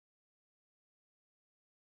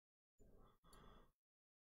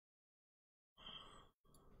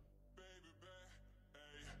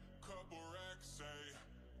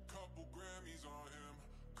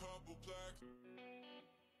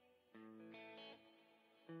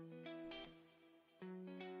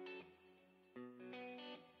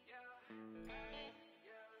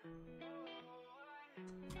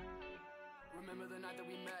Remember the night that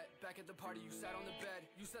we met, back at the party you sat on the bed.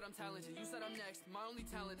 You said I'm talented, you said I'm next. My only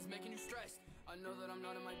talent is making you stressed. I know that I'm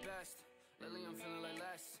not at my best. Lately I'm feeling like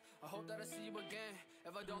less. I hope that I see you again.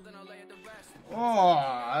 If I don't, then I'll lay it to rest.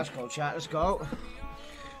 Oh, let's go, chat, let's go.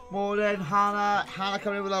 Morning, Hannah. Hannah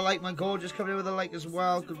coming in with a like. My gorgeous coming in with a like as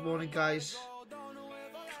well. Good morning, guys.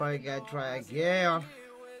 Try again, try again.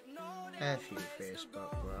 F you,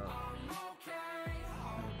 Facebook, bro.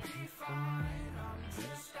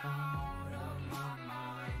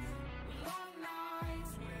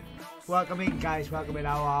 Welcome in, guys. Welcome in.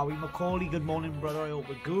 How are we? Macaulay, good morning, brother. I hope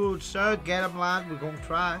we're good, sir. Get him, lad. We're going to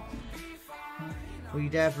try. We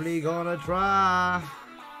definitely gonna try.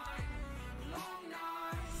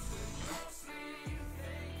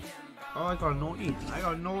 Oh, I got a naughty. I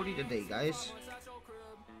got a naughty today, guys.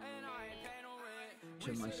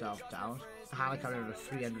 Turn myself down. Hannah coming over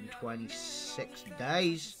 326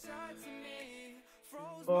 days.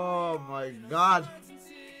 Oh my god.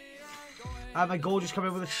 My gorgeous coming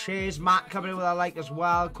in with a shares. Matt coming in with a like as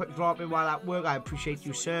well. Quick drop in while at work. I appreciate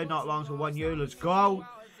you, sir. Not long to 1 year. Let's go.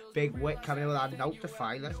 Big Wit coming in with that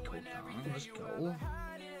notify. Let's go down. Let's go.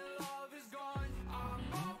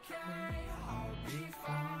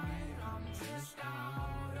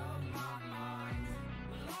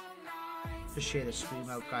 Just share the stream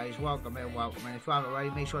out, guys. Welcome in, welcome in. If you haven't already,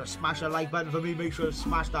 make sure to smash the like button for me. Make sure to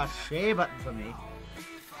smash that share button for me.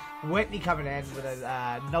 Whitney coming in with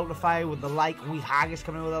a notify with the like. Wee Haggis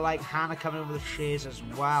coming in with a like. Hannah coming in with the shares as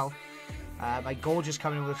well. My gorgeous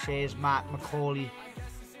coming in with the shares. Matt, Macaulay.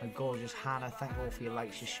 My gorgeous Hannah. Thank you all for your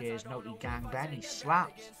likes, your shares. Noti gang. Benny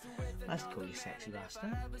slaps. Let's go, you sexy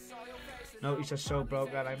bastard. Noti's are so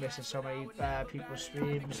broken. I'm missing so many people's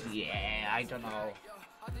streams. Yeah, I don't know.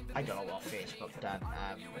 I don't know what Facebook done.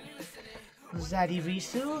 Zaddy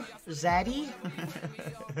Risu? Zaddy?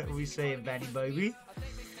 We saying Benny baby.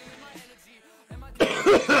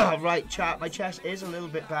 Right, chat, my chest is a little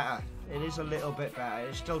bit better. It is a little bit better.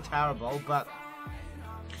 It's still terrible, but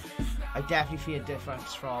I definitely feel a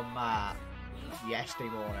difference from yesterday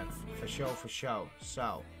morning. For sure.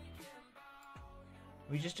 So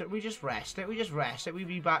we just rest it. We'll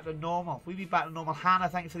be back to normal. Hannah,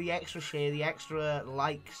 thank you for the extra share, the extra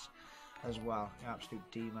likes as well. You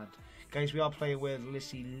absolute demon. Guys, we are playing with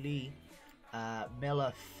Lissy Lee,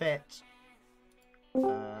 Miller Fit.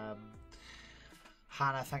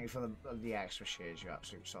 Hannah, thank you for the extra shares, you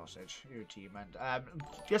absolute sausage. You're a demon.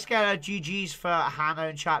 Just get a GG's for Hannah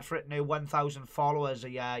in chat for it now. 1,000 followers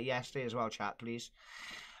yesterday as well, chat, please.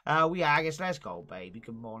 We are, I guess, let's go, baby.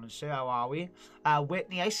 Good morning, sir. How are we?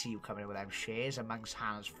 Whitney, I see you coming in with them shares amongst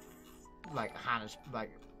Hannah's, like,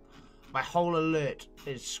 my whole alert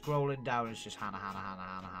is scrolling down. It's just Hannah.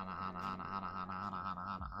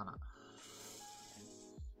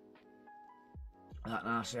 That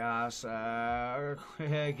nasty ass,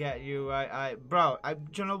 get you, bro,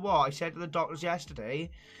 do you know what? I said to the doctors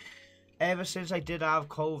yesterday, ever since I did have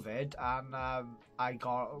COVID, and, I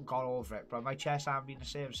got over it, bro. My chest hasn't been the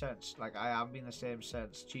same since. Like, I haven't been the same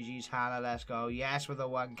since. GG's Hannah, let's go. Yes, with the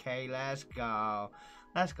 1K, let's go.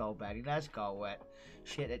 Let's go, Betty, let's go with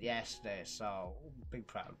shit it yesterday, so, big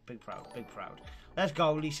proud. Let's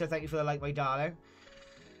go, Lisa, thank you for the like, my darling.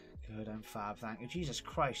 Good, I'm fab, thank you. Jesus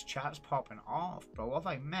Christ, chat's popping off, bro. What have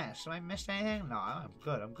I missed? Have I missed anything? No, I'm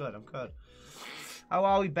good. How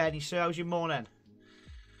are we, Benny, sir? How's your morning?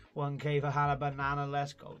 1K for Hannah Banana,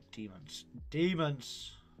 let's go. Demons.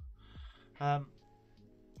 I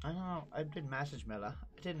don't know, I didn't message Miller.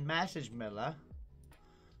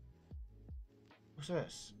 What's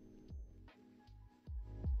this?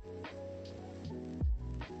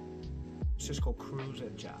 It's just called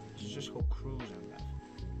cruising, chat. It's just called cruising, man.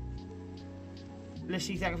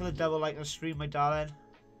 Lissy, thank you for the double like and stream, my darling.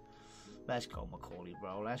 Let's go, Macaulay,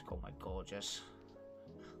 bro. Let's go, my gorgeous.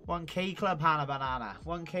 1K club, Hannah Banana.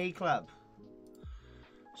 1K club.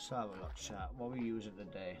 Let's have a look, chat. What are we using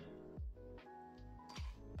today?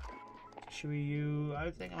 Should we use... I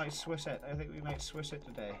think I might Swiss it. I think we might Swiss it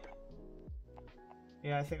today.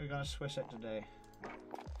 Yeah, I think we're going to Swiss it today.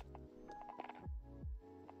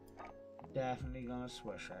 Definitely going to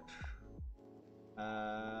Swiss it.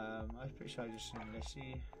 I'm pretty sure I just seen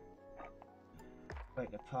Lissy.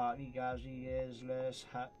 Like the party, Gazzy, Yearsless,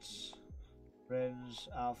 Huts, Rins,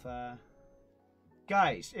 Alpha.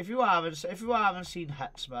 Guys, if you haven't seen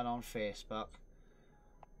Hutsman on Facebook,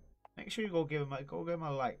 make sure you go give him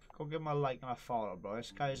a like, and a follow, bro.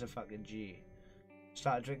 This guy's a fucking G.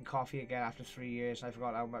 Started drinking coffee again after 3 years, and I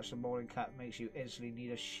forgot how much the morning cup makes you instantly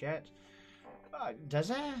need a shit. Does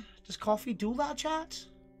it? Does coffee do that, chat?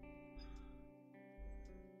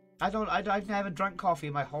 I've never drank coffee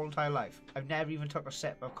in my whole entire life. I've never even took a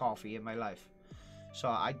sip of coffee in my life.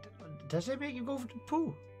 So does it make you go for the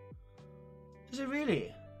poo? Does it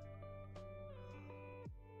really?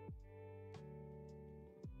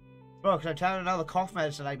 Bro, because I'm telling you now, the cough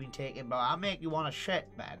medicine I've been taking, bro, I'll make you want to shit,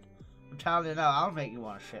 man. I'm telling you now, I'll make you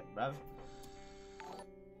want to shit, bruv.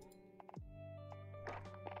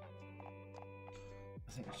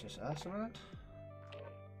 I think it's just us a minute.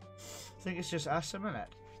 I think it's just us a minute.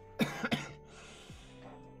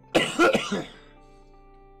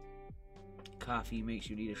 Coffee makes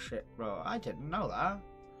you need a shit, bro. I didn't know that.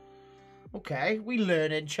 Okay, we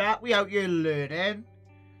learning, chat. We out here learning.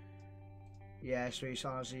 Yeah, so he's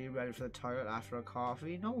honestly ready for the toilet after a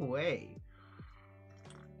coffee? No way.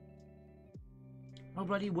 No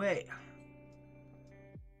bloody way.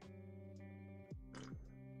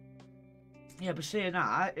 Yeah, but saying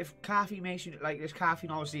that, if coffee makes you, like, there's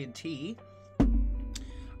caffeine obviously in tea.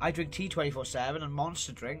 I drink tea 24/7 and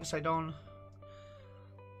Monster drinks. I don't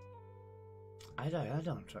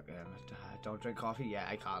drink coffee. Yeah,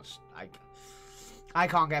 I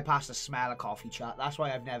can't get past the smell of coffee, chat. That's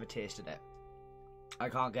why I've never tasted it. I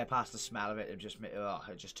can't get past the smell of it. It just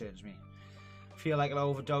turns me. Feel like an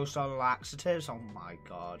overdose on laxatives. Oh my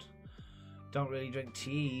god. Don't really drink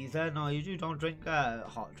tea either. No, you don't drink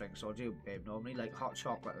hot drinks, or do you, babe? Normally, like hot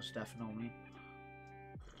chocolate and stuff. Normally.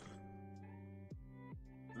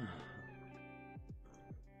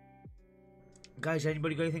 Guys,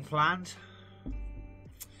 anybody got anything planned?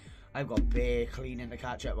 I've got bare cleaning to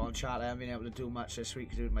catch up on, chat. I haven't been able to do much this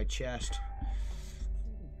week doing my chest.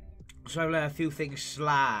 So I've let a few things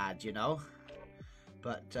slide, you know.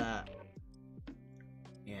 But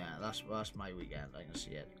yeah, that's my weekend. I can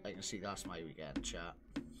see it. I can see that's my weekend, chat.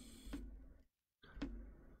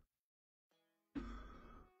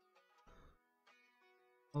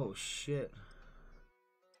 Oh shit.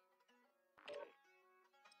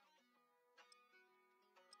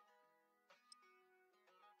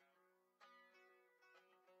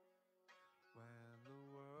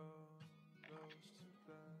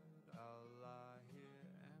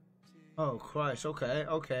 Oh Christ,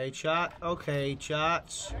 okay, chat, okay,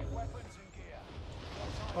 chat.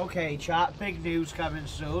 Okay, chat, big news coming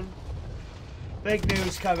soon. Big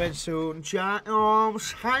news coming soon, chat, you know what I'm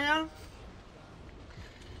saying?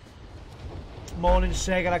 Morning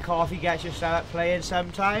cig and a coffee gets you started playing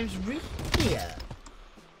sometimes, really?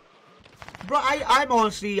 Bro, I'm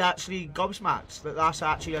honestly actually gobsmacked that that's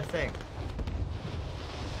actually a thing.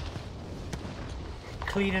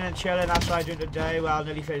 Cleaning and chilling, that's what I do today. Well,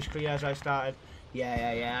 nearly finished cleaning as I started.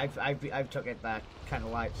 Yeah. I've took it back kind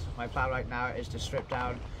of light. My plan right now is to strip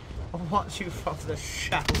down and watch you from the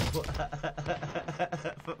shower.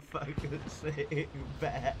 For fuck's sake,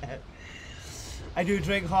 man. I do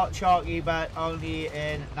drink hot chocolate, but only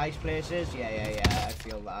in nice places. Yeah.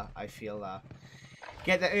 I feel that.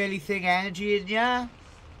 Get the early thing energy in, yeah.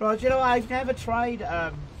 Bro, do you know what? I've never tried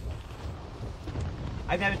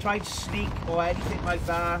Sneak or anything like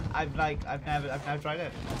that. I've never tried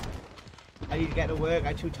it. I need to get to work.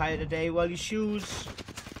 I'm too tired today. Well, your shoes,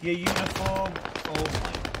 your uniform. Oh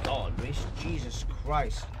my god, Rich, Jesus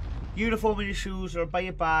Christ. Uniform and your shoes are by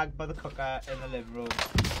your bag, by the cooker in the living room.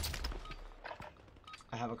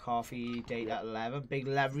 I have a coffee date at 11. Big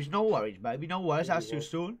leverage. No worries, baby. No worries. That's too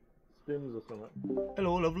soon. Stims or something.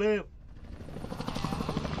 Hello, lovely.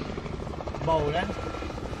 Morning.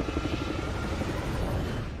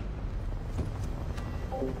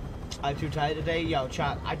 I'm too tired today. Yo,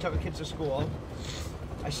 chat, I took the kids to school.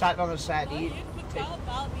 I sat on the settee,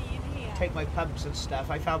 take my pumps and stuff.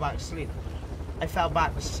 I fell back asleep.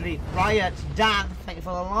 Riot, Dan, thank you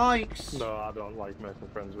for the likes. No, I don't like making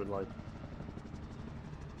friends with, like,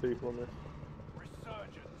 people on this.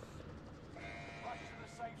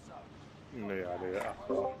 No idea.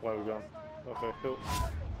 Where we going? Okay, cool.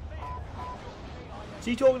 Is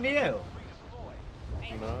he talking to you?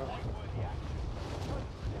 No.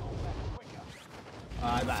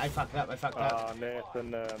 I fucked up.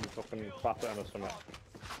 Nathan fucking clapped it on or something.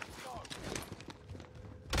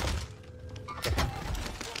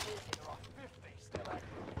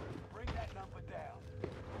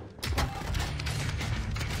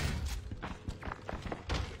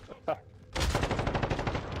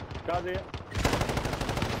 Got it.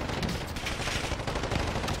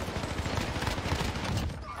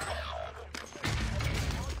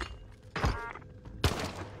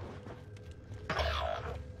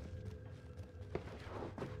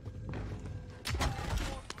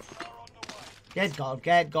 Get gone,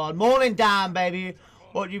 get gone. Morning, Dan, baby.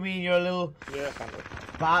 What do you mean you're a little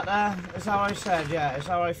batter? Is that what I said? Yeah, is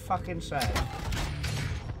that what I fucking said?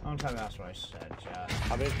 Don't tell me that's what I said, yeah.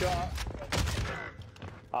 I mean, shot.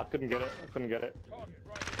 I couldn't get it. I couldn't get it.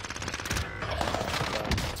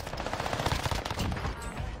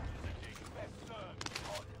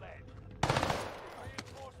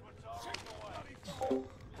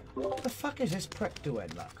 What the fuck is this prick doing,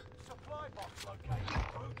 look?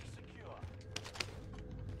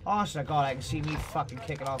 Honest to God, I can see me fucking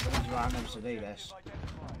kicking off with these randoms today, this.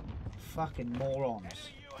 Fucking morons.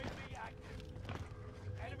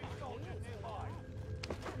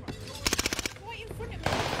 Right in front of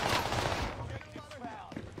me.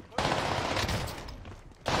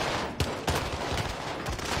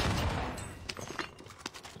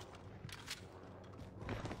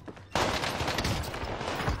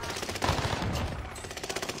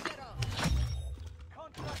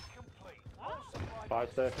 Fire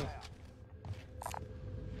station.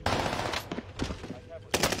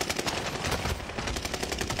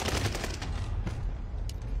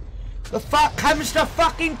 The fuck comes to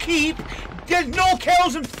fucking keep. There's no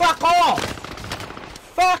kills and fuck off.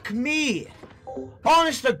 Fuck me.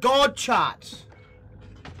 Honest to God, chat.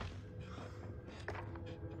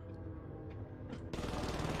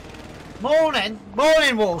 Morning.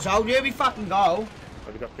 Morning, Warsaw. Here we fucking go.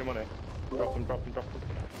 Have you got your money? Drop them, drop them, drop them.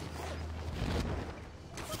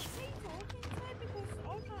 What's he talking to?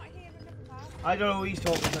 Because I can't hear another part. I don't know who he's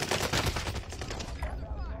talking to.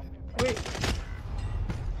 Wait.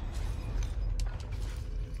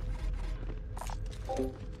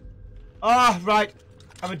 Ah, right.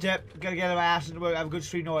 I'm a dip. Gotta get my ass into work. I have a good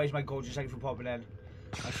street noise, my gorgeous. Thank you for popping in.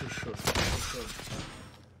 I should.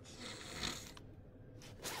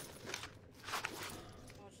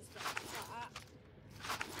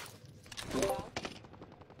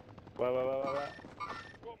 Where?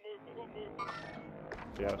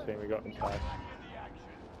 Yeah, I've seen we got inside.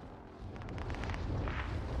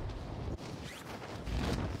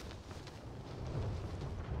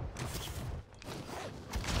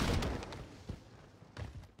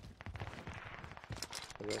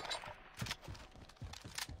 Okay.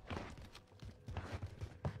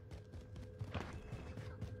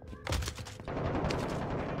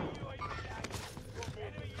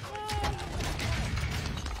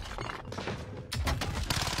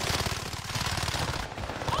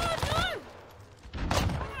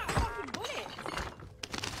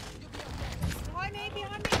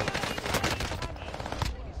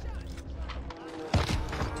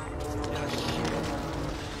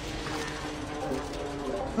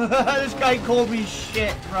 This guy called me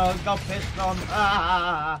shit, bro. Got pissed on.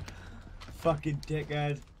 Ah, fucking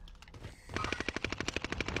dickhead.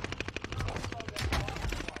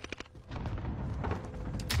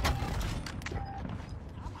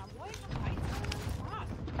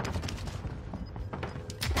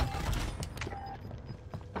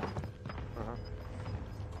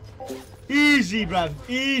 Easy, bruv.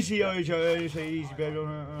 Easy, easy, baby.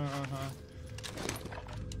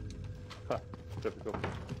 Typical.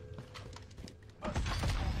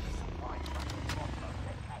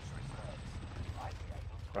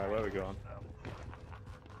 Right, where are we going?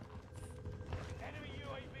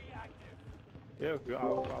 Yeah, I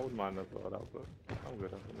wouldn't mind that loadout, but I'm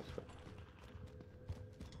good on this stuff.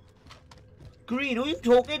 Green, who are you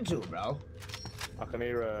talking to, bro? I can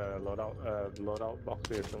hear a loadout box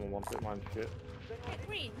here if someone wants it, mine's shit.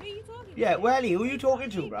 Green, who are you talking to? Yeah, Welly, who are you talking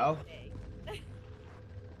to, bro?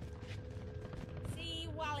 See,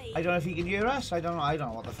 Wally. I don't know if he can hear us. I don't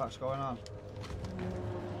know what the fuck's going on.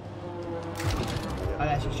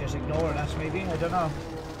 Unless he's just ignoring us, maybe. I don't know.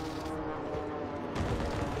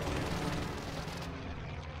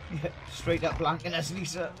 Yeah, straight up blanking us,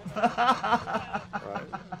 Lisa. Right.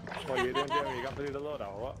 What are you doing, Jeremy? You got to do the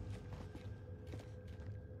loadout or what?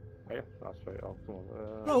 Yeah, that's straight off. Come on.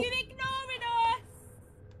 You're ignoring us!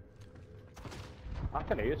 I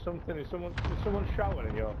can hear something. Is someone shouting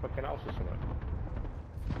in your fucking house or something?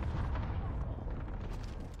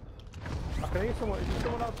 I can hear someone. Is there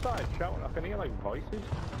someone outside shouting? I can hear like voices.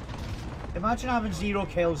 Imagine having 0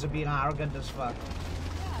 kills and being arrogant as fuck.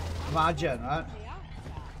 Imagine, right?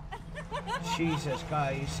 Jesus,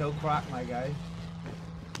 guy, he's so cracked, my guy.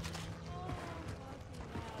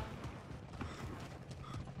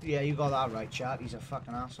 Yeah, you got that right, chat. He's a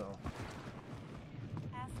fucking asshole.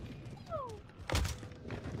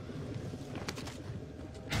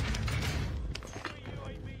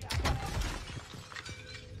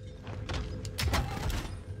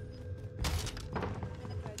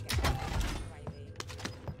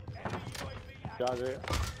 Guys here.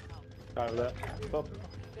 Guy over there. Stop.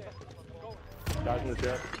 Guys in the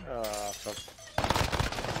jet. Fuck.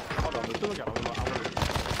 Hold on, there's something going on. I'm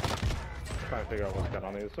trying to figure out what's going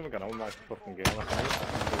on here. There's something going on with my fucking game.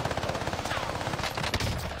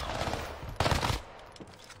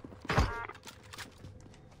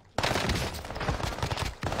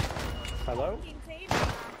 Hello?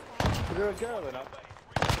 Is there a girl in it?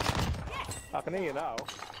 I can hear you now.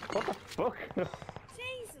 What the fuck? Jesus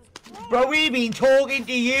Christ. Bro, we've been talking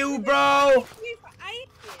to you, bro. You for ages.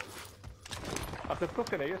 I could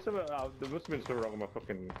fucking hear something. There must have been something wrong with my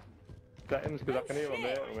fucking settings because I can hear my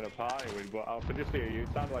mate I'm in a party with, but I could just hear you.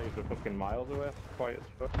 It sounded like you were fucking miles away. Quiet as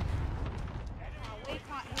fuck. Oh, we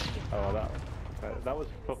can't hear you. Oh, that was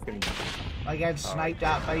fucking. I get sniped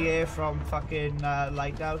at by you from fucking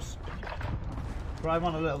Lighthouse. Bro, I'm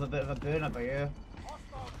on a little bit of a burn up by you.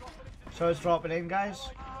 So it's dropping in, guys.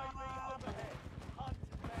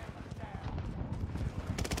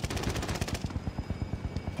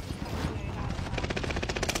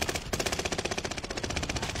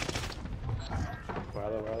 Where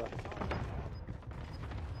are they?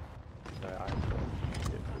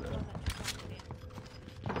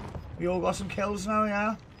 We all got some kills now,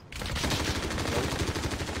 yeah?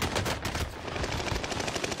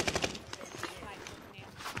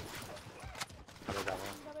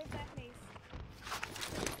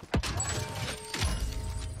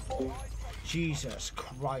 Jesus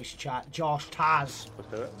Christ, chat. Josh, Taz. Let's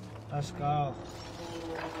do it. Let's go.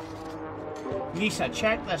 Lisa,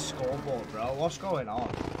 check the scoreboard, bro. What's going on?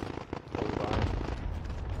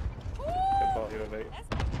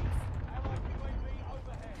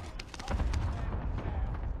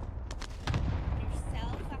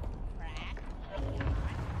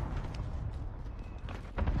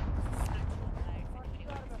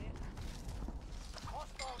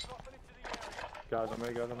 Guys, I'm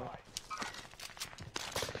ready, guys.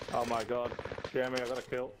 Oh my god. Jamie, I got a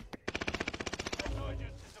kill.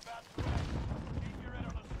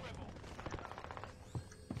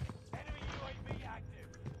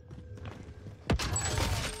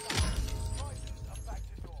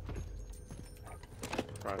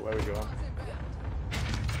 Right, where are we going?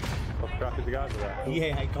 What crap is the guys with that?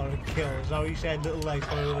 Yeah, I got a kill. So he said little legs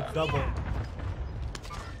with a double.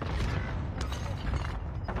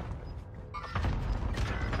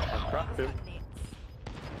 I cracked him.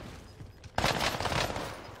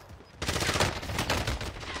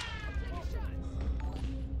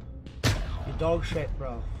 You dog shit,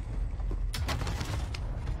 bro.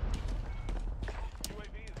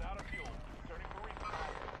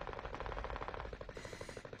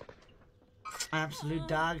 Absolute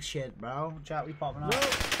dog shit, bro. Chat, we popping up.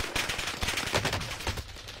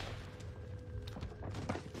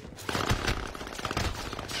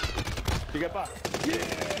 You get back. Yeah!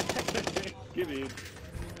 Give me.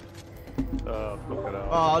 Oh, fuck it out.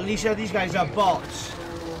 Oh, at least these guys are bots.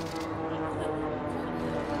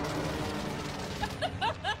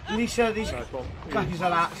 At least these Nice one. guys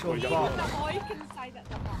are actual Well, bots. I can say that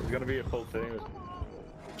they're not. There's gonna be a full team. There's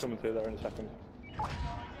coming through there in a second.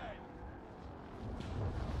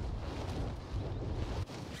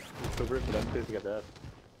 Cover it for them two to get there.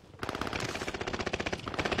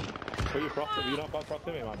 Put your props, have you not got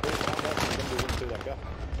proximity, man? Put your props up, you're gonna be through that gap.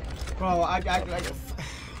 Bro, I like...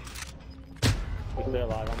 We're still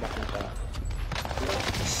alive, I'm back inside.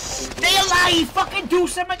 Stay alive! Fucking do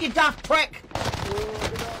something, you daft prick!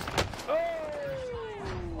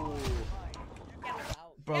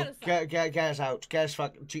 Bro, get us out. Get us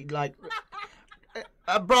fucking... Like...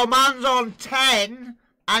 bro, man's on 10,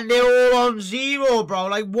 and they're all on 0, bro.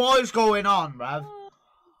 Like, what is going on, bruv? Oh,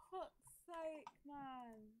 for fuck's sake,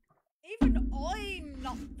 man. Even I'm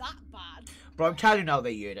not that bad. Bro, I'm telling you now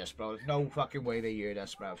they heard us, bro. There's no fucking way they heard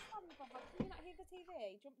us, bruv. Can you not hear the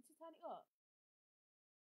TV? Do you want me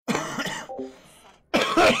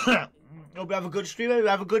to turn it up? Hope you have a good stream. Hope you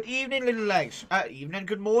have a good evening, little legs. Evening,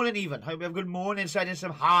 good morning, even. Hope you have a good morning. Sending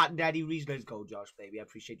some heart and daddy reason. Let's go, Josh, baby. I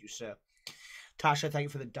appreciate you, sir. Tasha, thank you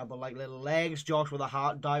for the double like little legs. Josh with a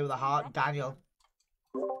heart. Die with a heart. Daniel.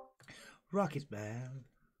 Rockets, man.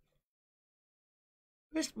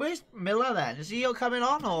 Where's Miller then? Is he coming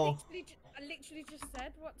on or? I literally just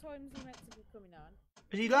said what time's he meant to be coming on.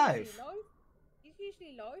 Is he live? He's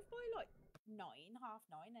usually live by like 9, half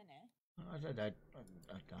 9, isn't he? I don't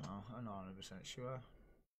know. I'm not 100% sure.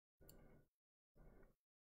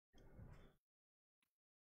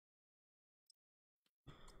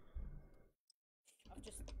 I've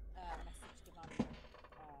just messaged him on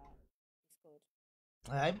Discord.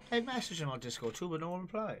 I messaged him on Discord too, but no one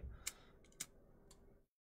replied.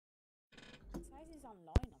 It says he's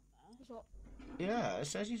online on there. Yeah, it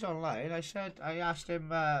says he's online. I asked him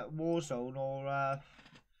Warzone or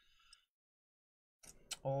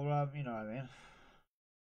Or, you know what I mean?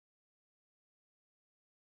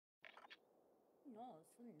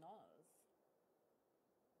 Who knows?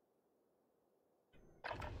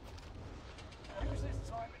 Use this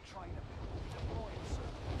time to train a bit. Deploy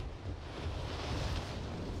yourself.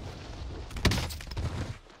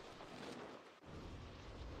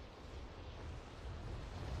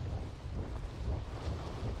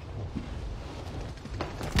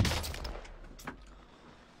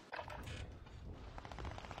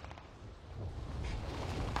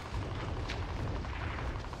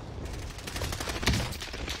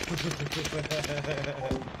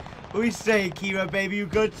 We say, Kira, baby, you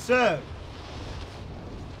good, sir?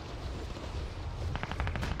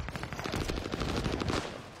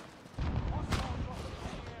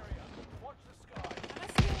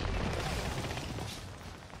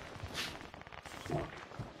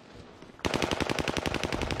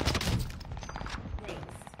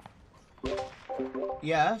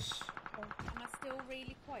 Yes. Am I still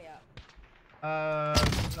really quiet?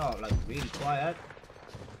 Not like really quiet.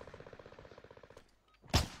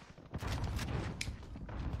 Do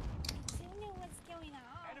you know what's going on?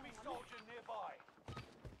 Enemy soldier nearby.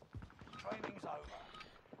 Training's over.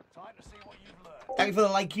 Time to see what you've learned. Thank you for the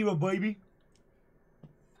like, Kira, baby.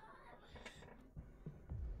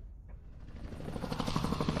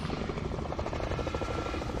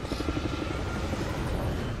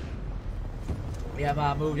 Yeah,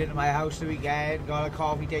 man, moved into my house the weekend, got a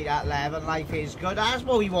coffee date at 11, life is good. That's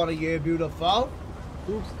what we want to hear, beautiful.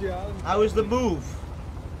 How was the move?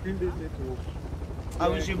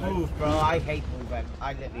 How was your move, bro? I hate moving.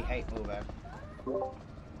 I literally hate moving.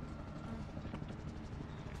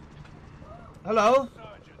 Hello?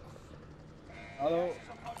 Hello.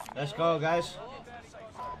 Let's go, guys.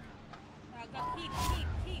 Keep.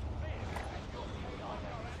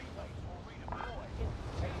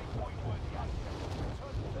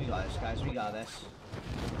 We got this, guys. We got this.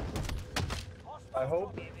 I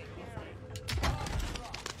hope.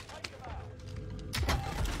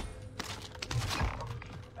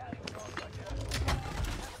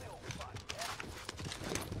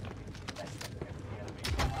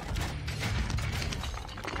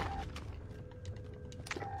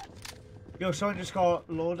 Yo, someone just got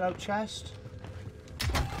a loadout chest.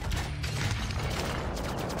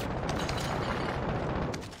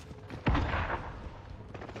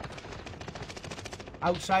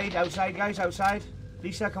 Outside, guys, outside.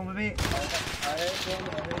 Lisa, come with me. I have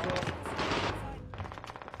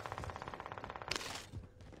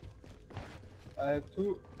one. I have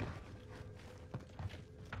two.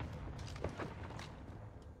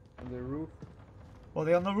 On the roof. Well,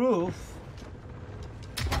 they're on the roof.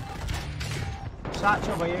 Satch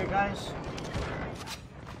over here, guys.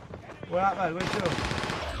 Where at, man? Where to?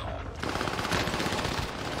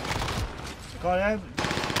 Got him.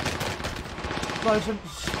 Got some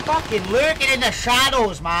fucking lurking in the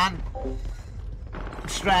shadows, man.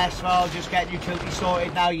 Stressful, just getting utility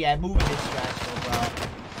sorted now. Yeah, moving is stressful,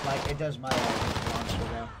 bro. Like, it does matter, to be honest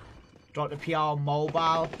with you. Dropped the PR on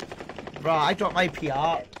mobile. Bro, I dropped my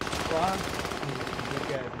PR. What?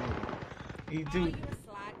 You do.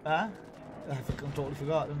 Huh? I totally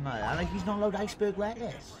forgot, didn't I? And he's not allowed iceberg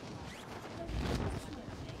lettuce.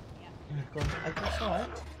 Yeah, go on. I saw it.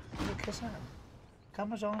 Give me a kiss at him.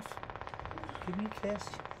 Camera's off. Give me a kiss.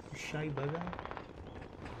 You shy bugger.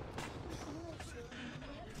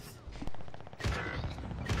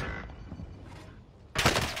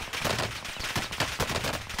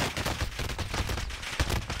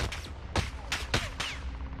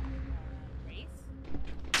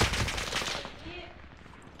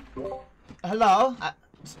 Hello?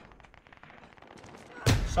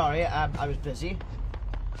 Sorry, I was busy.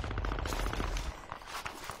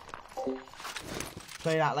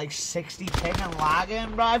 Played at like 60 ping and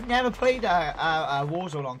lagging, bro. I've never played a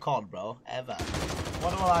Warzone on COD, bro. Ever.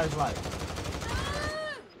 What all I was like?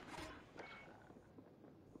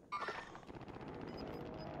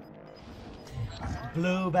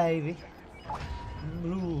 Blue, baby.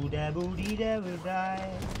 Blue, da booty, da will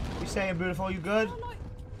die. You saying, beautiful? You good?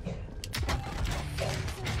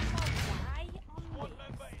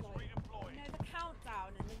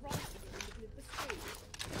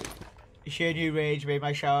 You sure you rage made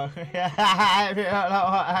my shower? I don't know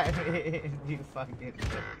what I mean. You fucking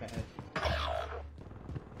dickhead.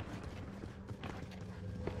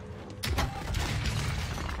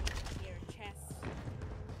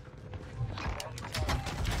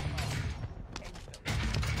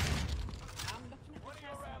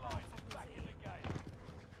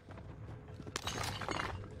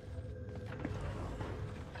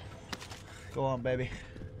 Go on, baby.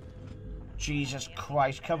 Jesus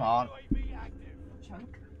Christ, come on.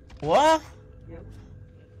 Chunk. What?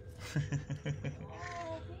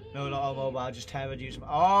 No, not on mobile, just Terra use. Oh,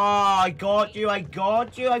 I got you, I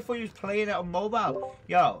got you. I thought you was playing it on mobile.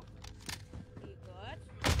 Yo. You good?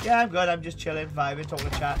 Yeah, I'm good. I'm just chilling, vibing, talking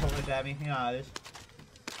to chat, talking to Demi. You know how it is.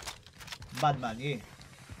 Bad man, yeah.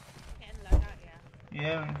 Getting low out, yeah.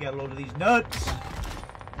 Yeah, we get a load of these nuts.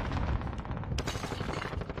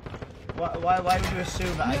 Why would you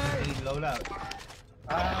assume that I can need loadout?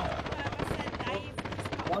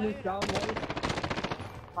 One is down, one is...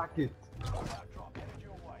 Fuck it. Loadout drop headed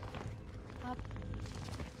your way. One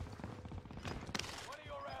of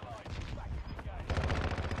your allies is back in the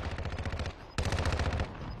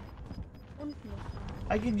game.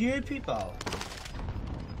 I can hear people.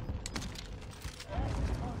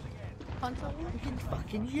 Once again. I can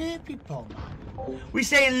fucking hear people, man. We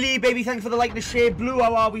saying Lee, baby, thank you for the like and the share. Blue,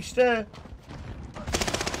 how are we, stir?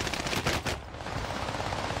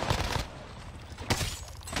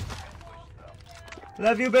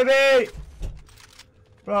 Love you, baby!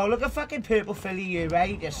 Bro, look at fucking Purple Philly, you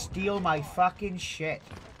ready to steal my fucking shit.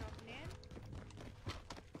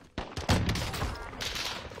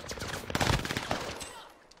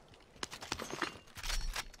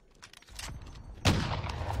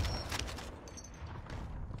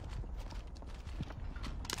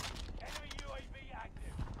 Enemy UAV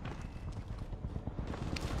active.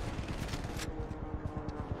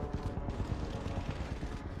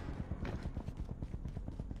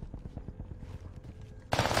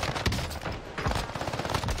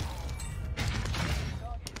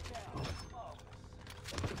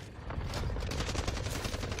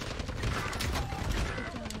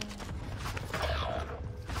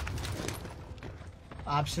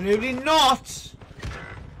 Absolutely not!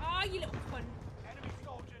 Oh, you little cunt. Enemy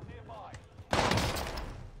soldier nearby.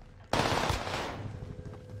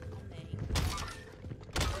 On me.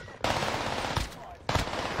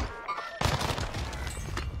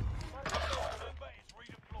 Remember, it's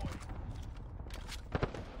redeployed.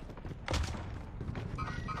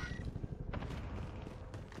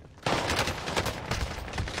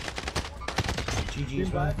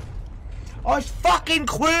 GG's, man. Oh, it's fucking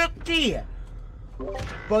quirky!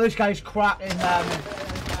 Well, this guy's cracking,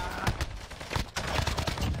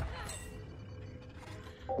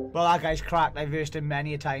 Well, that guy's cracked. I've versed him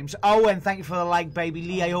many a times. Owen, thank you for the like, baby.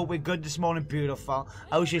 Lee, I hope we're good this morning. Beautiful.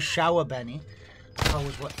 How was your shower, Benny? How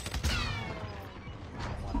was what?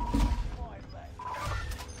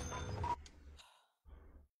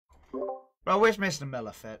 Bro, where's Mr.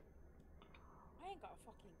 Miller fit? I ain't got a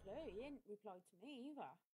fucking clue. He ain't replied to me either.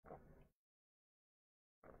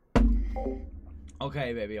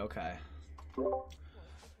 Okay, baby, okay. What,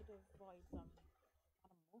 we could have vibed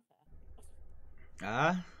Modern Warfare.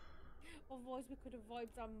 Ah? Otherwise, we could have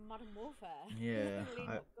vibed on Modern Warfare. Yeah, Lean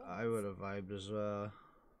up I guns. would have vibed as well.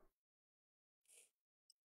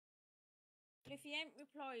 But if he ain't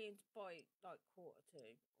replied by like 1:45 or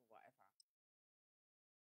whatever,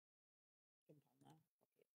 jump on there.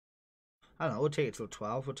 Fuck it. I don't know, we'll take it till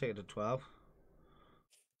 12. We'll take it to 12.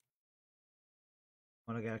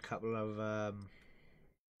 Want to get a couple of,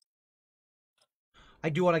 I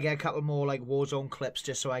do want to get a couple more, like, Warzone clips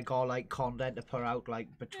just so I got, like, content to put out, like,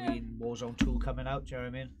 between Warzone 2 coming out, do you know what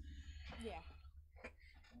I mean? Yeah.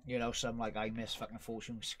 You know, some, like, I miss fucking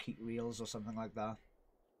Fortune's Keep Reels or something like that.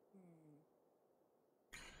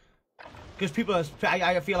 Because people are,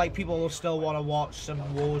 I feel like people will still want to watch some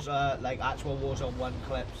like, actual Warzone 1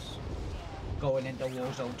 clips going into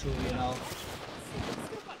Warzone 2, you know?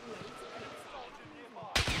 Still got loads of clips.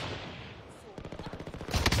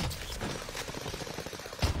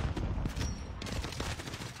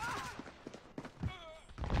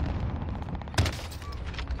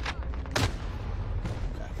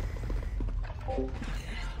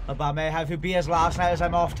 About me, had a few beers last night as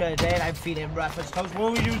I'm off today and I'm feeling rough as toast.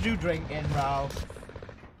 What were you drinking, bro?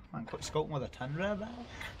 Man, quick scoping with a Tundra, bro.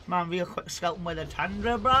 Man, real quick scoping with a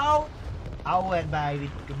Tundra, bro. Owen,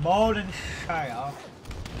 baby. Good morning, Shire.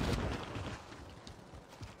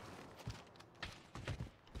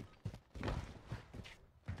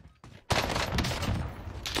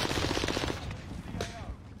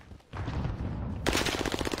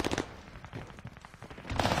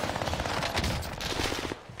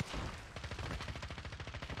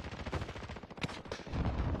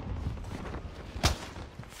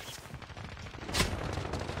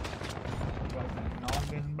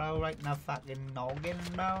 Right in the fucking noggin,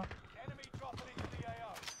 bro. Enemy dropping into the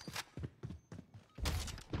AO.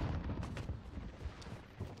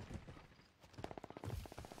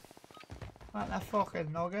 Right in the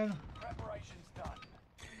fucking noggin. Preparations done.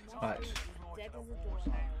 Right. Dead as a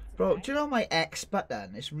doornail. Bro, do you know my X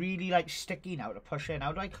button? It's really like sticky now to push in.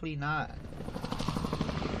 How do I clean that?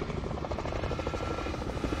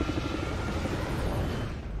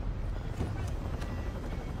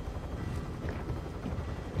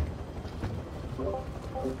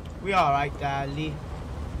 We alright, Lee.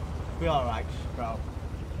 We alright, bro.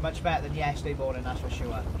 Much better than yesterday morning, that's for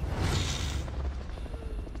sure.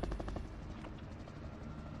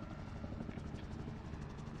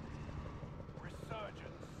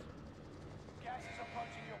 Resurgence. Gas is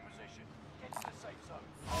approaching your position. Get to the safe zone.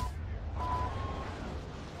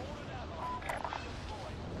 Fallen ally.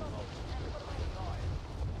 Deploy.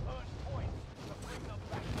 Earn points to bring them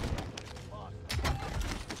back to action faster.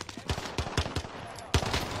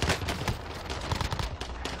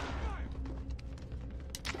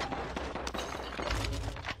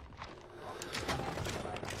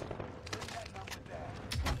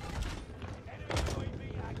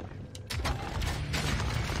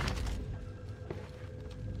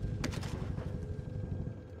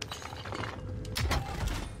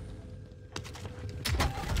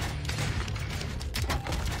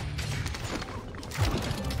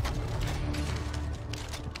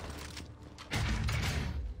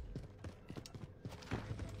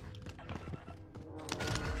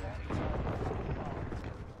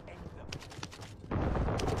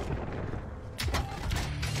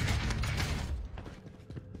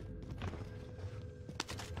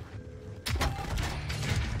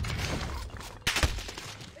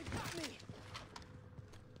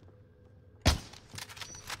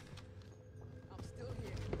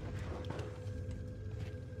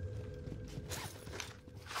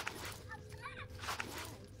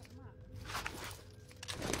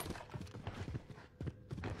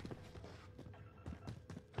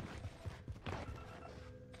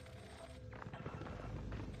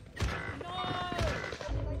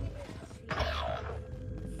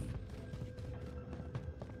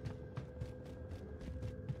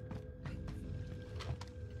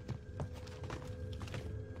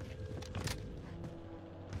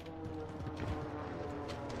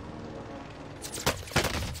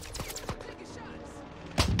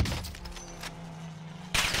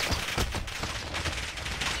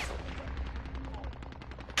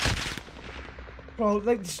 Bro,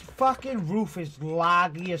 like, this fucking roof is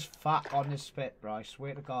laggy as fuck on this spit, bro. I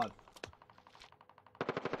swear to God.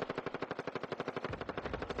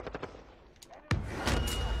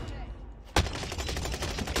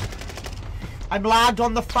 I'm lagged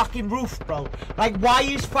on the fucking roof, bro. Like, why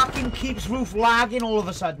is fucking Keep's roof lagging all of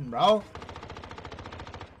a sudden, bro?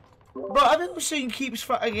 Bro, I've never seen Keep's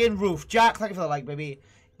fucking roof. Jack, thank you for the like, baby.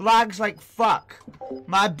 Lags like fuck.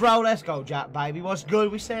 My bro, let's go, Jack, baby. What's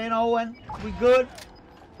good? We saying, Owen? We good?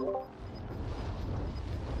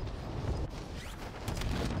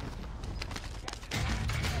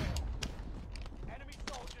 Enemy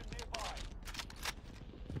soldier nearby.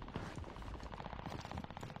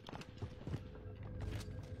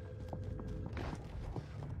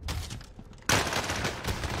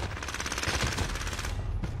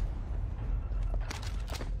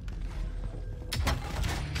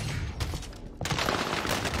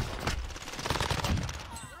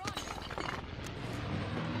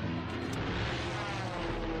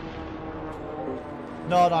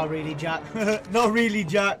 No, not really, Jack. Not really,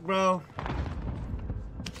 Jack, bro.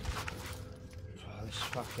 Oh, this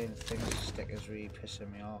fucking thing's sticker's really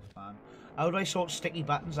pissing me off, man. How do I sort sticky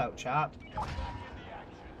buttons out, chat?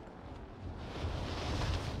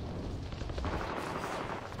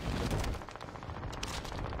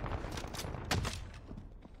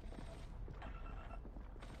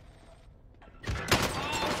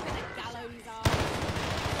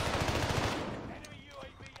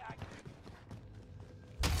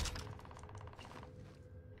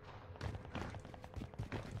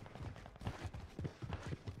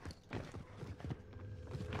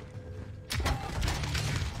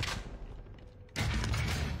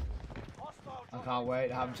 I can't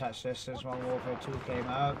wait. I haven't touched this since Modern Warfare 2 came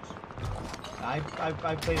out. I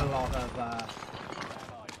played a lot of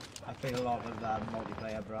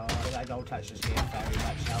multiplayer, bro. I don't touch this game very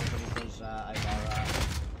much now because I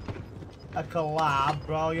got a collab,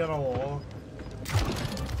 bro. You know.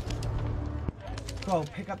 Bro,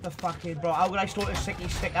 pick up the fucking bro. How would I sort a sticky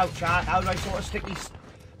stick out, chat? How do I sort a sticky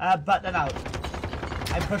button out?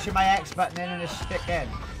 I'm pushing my X button in and it's stick in.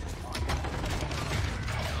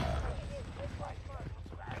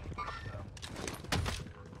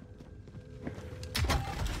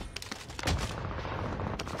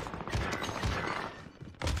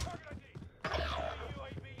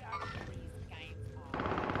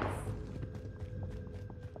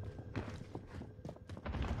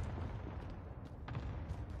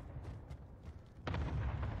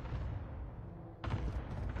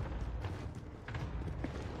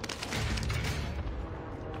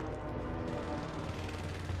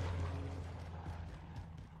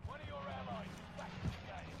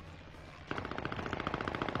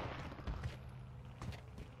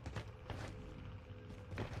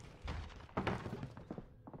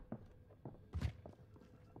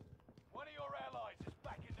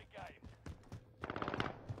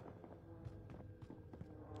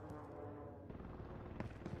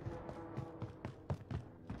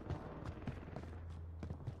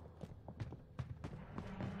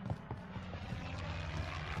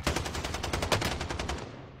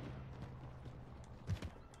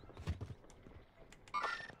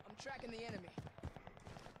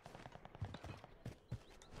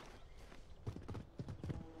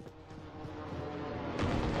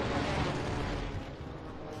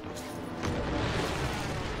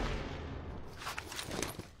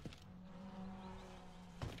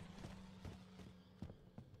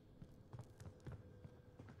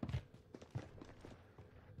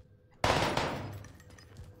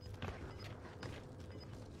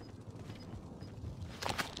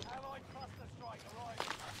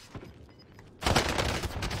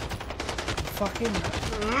 fucking.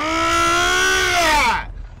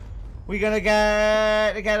 We gonna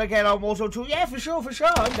get on Warzone 2? Yeah, for sure.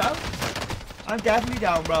 I'm down. I'm definitely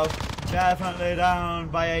down, bro. Definitely down.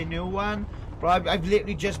 Buy a new one, bro. I've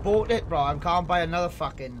literally just bought it, bro. I can't buy another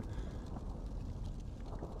fucking.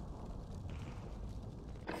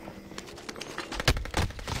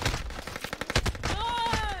 No!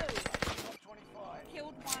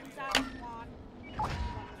 Killed one, down one.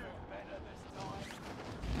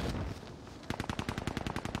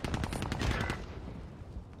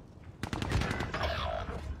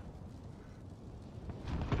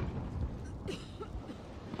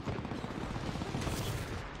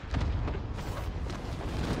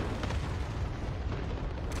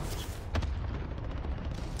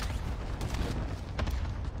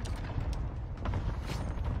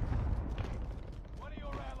 One of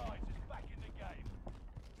your allies is back in the game.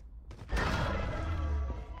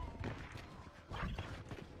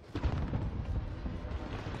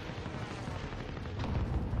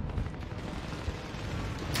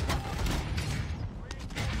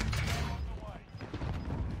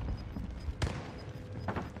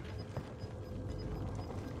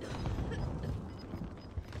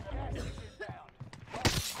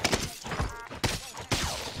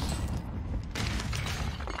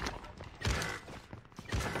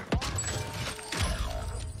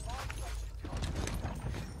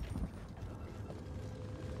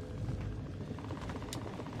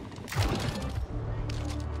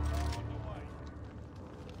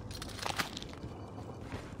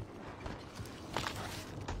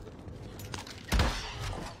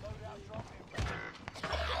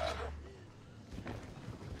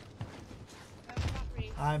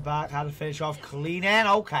 I'm back. Had to finish off cleaning.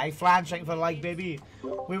 Okay, flan, thank you for the like, baby.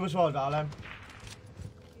 We was well, darling.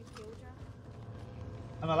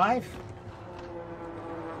 I'm alive.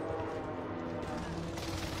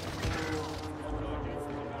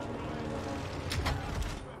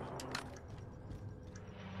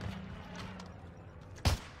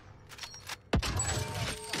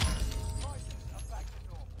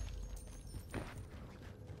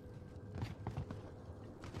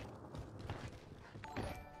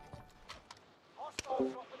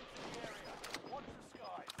 Hostiles dropping into the area. Watch the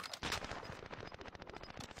skies.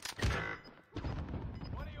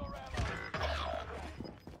 One of your allies.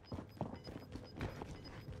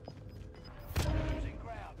 Losing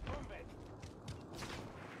ground. Move it.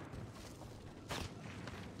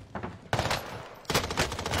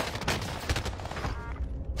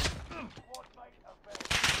 Squad mate event.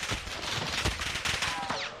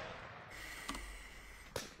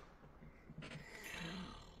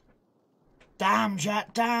 Damn,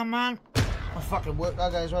 Jack, damn, man. I fucking worked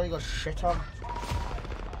that guy as well. He got shit on.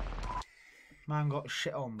 Man got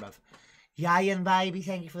shit on, bruv. Yayan, baby,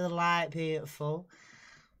 thank you for the light, beautiful.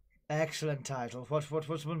 Excellent title. What's my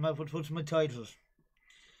titles?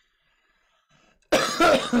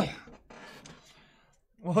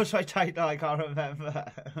 What's my title? I can't remember.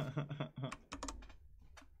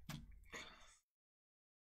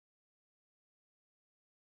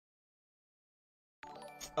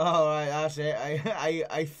 Oh right, that's it.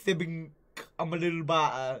 I Thibk. I'm a little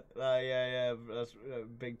batter. Yeah, that's a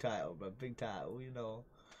big title, but big title, you know.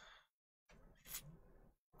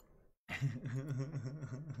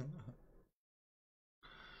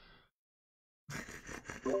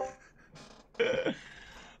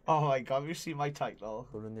 Oh my god, you see my title?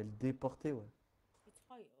 Colonel déporté, ouais.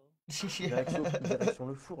 Yeah. Direction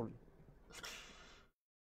le four, lui.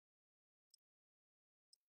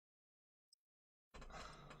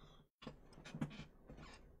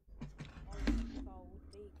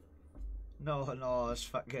 No, it's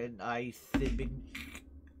fucking I Thibk.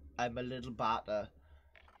 I'm a little batter.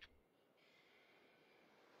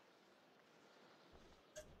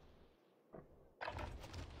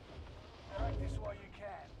 Practice while you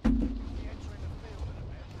can. You'll be entering the field in a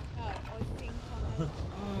bit. No, I think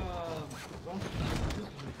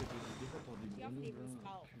you haven't even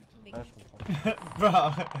smelled Ouais, thingy. je comprends. Bro,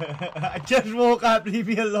 I just woke up, leave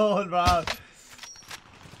me alone, bro. Oh,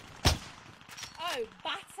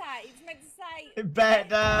 batter! It's meant to say.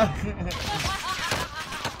 Better.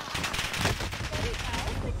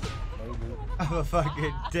 I'm a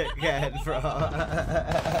fucking dickhead, bro.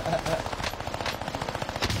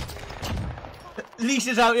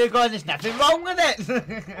 Lisa's out here going, there's nothing wrong with it.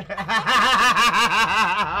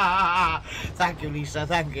 Thank you, Lisa,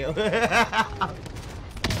 thank you. I'm here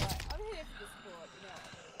for the sport, you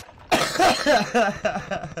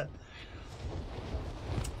know.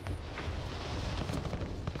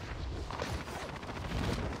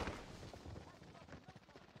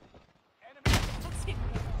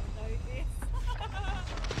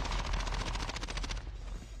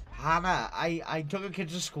 Hannah, I took a kid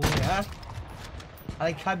to school, yeah? And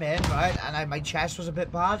I come in, right, and my chest was a bit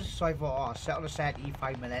bad, so I thought, oh, I'll sit on a settee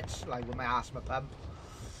 5 minutes, like, with my asthma pump.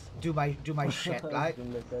 Do my shit, like.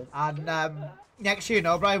 And, next thing you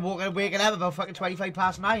know, bro, I waking up about fucking 25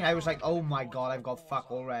 past 9. I was like, oh my god, I've got fuck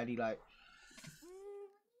already, like.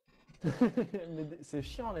 Mais c'est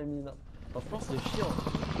chiant les mines. Franchement c'est chiant.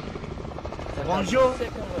 Bonjour.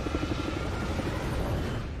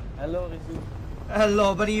 Hello Rizou.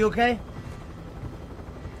 Hello, buddy, you okay?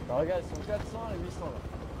 Bah, regarde, ils sont 400 et 800 là.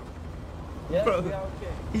 Yes, Bro. we are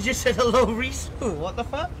okay. He just said hello, Reese. What the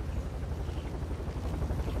fuck?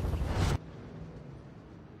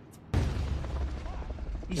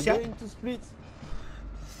 He We're said, going to split.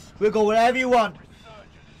 we'll go wherever you want.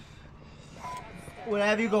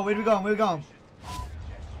 Wherever you go, where we going? Where we going?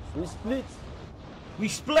 We split. We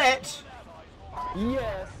split?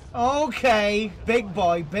 Yes. Okay, big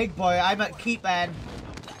boy, big boy. I'm at keep end.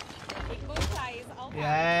 Big boy plays. Okay.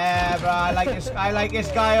 Yeah, bro, I like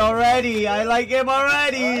this guy already. I like him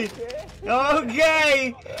already.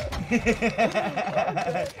 Okay.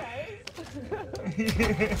 Yeah,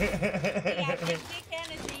 big dick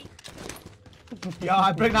energy. Yo,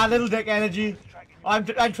 I bring that little dick energy. I'm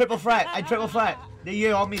triple threat. I'm triple threat. There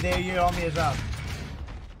you on me. There you on me as well.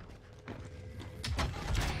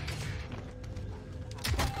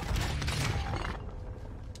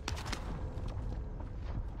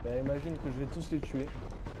 Bah, imagine que je vais tous les tuer.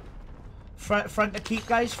 Front to keep,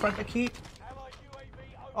 guys. Front to keep.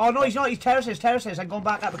 Oh no, he's not. He's terraces. Terraces. I'm going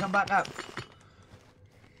back up. I'm coming back up.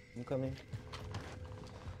 I'm coming.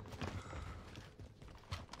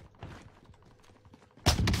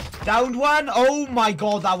 Downed one. Oh my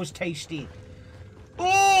god, that was tasty.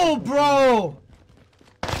 Oh, bro.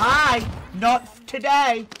 Hi. Not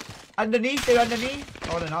today. Underneath. They're underneath.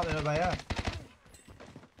 Oh, they're not. They're over here.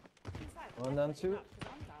 One down two. I'm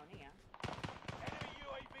down here.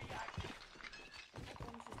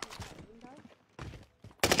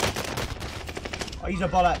 Oh, he's a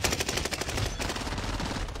bullet.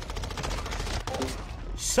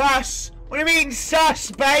 Sus. What do you mean, sus,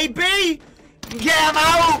 baby? Get him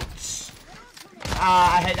out!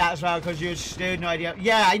 Ah, I hate that as well because you're still no idea.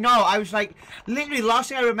 Yeah, I know. I was like, literally, the last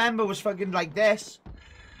thing I remember was fucking like this.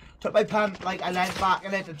 Took my pump, like, I leant back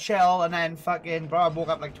and let it chill, and then fucking, bro, I woke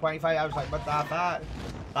up like 25. I was like, what the fuck?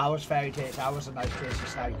 That was very tasty. That was a nice tasty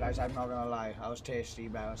snack, guys. I'm not gonna lie. I was tasty,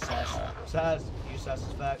 man. Sus. Sus. You sus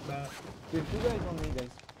as fuck, man. There's two guys on me,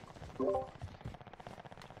 guys.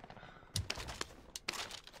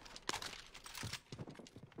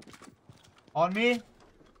 On me?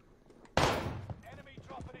 Enemy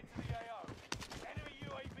dropping into the AO. Enemy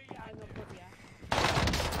UAV I'm active. up with you.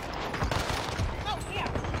 Oh,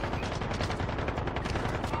 here.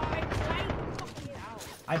 Oh, I'm playing fucking out.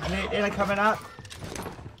 I played it coming up.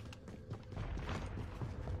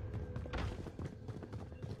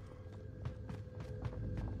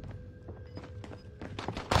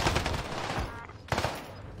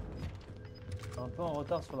 Un peu en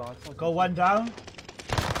retard sur la réaction. Go one down.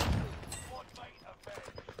 Squad mate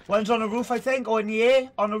event. One's on the roof, I think, or in the air.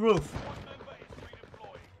 On the roof. Squad member is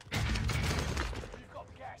redeployed. You've got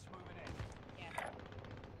gas moving in. Yeah.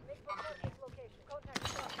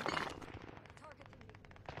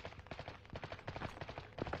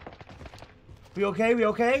 We okay? We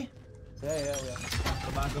okay? Yeah.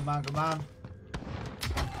 Come on, come on, come on.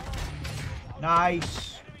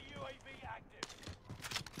 Nice. Enemy UAV active.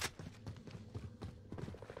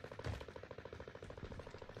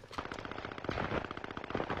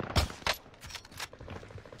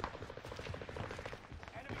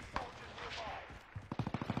 Enemy soldiers nearby.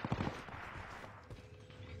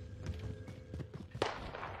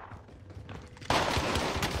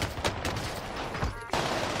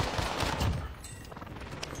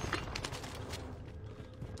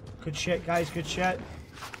 Good shit, guys. Good shit.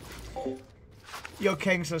 Your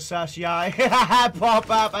king's a sus, yeah.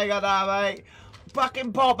 Pop up, I got that, mate.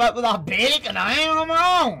 Fucking pop up with that bacon, I ain't on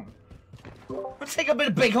my own. Let's take a bit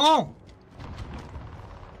of big home.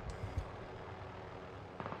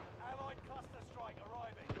 Allied cluster strike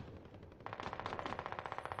arriving.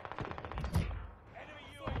 Enemy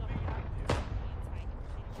UAV active.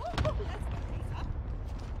 Oh, that's the pizza.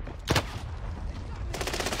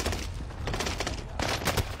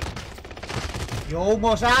 You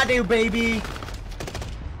almost had you, baby.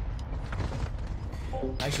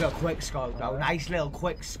 Nice little quick scope, though. Nice little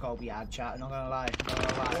quick scope you had, chat. Not gonna lie. Not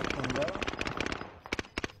gonna lie.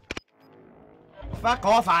 Fuck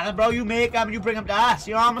off, Alan, bro. You make them and you bring them to us.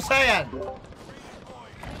 You know what I'm saying?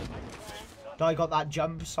 Do I got that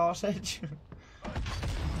jump sausage?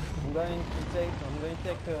 I'm going to take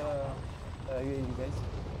UAV, guys.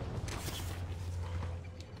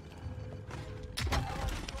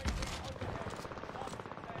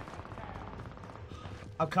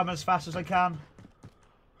 I'm coming as fast as I can.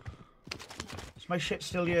 Is my shit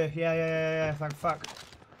still here? Yeah. Thank fuck.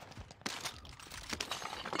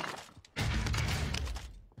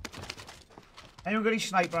 Anyone got any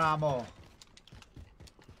sniper ammo?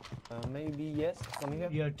 Maybe yes. Come here.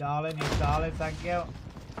 You're darling, thank you. How can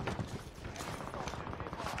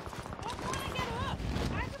I get up?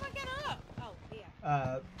 How can I get up? Oh,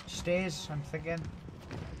 here. Stairs, I'm thinking.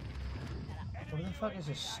 What the fuck is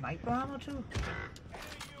this sniper ammo too?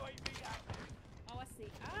 Oh, I see.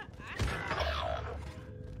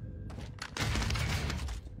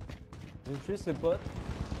 J'ai tué ses potes.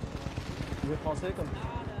 Il est français comme.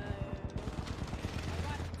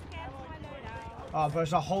 Oh, but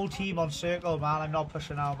there's a whole team on circle, man. I'm not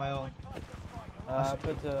pushing out on my own.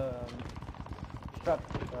 Put trap.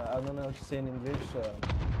 I don't know what to say in English.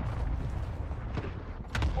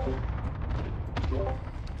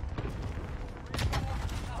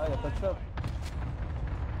 Ah, y'a pas de trap.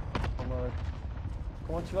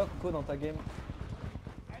 Comment tu vas, Coco, dans ta game?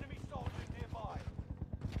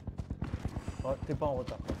 Oh, t'es pas en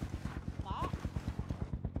retard.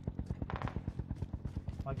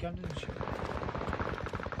 My gun didn't shoot.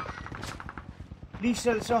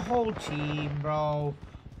 Lisa, it's a whole team, bro.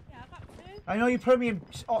 Yeah, I got two. I know you put me in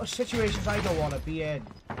situations I don't want to be in.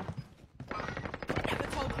 I never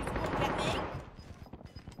told you to come get me.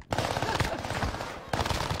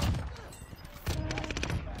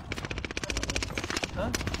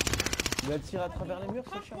 Hein? Il a tiré à travers les murs,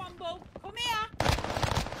 ce chien? Crumble, come here.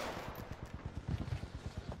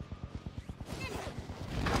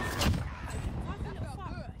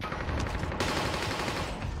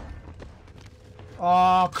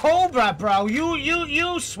 Oh, Cobra, bro,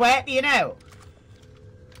 you sweat, you know.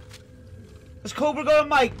 Has Cobra got a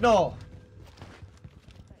mic? No.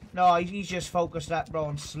 No, he's just focused that, bro,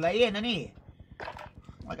 on slaying, isn't he?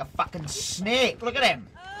 Like a fucking snake. Look at him.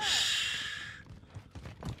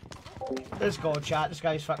 Let's go, chat. This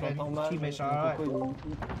guy's fucking teammates are alright.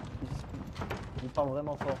 Il parle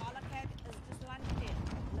vraiment fort. All I cared is just landed in.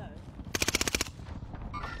 Low.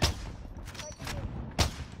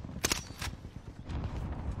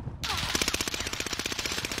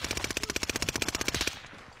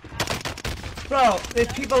 Bro, there's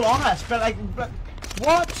people on us, but like,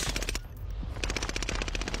 what?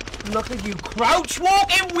 Look at you, crouch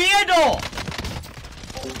walking weirdo!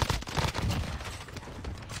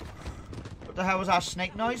 What the hell was that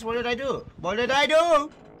snake noise? What did I do? What did I do?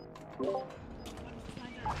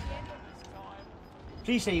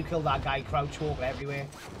 Please say you killed that guy crouch walking everywhere.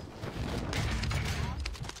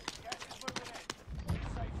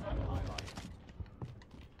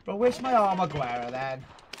 Bro, where's my armor Guerra then?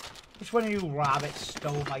 Which one of you rabbits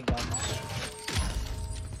stole my guns?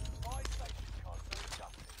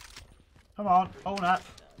 Come on, own up.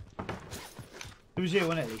 It was you,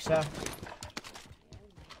 wasn't it, Lisa?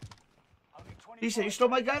 Lisa, you stole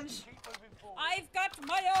my guns? I've got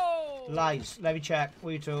my own. Lies. Let me check. What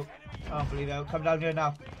are you two? I don't believe it. Come down here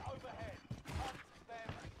now.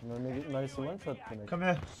 Il m'a laissé one shot, le mec. Come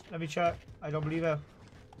here. Let me check. I don't believe it.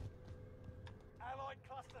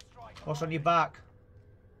 What's on your back?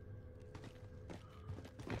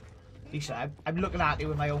 Lisa, I'm looking at you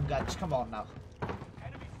with my own guns. Come on now.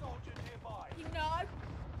 You know.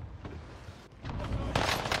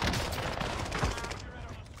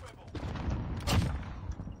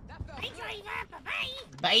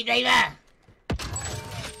 Bye, driver!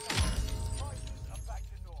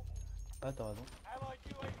 Ah, t'as raison.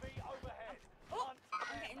 Oh,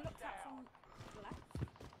 I'm getting looked at from the left.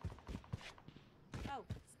 Oh,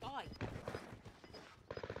 spy.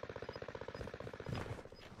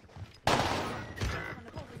 On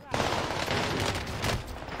the pole as well.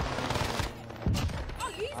 Oh,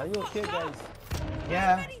 you Are you okay, guys?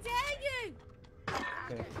 Yeah. How many dare you?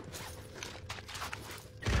 Okay.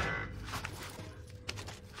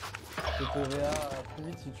 Je te réa plus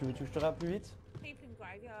vite si tu veux. Tu veux que je te réa plus vite? People in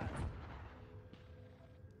graveyard.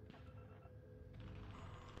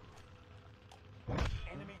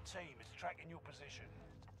 Enemy team is tracking your position.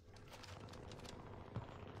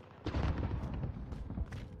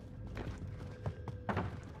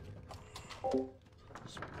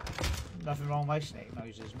 Nothing wrong with my snake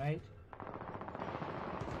noses, mate.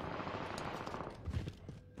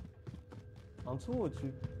 En dessous ou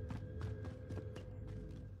au-dessus?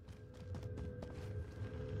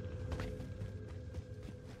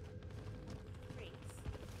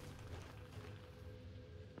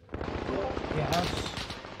 Yes.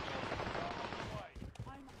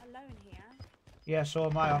 I'm alone here. Yeah, so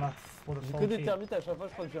am I on a full J'ai que des termites à chaque fois,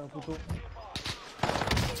 je crois que j'ai un couteau.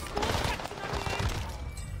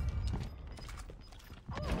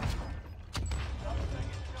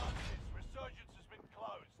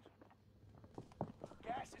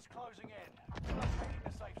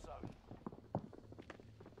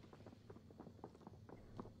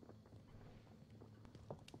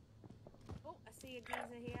 see a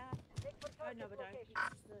geezer here? Oh no, we don't. It's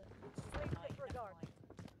just the night. Never mind.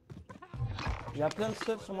 Il y a plein de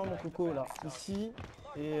stuff sur moi, mon coco, là. Ici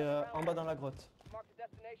et en bas dans la grotte.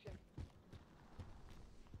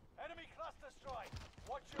 Enemy cluster strike.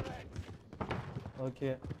 Watch your head. Ok.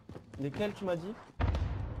 Lesquels tu m'as dit?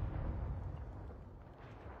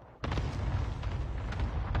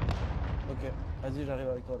 Ok, vas-y, j'arrive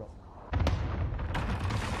avec toi alors.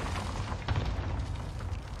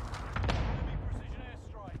 Enemy precision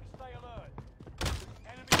airstrike. Stay alert.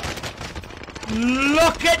 Enemy.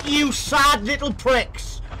 Look at you sad little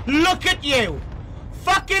pricks! Look at you!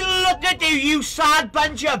 Fucking look at you, you sad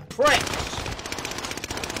bunch of pricks!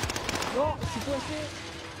 Non, je suis coincé.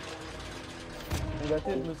 Mon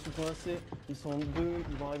gâté, je me suis coincé. Ils sont deux,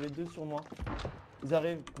 ils vont arriver deux sur moi. Ils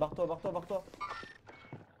arrivent, barre-toi, barre-toi, barre-toi.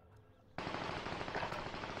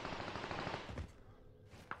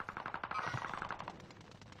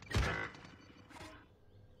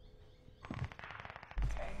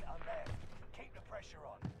 Keep the pressure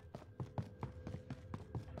on.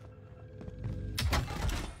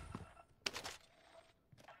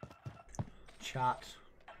 Chat.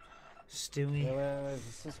 Stewie. Ouais,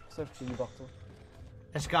 c'est pour ça que je te dis barre-toi.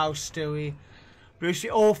 Let's go, Stewie. Bruce,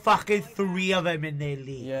 all fucking three of them in their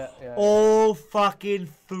league. Yeah. All fucking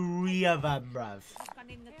three of them, bruv. I've gone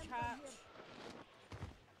in the church.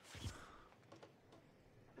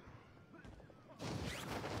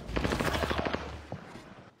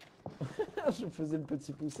 Je faisais le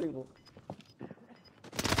petit poussé, gros.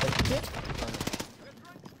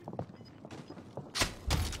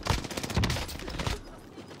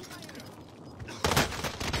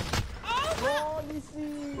 Oh, Lissy!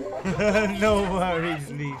 No worries,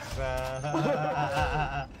 Lisa.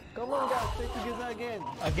 Come on, guys, play together again.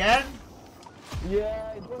 Again?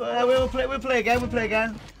 Yeah, it was We'll play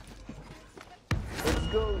again. Let's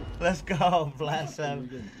go. Let's go, bless him.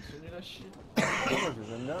 Je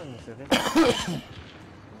les aime bien, mais c'est vrai.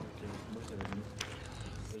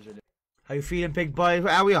 How you feeling, big boy?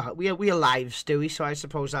 We are live, Stewie. So I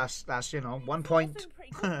suppose that's you know 1 point.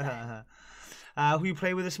 Who you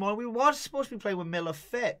play with this morning? We was supposed to be playing with Miller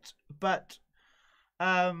Fit, but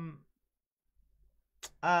I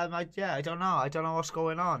don't know what's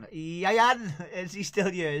going on. Yayan, is he still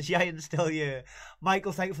here? Is Yayan still here?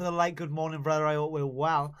 Michael, thank you for the like. Good morning, brother. I hope we're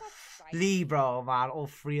well. Lee, bro, man, all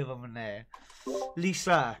three of them in there.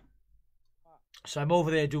 Lisa, so I'm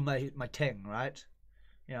over there doing my thing, right?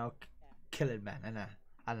 You know, killing men,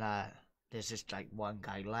 and there's just like one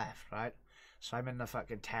guy left, right? So I'm in the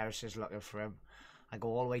fucking terraces looking for him. I go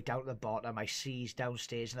all the way down to the bottom. I see he's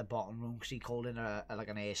downstairs in the bottom room because he called in like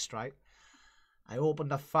an airstrike. I open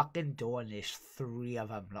the fucking door and there's three of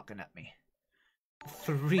them looking at me.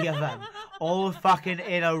 Three of them, all fucking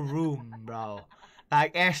in a room, bro.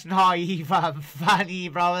 Like, it's not even funny,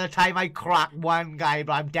 bro. By the time I crack one guy,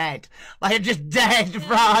 bro, I'm dead. Like, I'm just dead,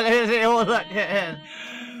 bro. They all look at him.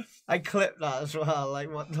 I clipped that as well. Like,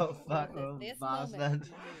 what the fuck, bastard.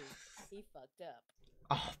 He fucked up.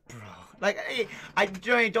 Oh, bro. Like,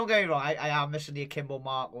 don't get me wrong. I am missing the Akimbo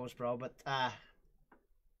Marcos, bro. But,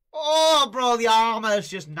 oh, bro, the armor is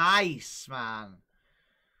just nice, man.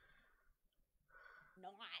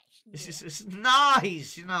 Nice. It's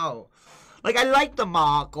nice, you know. Like, I like the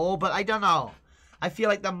Marco, but I don't know. I feel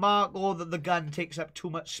like the Marco, the gun takes up too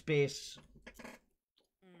much space.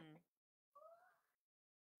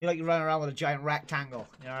 You like you running around with a giant rectangle,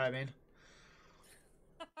 you know what I mean?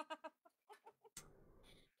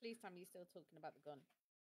 Please tell me you're still talking about the gun.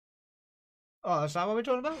 Oh, that's not what we're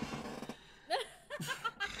talking about? I'm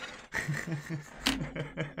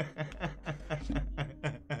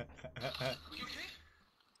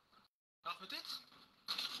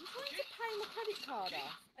trying to pay my credit card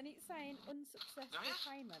off, and it's saying unsuccessful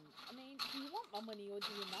payment. I mean, do you want my money or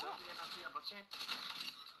do you not?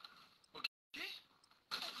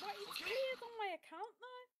 Like, it's cleared on my account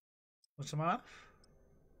though. What's the matter?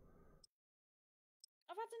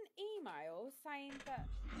 I've had an email saying that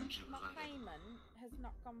my payment has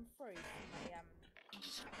not gone through from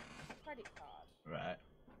my credit card. Right.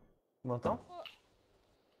 Tu m'entends? But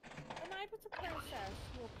unable to process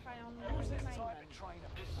your pay on Use this payment. time to train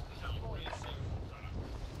them.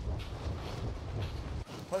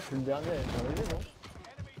 Je crois que je suis le dernier à être arrivé, non?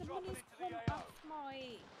 Enemy The dropping money's into come the AO. off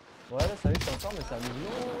my... Ouais, là, ça y est, c'est encore, mais ça a mis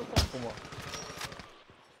longtemps pour moi.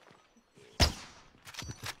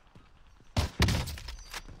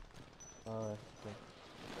 Ah ouais, ok.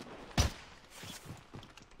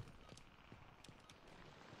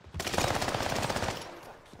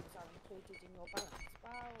 Transactions are included in your balance.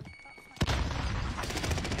 Well, that's not...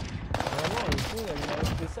 Vraiment, le coup, il a mis un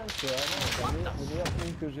spécial, c'est vraiment les meilleurs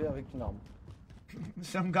films que j'ai avec une arme.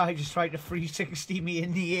 Some guy just tried to 360 me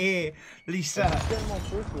in the air, Lisa. Tellement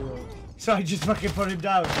peu que... So I just fucking put him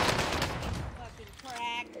down. Fucking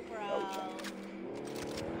crack, bro. Does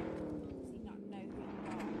he not know who you are?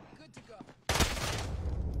 Good to go.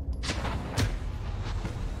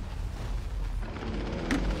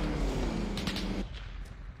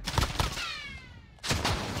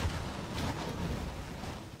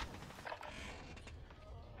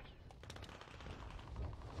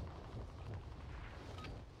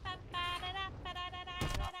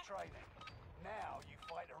 Enough training. Now you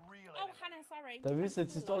fight a real Oh, enemy. Hannah, sorry. T'as vu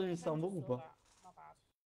cette histoire du Luxembourg ou pas? My bad.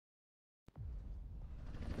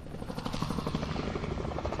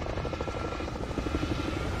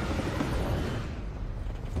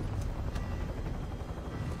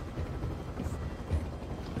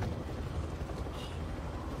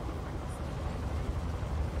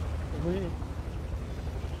 Oui.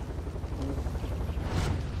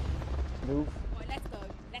 De ouf. Right, let's go.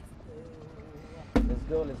 Let's go. Let's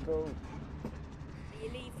go, let's go. Are you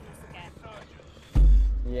leaving us again?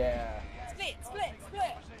 Yeah. Split, split,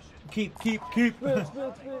 split. Keep. Split,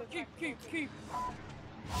 split, split. Keep.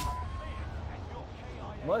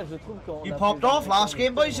 Moi, je trouve qu'on You a popped fait off des last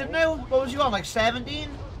game, boys, connexions, didn't you? What was you on, like 17?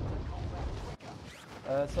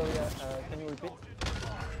 Sorry, can you repeat?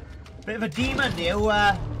 Bit of a demon, you.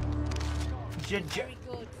 Very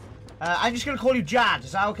good. I'm just gonna call you Jad.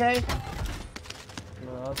 Is that okay?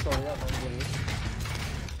 No, sorry, I don't get it.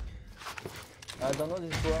 I don't know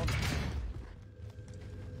this word.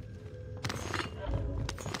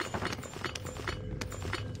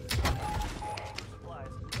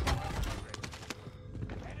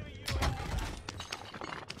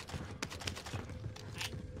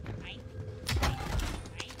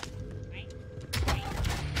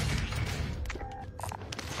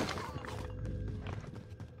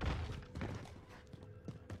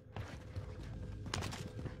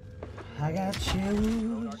 I got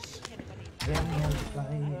shoes.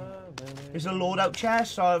 There's a loadout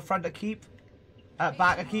chest or front of keep.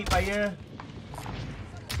 Back of keep right here.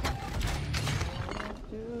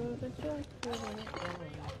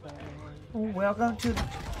 Oh, welcome to the...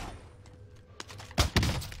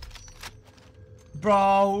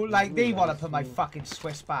 Bro, like they want to put my fucking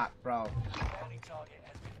Swiss back, bro. Bounty target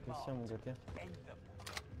has been Ici à mon côté. end them.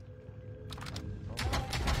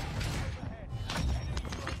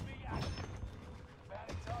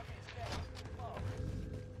 Bounty target is down. Oh.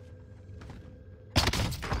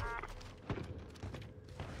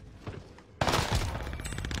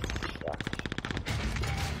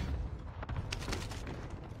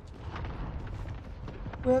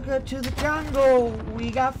 Welcome to the jungle.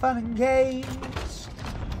 We got fun and games.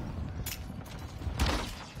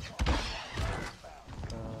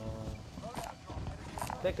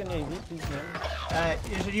 Take an AV, please, man.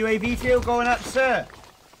 There's a UAV field going up, sir.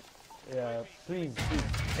 Yeah, please.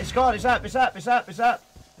 It's gone. It's up. Thank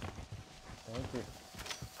you.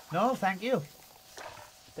 No, thank you.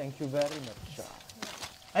 Thank you very much.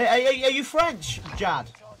 Are you French,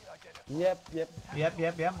 Jad? Yep. Yep.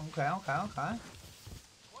 Okay.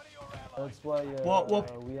 That's why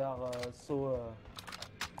What? we are so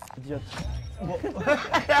idiots.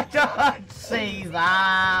 Don't say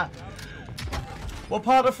that. What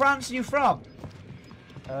part of France are you from?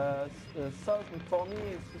 South, for me,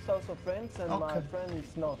 it's the south of France, and my Okay. friend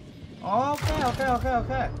is north.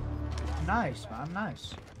 Okay. Nice, man,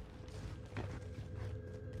 nice.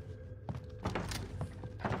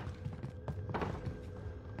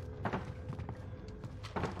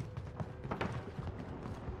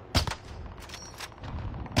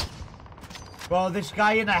 Bro, this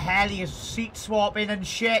guy in a heli is seat swapping and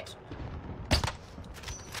shit.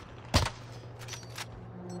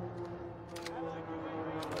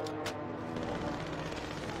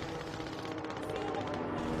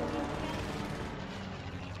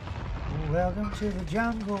 Welcome to the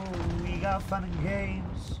jungle, we got fun and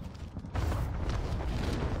games.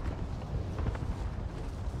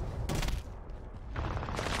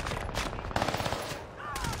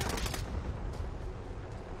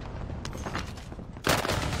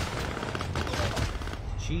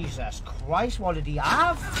 Jesus Christ, what did he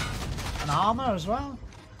have? An armor as well?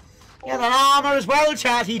 Yeah, an armor as well,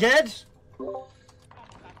 chat, he did. Oh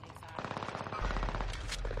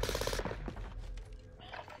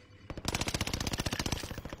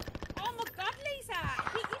my god, Lisa!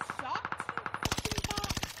 Hit your shot, you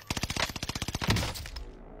fucking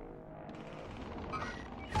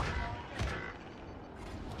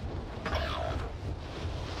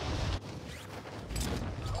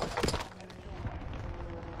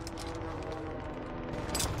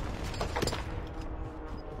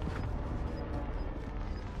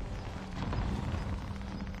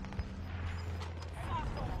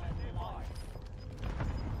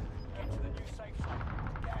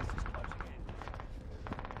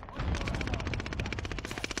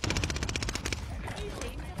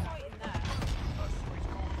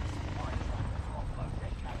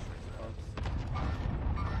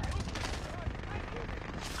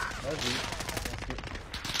Vas-y.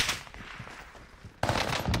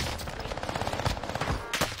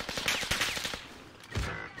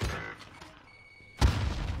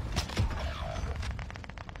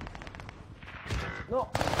 Non.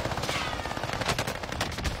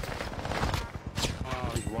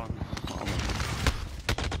 Oh, he's won.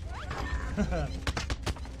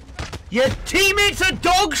 Your teammates are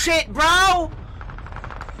dog shit, bro!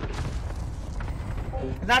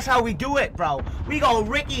 And that's how we do it, bro. We go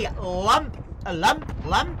Ricky Lump.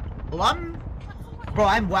 Bro,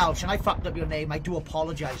 I'm Welsh and I fucked up your name. I do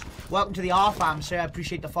apologise. Welcome to the R-Fam, sir. I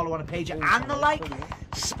appreciate the follow on the page and the like.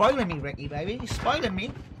 Spoiling me, Ricky, baby. Spoiling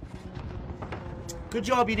me. Good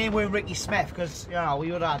job you named wearing Ricky Smith, because, you know,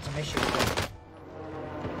 we would have had some issues.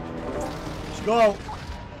 Let's go.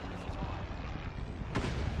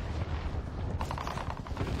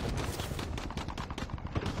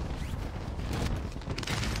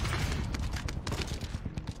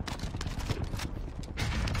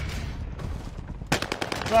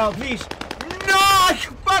 Bro, please. No!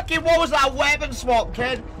 Fucking, what was that weapon swap,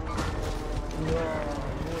 kid? Non,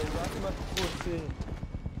 là, tu m'as trop serré.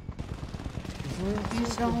 Tu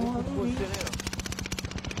m'as beaucoup trop serré, là.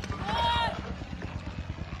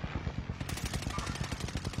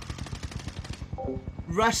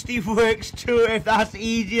 Rusty works too, if that's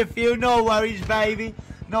easier for you. No worries, baby.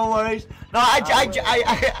 No worries. No, Ah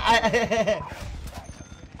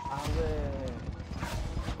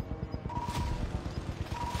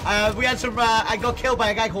ouais. We had some, I got killed by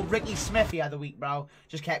a guy called Ricky Smith the other week, bro.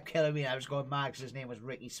 Just kept killing me. I was going mad because his name was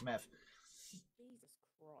Ricky Smith. Jesus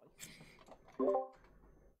Christ.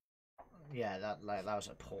 Yeah, that was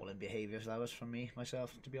appalling behaviour. That was from me,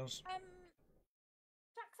 myself, to be honest.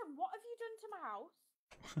 Jackson, what have you done to my house?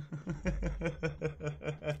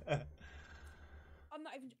 I'm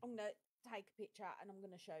not even. I'm gonna take a picture and I'm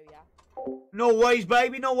gonna show you. No worries,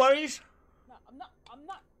 baby. No worries. No, I'm not. I'm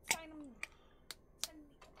not saying I'm.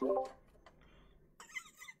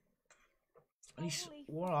 Holy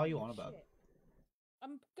What are you on fucking about? shit.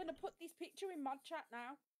 I'm gonna put this picture in mod chat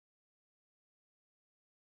now.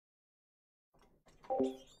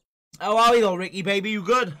 How are you, though, Ricky, baby? You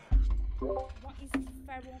good? What is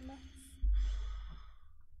feralness?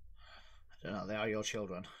 I don't know. They are your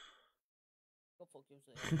children. Go fuck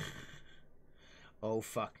yourself. Oh,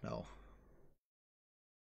 fuck no.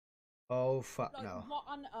 Oh, fuck Like, no. what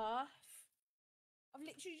on earth? I've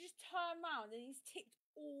literally just turned around and he's ticked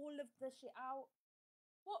all of the shit out.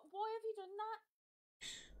 What? Why have you done that?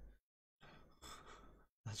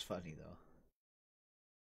 That's funny, though.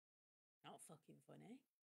 Not fucking funny.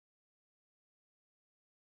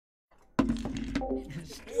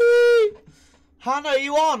 Hannah, are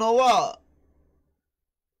you on or what?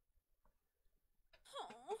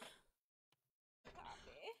 Huh?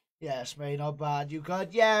 Happy? Yes, mate, not bad. You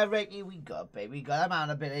good? Yeah, Ricky, we good, baby. We good. I'm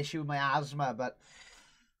having a bit of issue with my asthma, but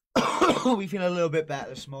we feel a little bit better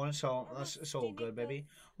this morning, so it's all good, baby.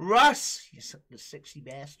 Russ, you the 60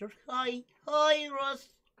 bastard. Hi, Russ.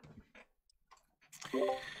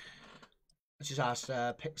 Let's just ask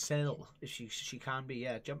Pixel if she can be.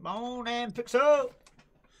 Yeah, jump on in, Pixel.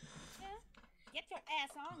 Yeah. Get your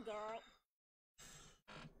ass on, girl.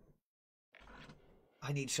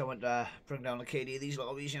 I need someone to bring down the KD of these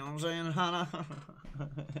lobbies, you know what I'm saying, Hannah?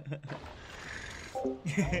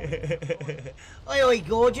 Oi, oi,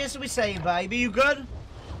 gorgeous, what are we saying, baby? You good?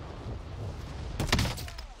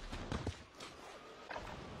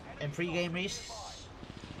 In pre-game, Reese?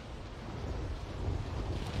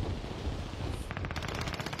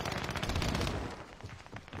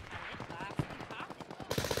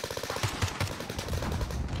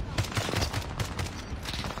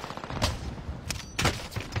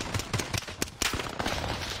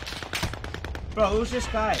 Bro, who's this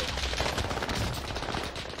guy?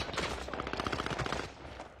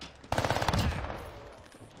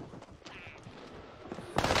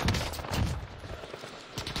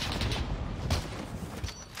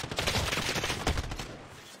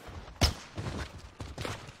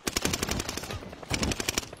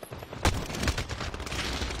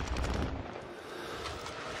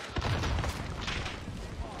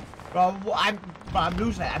 Bro, I'm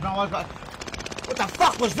losing it. I don't know what the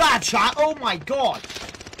fuck was that, chat? Oh my god!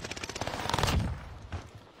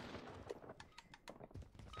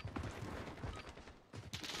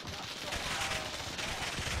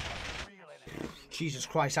 Jesus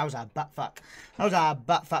Christ, that was a butt fuck. That was a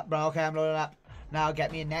butt fuck, bro. Okay, I'm loading up. Now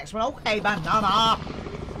get me a next one. Okay, banana.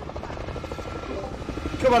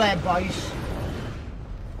 Come on then, boys.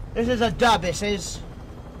 This is a dub, this is.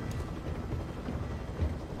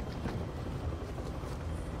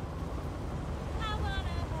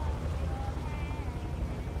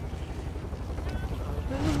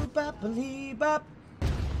 bop.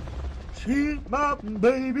 She bop,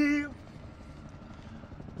 baby.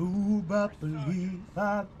 Ooh, bop,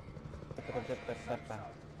 bop.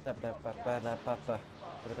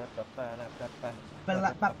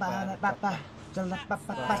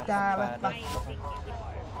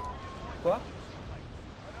 Quoi?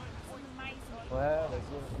 Ouais,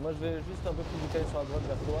 vas-y. Moi je vais juste un peu plus décaler sur la droite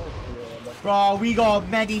vers toi et puis Bro, we got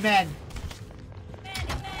many men.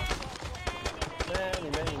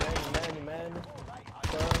 Man.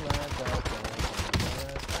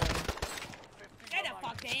 Get the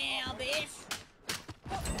fuck down, bitch!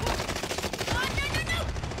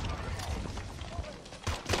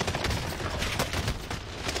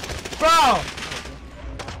 Bro!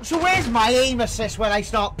 So where's my aim assist when I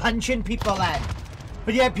start punching people then?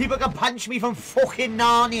 But yeah, people can punch me from fucking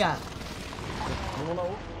Narnia.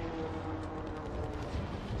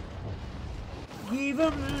 Give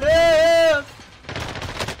them love.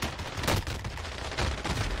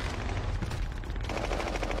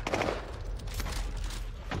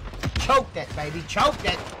 Choked it, baby, choked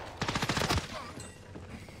it.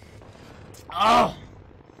 Oh.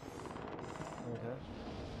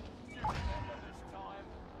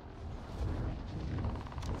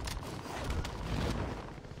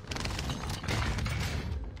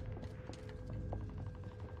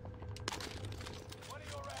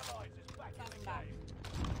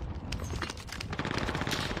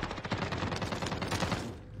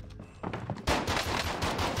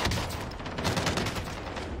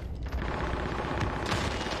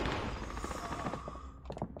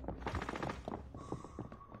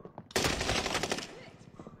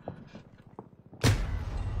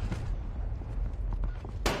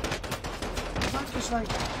 Like...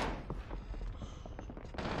 Oh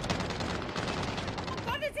God,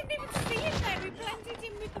 I didn't even see him there. We blended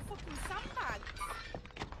in with the fucking sandbags.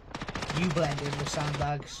 You blend in with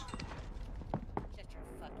sandbags. Shut your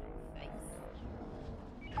fucking face.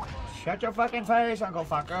 Shut your fucking face, Uncle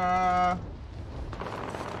Fucker.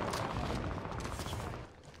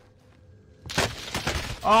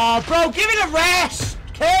 Oh, bro, give it a rest,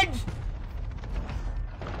 kid.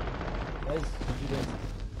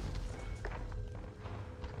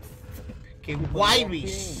 Fucking winery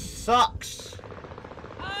sucks.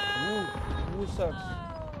 Who sucks?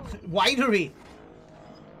 Winery.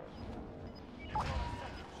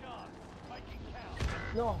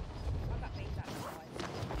 No.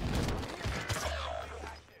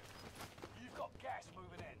 You've got gas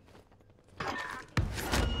moving in.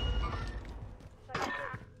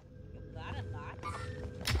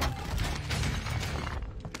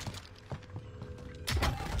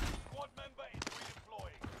 Squad member is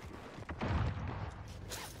redeploying.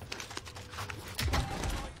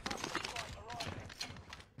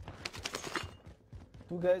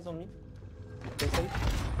 Two guys on me. Stay safe.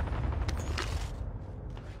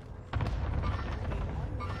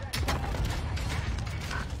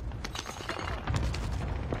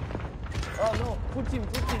 Oh no, full team.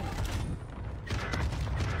 Only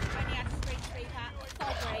had straight at.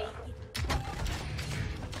 Sorry.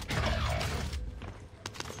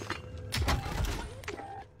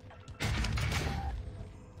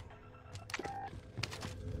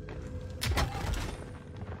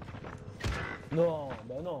 Non,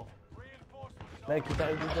 bah non. Mec, il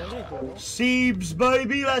t'arrive de gagner quoi, non? Siebes,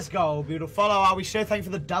 baby, let's go. Beautiful follow. Are we so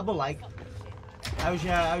thankful for the double like? How's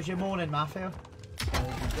your morning, Matthew?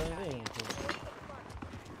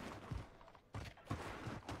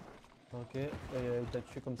 Ok, et il t'a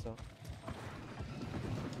tué comme ça.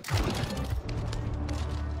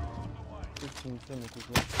 Qu'est-ce que tu me fais, mon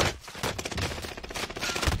coco?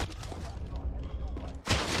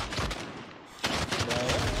 Bah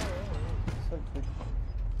ouais, c'est ça le truc.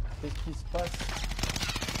 Qu'est-ce qui se passe?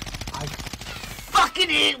 I fucking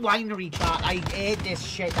hate winery chat. I hate this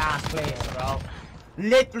shit ass place, bro.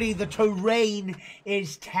 Literally, the terrain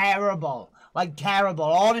is terrible. Like, terrible.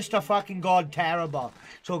 Honest to fucking God, terrible.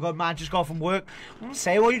 So good, man, just got from work.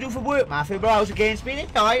 Say what you do for work, Matthew, bro. How's the game's been?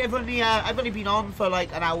 It's alright. I've only been on for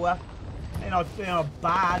like an hour. You're not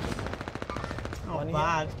bad. Not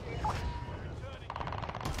bad.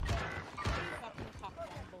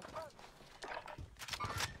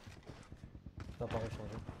 Ça n'a pas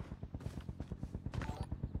changé.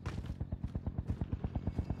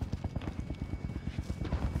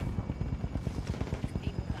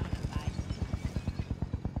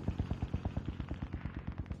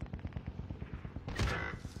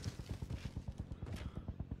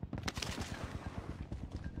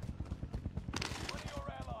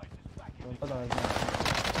 Pas dans la zone.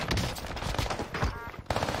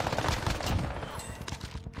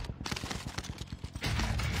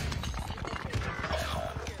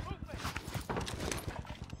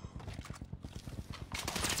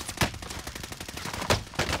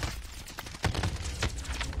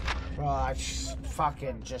 I just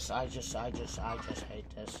hate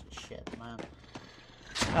this shit, man.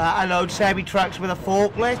 I load semi trucks with a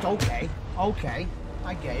forklift. Okay, okay,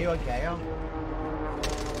 I get you.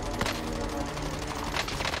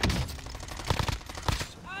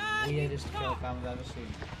 Weirdest kill cam I've ever seen.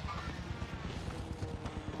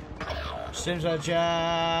 Sims are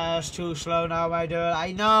just too slow now, my dude.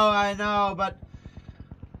 I know, but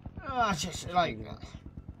it's just like,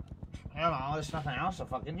 I don't know, there's nothing else to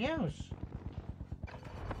fucking use.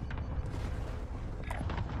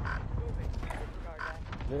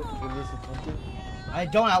 I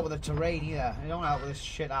don't help with the terrain either. I don't help with this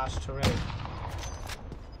shit ass terrain.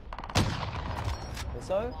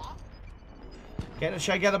 So?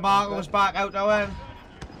 Should I get the Marcos back out there then?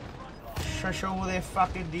 Should I show what they're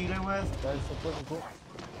fucking dealing with?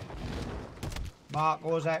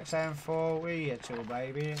 Marcos XM4, where you two,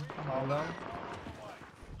 baby? Come on, then.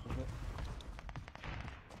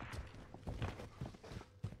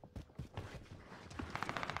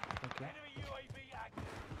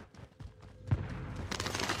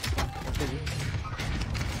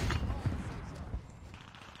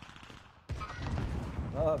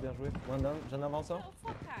 Ah, bien joué. One down. J'en avance un.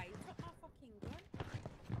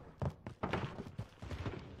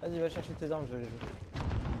 Vas-y, va chercher tes armes, je vais les jouer.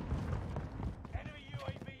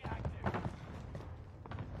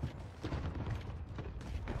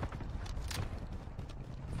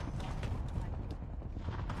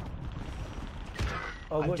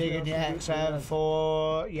 I'm digging the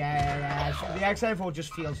XM4. Yeah. The XM4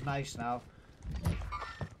 just feels nice now.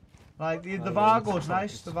 Like the Vargo's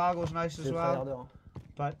nice. The Vargo's nice as well.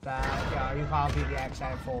 But yeah, you can't beat the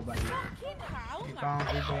XM4, baby. You can't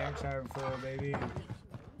beat the XM4, baby.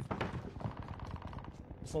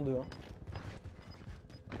 Ils sont deux, hein.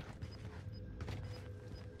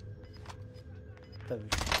 T'as vu.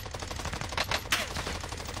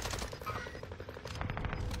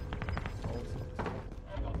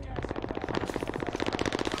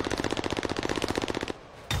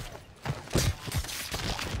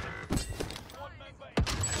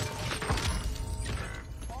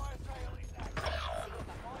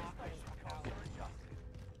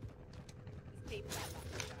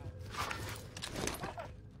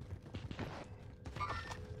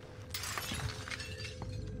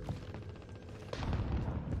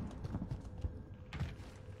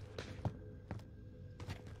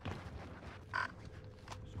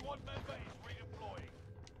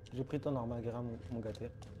 J'ai pris ton armagara, mon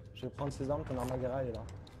gâté. Je vais prendre ses armes, ton armagara est là.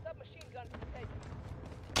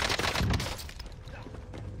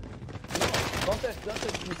 Don't touch,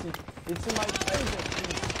 ici. It's in my face.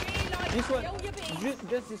 This one.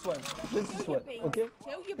 Just this one. Just this one, okay?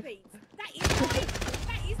 Kill your beats. That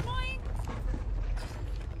is mine.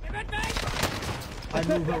 I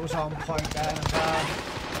knew it was on point then.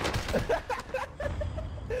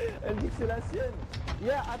 Elle dit que c'est la sienne.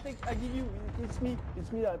 Yeah, I give you. It's me.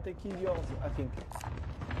 I take yours. I think.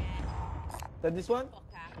 That this one?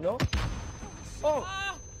 No. Oh.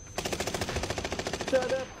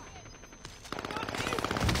 Shut up.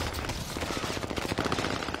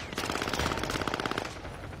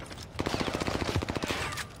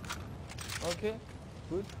 Okay.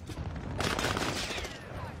 Good.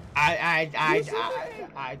 I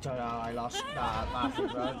don't know. I lost that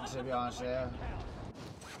massive run, to be honest with you.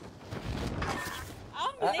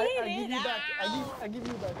 I give you back. I give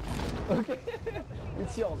you back. Okay.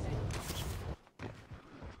 It's yours.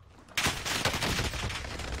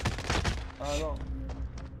 Ah non.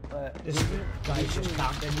 Ouais. This guy's just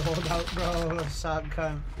camping load out, bro. The sad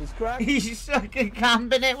cunt. He's cracked. He's fucking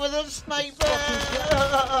camping it with a sniper.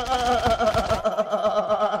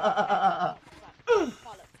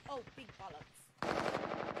 Oh, big bollocks.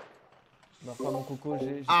 Bah, pas mon coco,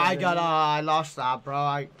 j'ai I lost that,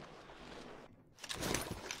 bro.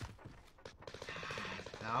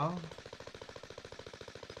 No.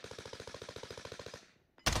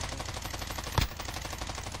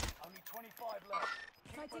 Only 25 left.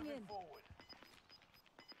 Keep moving forward.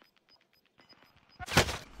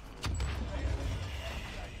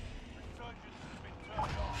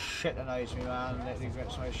 Shit annoys me, man. Literally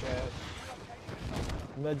rips my shirt.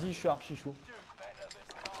 Il m'a dit je suis archi chaud.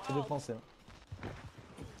 C'est des Français. Hein.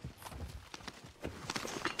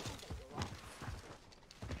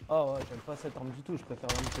 Oh ouais, j'aime pas cette arme du tout, je préfère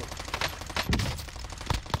l'arme que...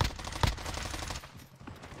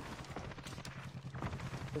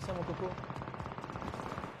 Fais ça mon coco.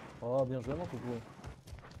 Oh bien joué mon coco.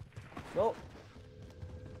 Non.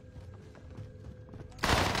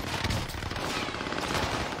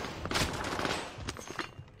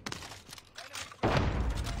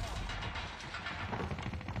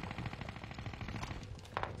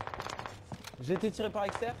 J'ai été tiré par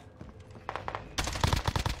l'extérieur.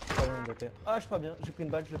 Pas loin de terre. Ah, je suis pas bien. J'ai pris une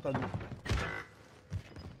balle, je l'ai pas vu.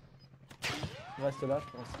 Il reste là,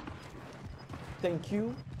 je pense. Thank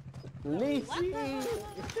you. Lazy.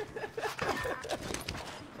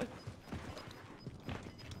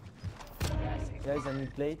 Guys, I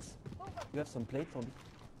need plates. You have some plate for me?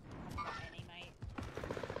 I've got any, mate.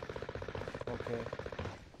 Okay.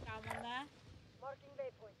 Down one there. Marking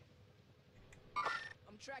waypoint.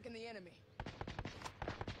 I'm tracking the enemy.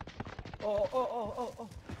 Oh, oh, oh, oh, oh.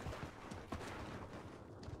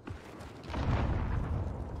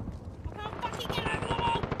 I can't fucking get over the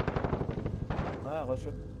wall! Ah, rush.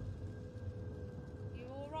 You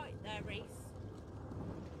alright there, Reese?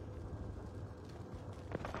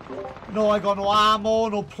 No, I got no ammo,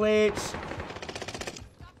 no plates.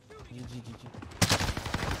 GG.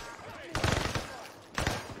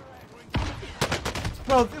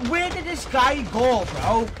 Bro, where did this guy go,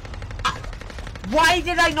 bro? Why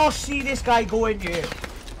did I not see this guy go in here?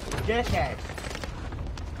 Dickhead.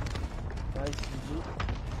 Nice, GG.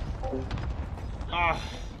 Ah.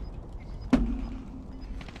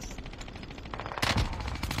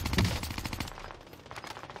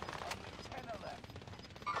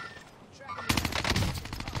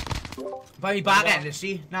 Very bad end, you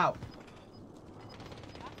see? Now.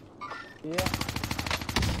 Yeah.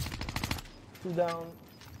 2 down.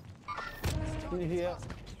 2 here.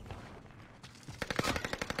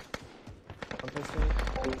 I'm pushing.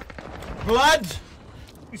 Blood!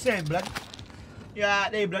 You saying blood? Yeah,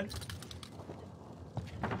 they blood.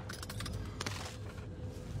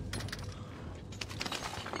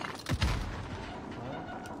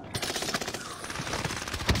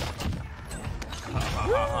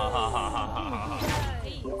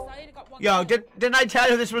 Yo, didn't I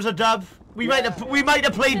tell you this was a dub? We might have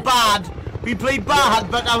played bad. We played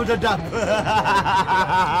bad, but that was a dub.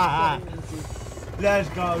 Let's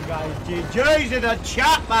go, guys. GG's in the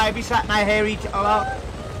chat, man. Be sat my hair each other.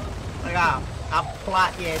 Like that. I'm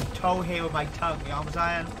plaiting toe here with my tongue, you know what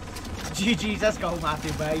I'm saying? GG's, let's go,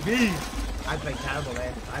 Matthew, baby. I played terrible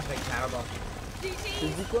there. I played terrible.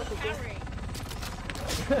 GG's carry.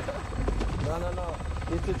 No.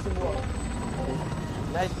 It's teamwork.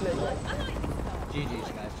 Nice play.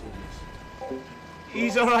 GG's, guys. GG's.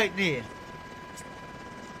 He's alright, Neil.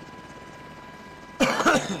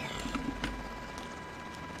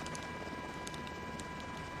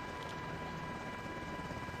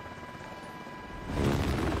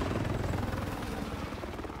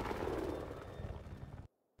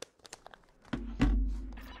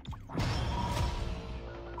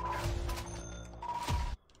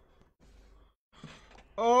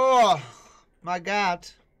 Oh my God!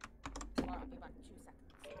 Alright, I'll be back in 2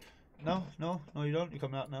 seconds. No, you don't. You're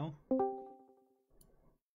coming out now.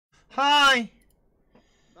 Hi.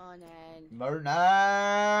 Morning. Morning.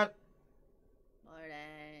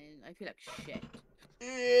 Morning. I feel like shit.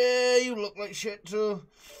 Yeah, you look like shit too.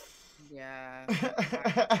 Yeah.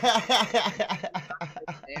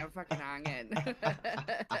 I'm fucking hanging.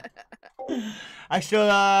 I still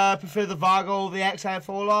prefer the Vargo over the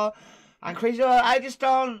XM4. And crazy, I just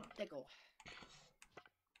don't. There you go.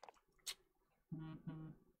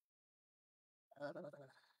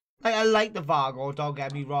 I like the Vargo, don't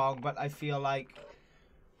get me wrong, but I feel like,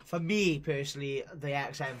 for me personally, the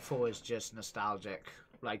XM4 is just nostalgic.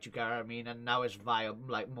 Like, you get what I mean? And now it's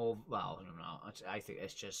like more. Well, I don't know. I think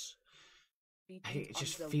it's just. I think it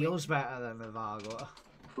just feels better than the Vargo.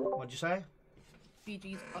 What'd you say?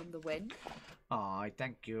 BG's on the win. Oh,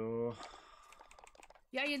 thank you.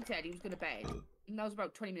 Yeah, Ian said he was going to bed. And that was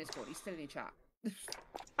about 20 minutes ago. He's still in the chat.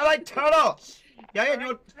 I like turtles. Yeah, you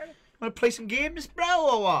want to play some games, bro,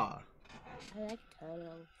 or what? I like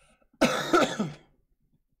turtles.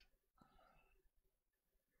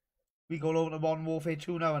 We go over to Modern Warfare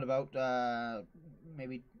 2 now in about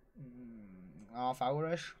maybe half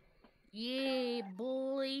hour-ish. Yeah,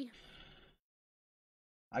 boy.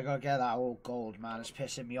 I gotta get that old gold, man. It's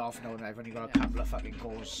pissing me off knowing I've only got a couple of fucking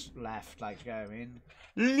goals left. Like, you know what I mean?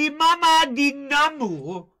 Limama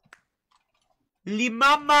Dinamu.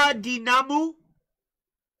 Limama Dinamu.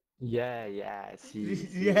 Yeah, see.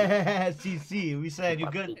 Yeah, see. We saying you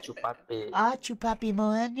good? Chupapi. Ah, chupapi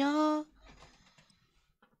moeño.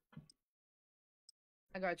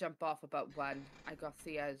 I gotta jump off about 1. I got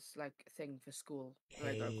Thea's thing for school. So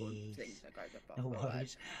I gotta go and things. I gotta jump off. No about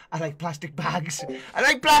worries. I like plastic bags. I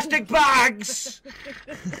like plastic bags.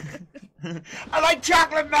 I like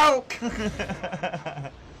chocolate milk.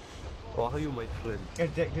 How are you, my friend?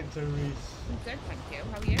 Addicted to Reese. I'm good, thank you.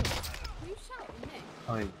 How are you? Are you shouting me?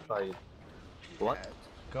 I'm fine. What?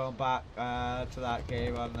 Going back to that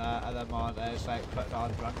game on the monitor, it's like putting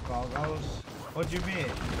on drunk goggles. What do you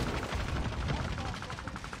mean?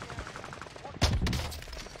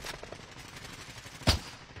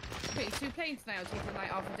 Wait, so you're playing tonight or taking the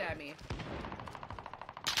night off for Demi?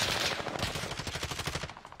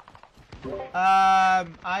 I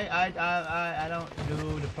don't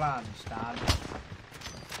do the plans, Dad.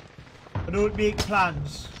 I don't make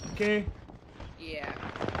plans, okay? Yeah.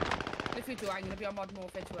 If you do, I'm gonna be on Modern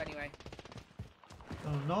Warfare 2 anyway.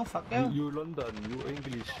 Oh no, fuck you. You London, you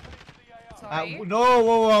English. Sorry? No,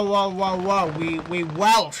 whoa. We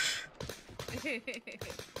Welsh.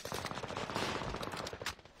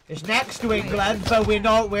 It's next to England, but we're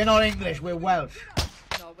not English. We're Welsh.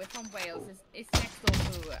 No, we're from Wales. It's next door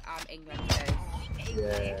to England, guys.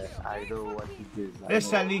 Yeah, I know what it is.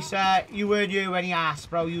 Listen, Lisa, you weren't you any ass,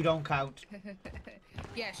 bro. You don't count.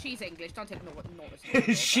 Yeah, she's English. Don't take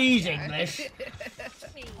notice. She's English.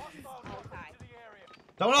 Please. Okay.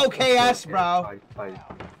 Don't okay us, bro. Fine.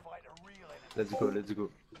 Let's go.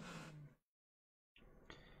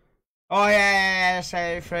 Oh yeah,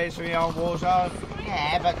 say phrase for me on Warzone.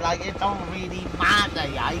 Yeah, but like it don't really matter,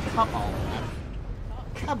 yeah. Come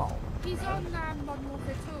on. He's on Modern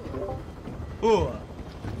Warfare 2. Who?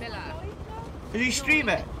 Miller. Did he stream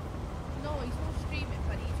it? No, he's not streaming,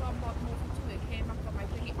 but he's on Modern Warfare 2. It came up on my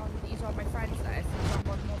thingy. He's on my friends list. He's on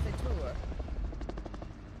Modern Warfare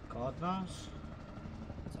 2. God knows.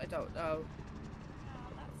 So I don't know.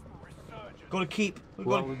 Gotta keep.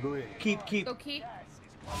 What are we doing? Keep. Go keep.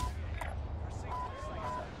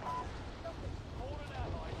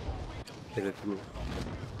 Okay, let's go.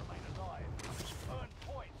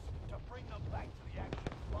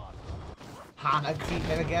 Hannah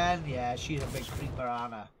creeping again? Yeah, she's a big creeper,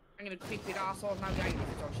 Hannah. I'm gonna creep your asshole now, guys, if you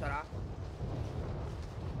don't shut up.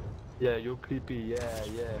 Yeah, you're creepy. Yeah.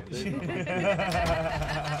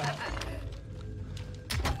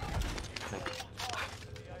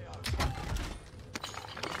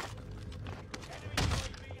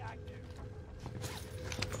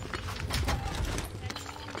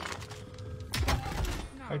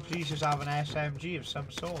 Could please just have an SMG of some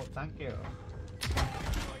sort, thank you.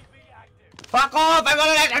 Fuck off! I got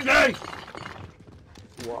an SMG!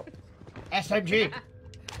 What? SMG! He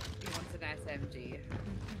wants an SMG.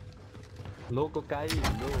 No cocaine,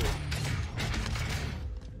 no.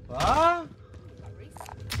 What? Oh,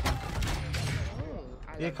 I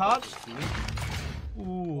You love can't?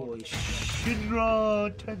 Ooh,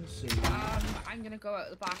 Shinra Tensei. I'm gonna go out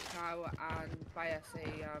the back now and buy us a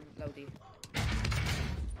loadie.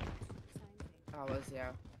 Hours,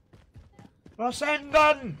 yeah.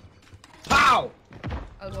 Rasengan! Pow!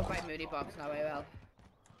 I'll go buy a Mooney box now,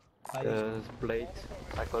 I will. Blade,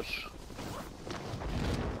 sacoche.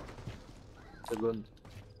 Second.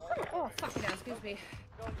 Oh, fucking hell, excuse me.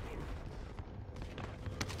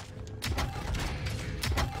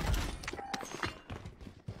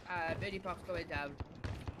 Mooney box going down.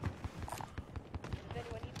 Does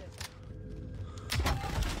anyone need this?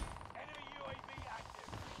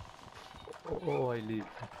 Oh, I leave.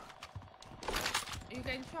 Are you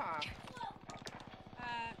getting shot?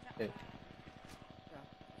 Okay.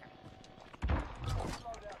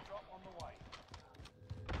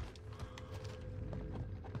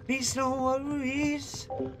 It's no worries.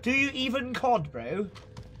 Do you even COD, bro?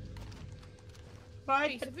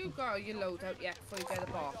 Right. Jeez, have you got your loadout yet before you get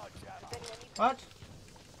the box? What?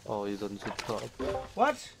 Oh, he's on the top.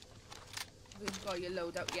 What? Have you got your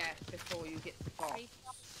loadout yet before you get the box?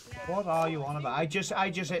 What are you on about? I just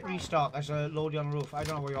hit restock. There's a loadie on the roof. I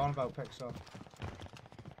don't know what you're on about, Pixel.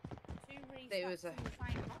 There was a...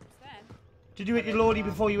 Did you hit your loadie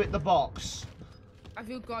before you hit the box? Have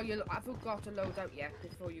you got a loadout yet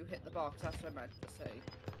before you hit the box? That's what I meant to say.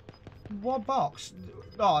 What box?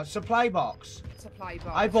 Oh, supply box. Supply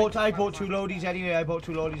box. I bought two loadies anyway. Oh,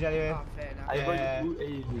 fair enough. I Yeah. got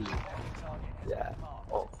you AV. Yeah.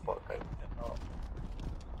 Oh, fuck.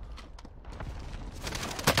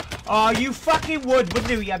 Oh, you fucking would, wouldn't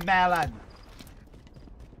you, you melon?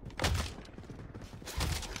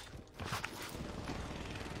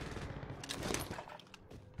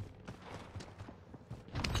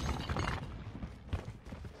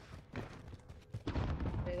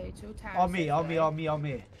 On me.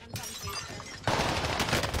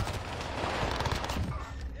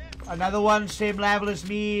 Another one, same level as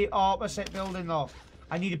me, opposite building though.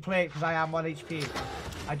 I need to play it because I am 1 HP.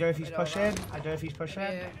 I don't know if he's pushing.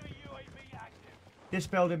 Yeah. This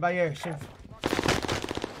building by here. So...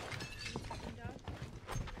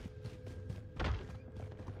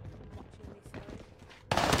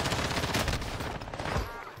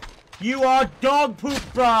 You are dog poop,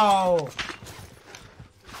 bro!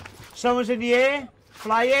 Someone's in the air.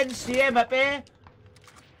 Flying, see him up here.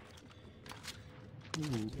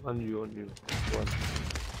 On you. One.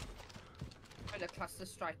 Put a cluster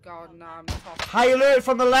strike on top. High alert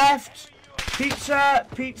from the left. Pizza.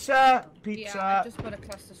 Yeah, I just put a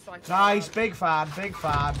cluster strike Nice, on. big fan.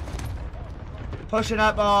 Pushing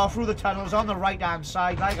up through the tunnels on the right hand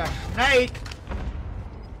side like a snake.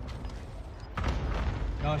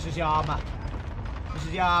 No, this is your armor.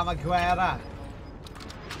 Guerra.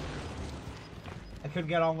 I couldn't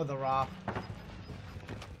get on with the rock. You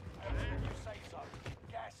say so.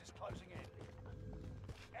 Gas is closing in.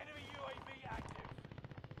 Enemy UAV active.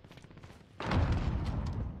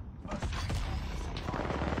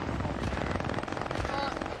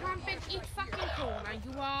 Camping each fucking corner,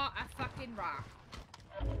 you are a fucking rock.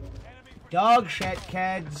 Dog shit,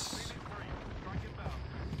 kids.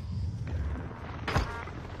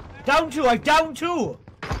 Down two.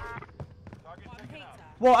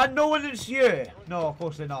 What? And no one is here? No, of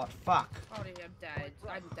course they're not. Fuck. Oh, I'm dead.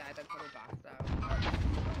 I'm coming back now.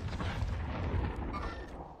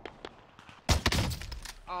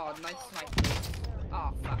 Oh, nice sniper.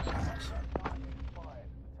 Oh, fuck.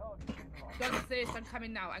 Don't thirst, I'm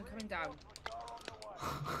coming now. I'm coming down.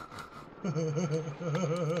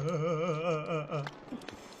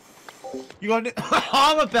 You got an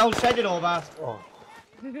armor belt, send it over. Oh.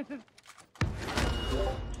 I need to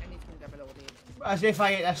double loaded. As if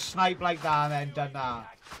I hit a snipe like that and then done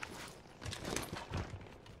that.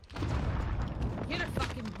 You're a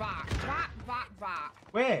fucking rat. Rat.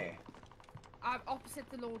 Where? Opposite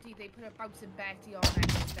the Lordy, they put a bouncing Betty on it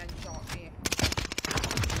and then shot me.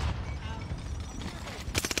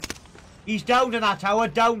 He's downed in that tower,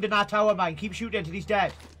 man. Keep shooting until he's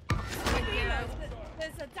dead.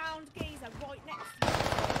 There's a downed geezer right next to you.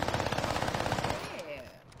 Yeah.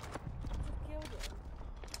 Killed him.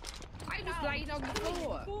 I was lying on the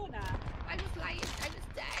floor. Corner. I was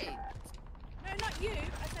dead. No, not you.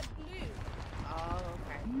 I said blue. Oh,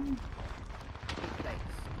 okay.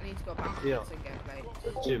 Thanks. I need to go back to Yeah. this and get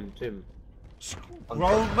plates. Tim.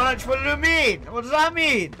 Grown much? What do you mean? What does that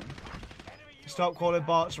mean? Stop calling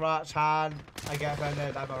bots rats, Han. I get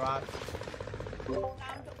offended, I'm a rat. Downed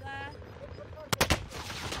up there.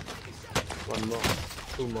 One more.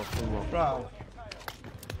 Two more. Bro.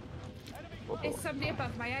 Is somebody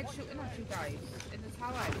above my head shooting at you guys? In the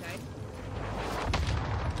tower, I think.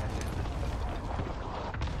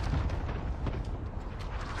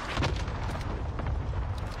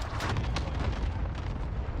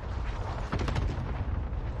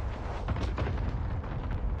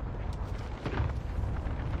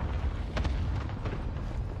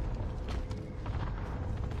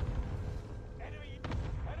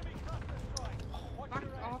 Back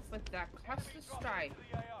off with that cluster strike.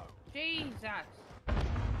 Jesus.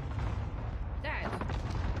 Dead.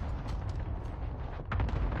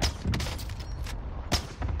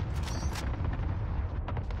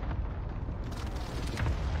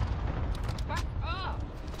 Back up.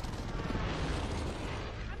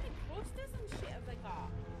 How many clusters and shit have they got?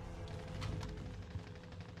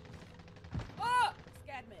 Oh!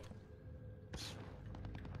 Scared me.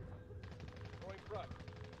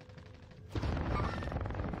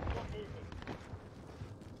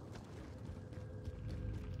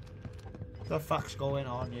 What the fuck's going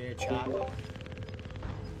on here, chat?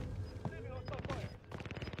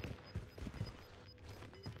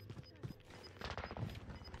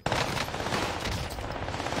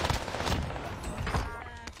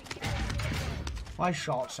 My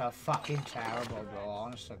shots are fucking terrible, bro,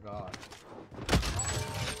 honest to God.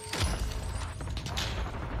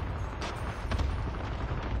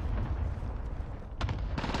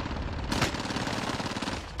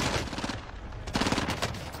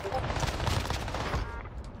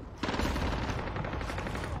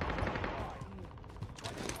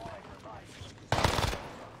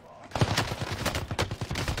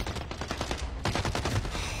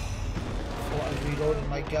 Thought I was reloading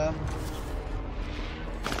my gun.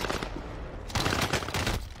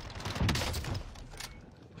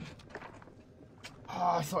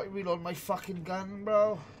 Oh, I thought I reloaded my fucking gun,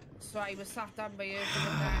 bro. So I was sat down by you.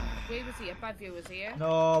 Where was he? Above you, was he?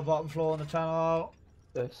 No, bottom floor in the tunnel.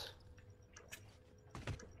 Yes.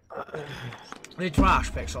 They're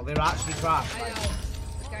trash, Pixel. They're actually trash. I know.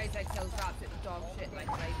 The guys I killed absolutely dog shit like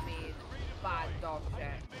I made. Bad dog shit.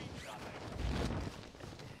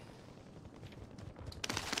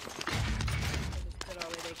 Just put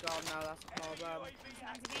away they gone now, that's the problem.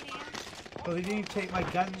 Bro, they didn't even take my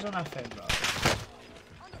guns or nothing, bro.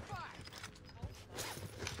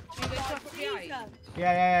 See, they took behind.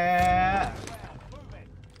 Yeah.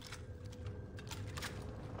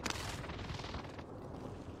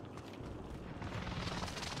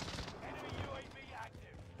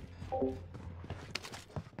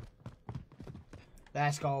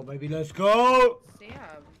 Let's go, baby. Let's go. Damn.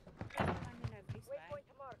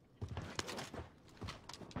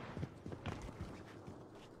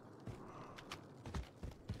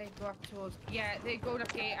 They go up towards. Yeah, they go to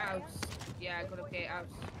gatehouse. Yeah, go to gatehouse.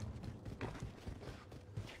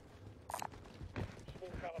 Small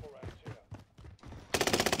caliber rounds here.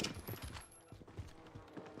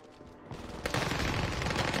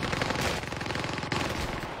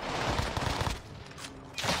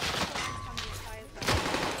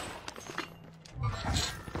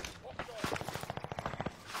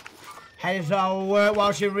 Heading to our work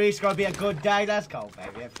watching Reese. Gonna be a good day. Let's go,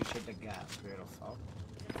 baby. Appreciate the gas. Beautiful.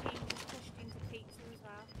 The team just pushed into pizza as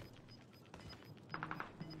well.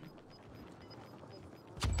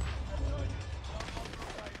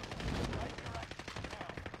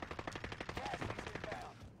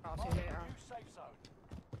 I'll see you later. New safe zone.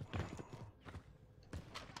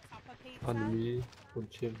 Top of pizza. Enemy,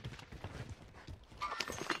 ultime.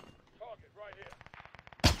 Target right here.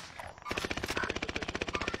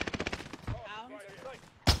 Down.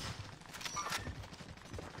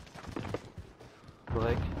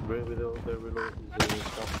 Break, very low, very low. The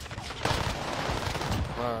top.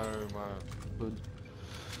 Good.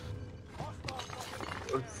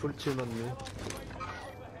 Full team on me.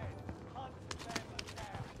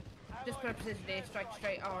 Just put a position there, strike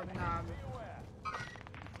straight on.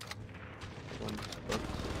 One spot.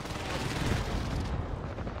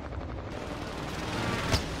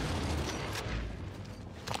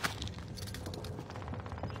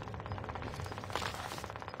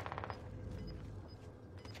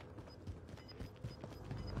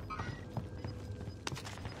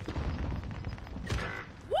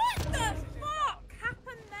 What the fuck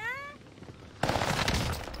happened there?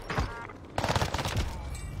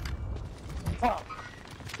 Fuck!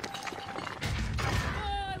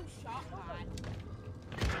 Oh, shot man.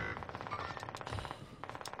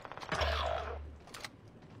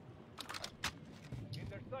 In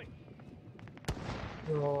their sight.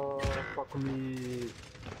 Oh, fuck me.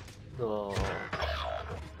 Oh.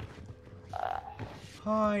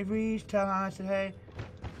 Hi, Reese. Tell her I said hey.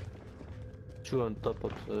 Two on top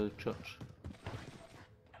of the church.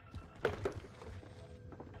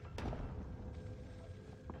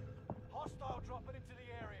 Hostile dropping into the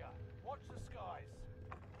area. Watch the skies.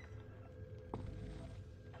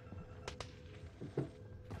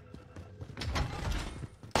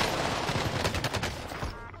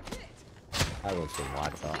 I will say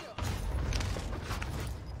watch out.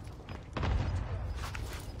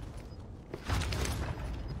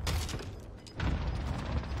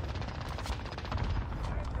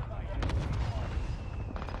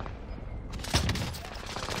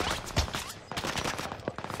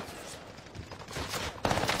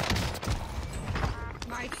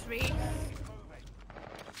 Nice Reese.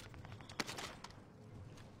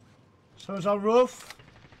 So it's on roof.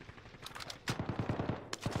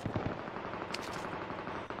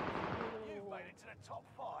 You've made it to the top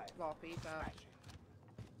 5. Floppy, but.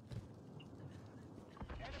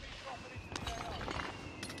 Enemy dropping into the AO.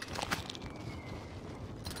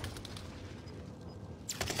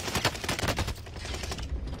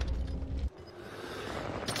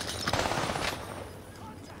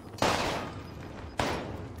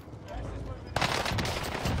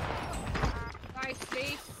 Nice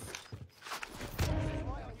Reese.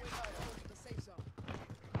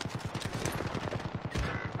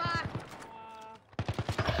 Fuck. Oh,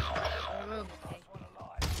 Last one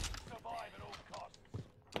alive. Survive at all costs.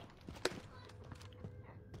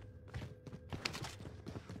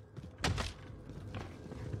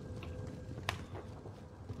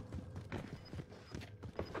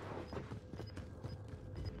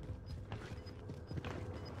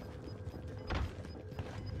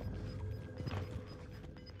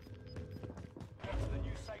 Get to the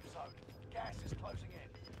new safe zone. Gas is closing in.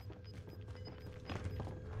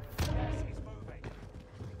 Gas is moving.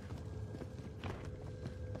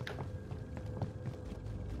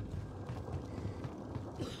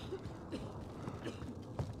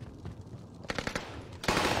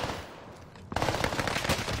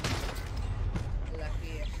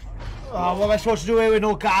 lucky. Oh, what am I supposed to do here with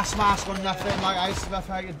no gas mask or nothing? Like, I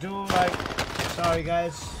nothing I can do. Like, sorry,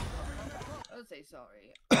 guys. I'll say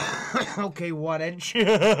sorry. Okay, 1 inch.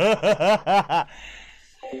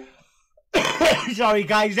 Sorry,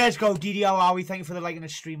 guys. Let's go. DDLR, thank you for the like in the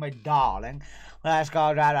stream, my darling. Let's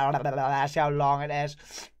go. That's how long it is.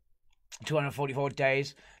 244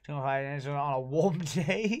 days. 205 days on a warm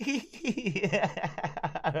day.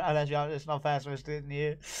 It's not fast for us, didn't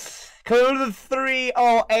you? Coming to the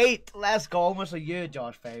 308. Let's go. Almost a year,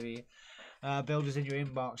 Josh, baby. Build is in your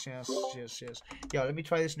inbox. Yes, yes, yes. Yo, let me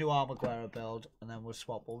try this new Armaguerra build, and then we'll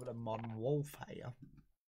swap over to Modern Warfare.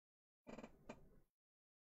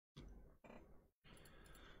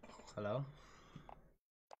 Hello?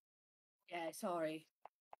 Yeah, sorry.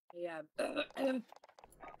 Yeah. I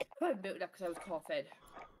muted up because I was coughing.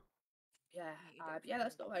 Yeah, yeah,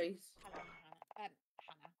 that's no worries. Hannah.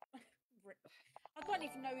 I can't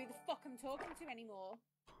even know who the fuck I'm talking to anymore.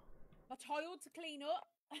 My child to clean up.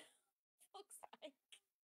 Fuck's sake.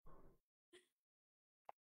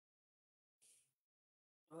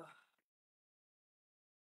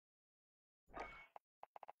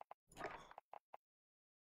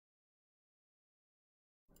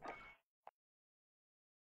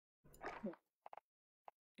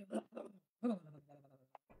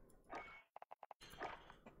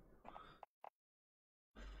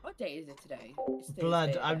 What day is it today? It's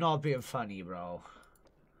Blood, Thursday, I'm not being funny, bro.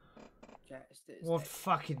 Yeah, it's Thursday. What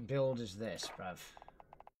fucking build is this, bruv?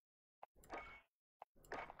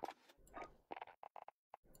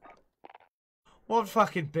 What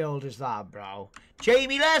fucking build is that, bro?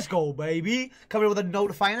 Jamie, let's go, baby. Coming with a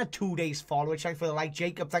notifying a 2 days follower. Thank you for the like.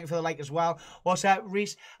 Jacob, thank you for the like as well. What's that,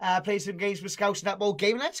 Reese? Play some games with Scouts Netball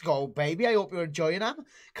Game. Let's go, baby. I hope you're enjoying them.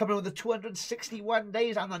 Coming with the 261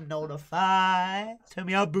 days. I'm a notify. Turn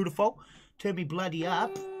me out, beautiful. Turn me bloody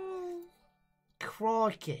up.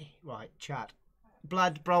 Crikey. Right, chat.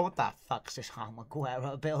 Blood, bro, what the fuck's this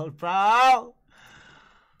Armaguerra build, bro?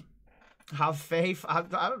 Have faith. I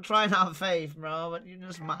don't try and have faith, bro, but you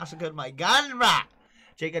just massacred my gun, rat.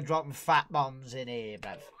 Jacob dropping fat bombs in here,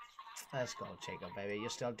 bruv. Let's go, Jacob, baby. You're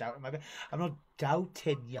still doubting my build. I'm not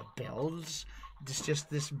doubting your builds. It's just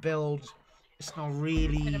this build. It's not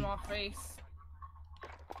really. Hit him off face.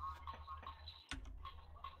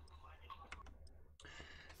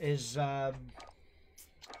 Is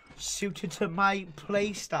suited to my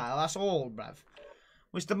play style. That's all, bruv.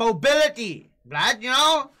 With the mobility, blood, you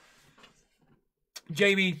know.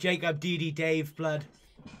 Jamie, Jacob, Dee, Dave, blood.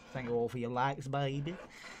 Thank you all for your likes, baby.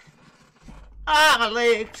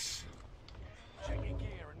 Alex! Check your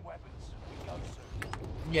gear and weapons. We go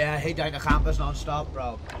soon. Yeah, hit down the campus non-stop,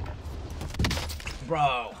 bro. Bro.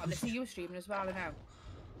 Oh, listen, you were streaming as well, I know.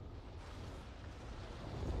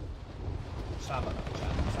 Stop it,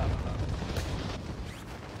 stop it.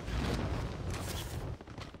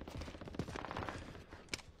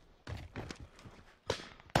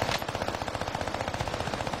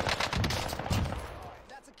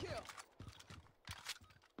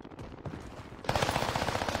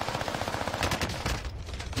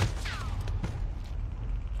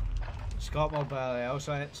 Scott Mobility,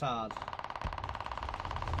 also it's hard.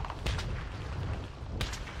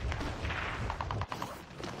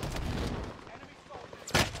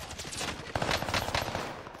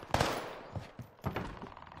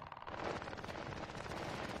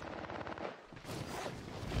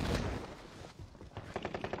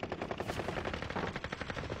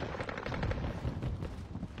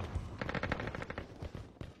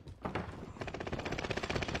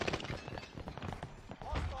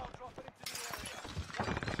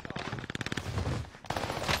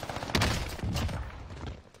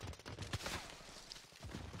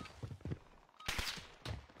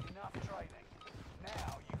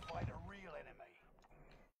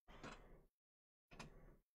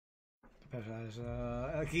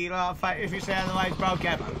 Kilo, if you say otherwise, bro,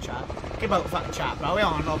 get out, chat. Get out, fucking chat, bro. We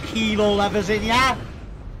aren't no kilo levers in ya.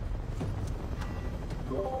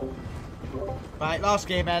 Right, last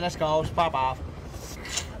game, man. Let's go. Pop off.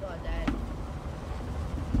 Sorry.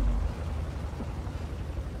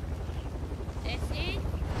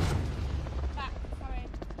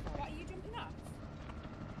 What are you jumping off?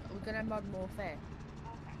 We're gonna Modern Warfare.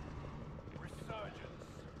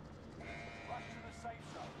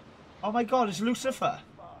 Oh my god, it's Lucifer.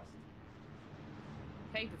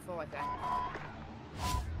 Played before, I think.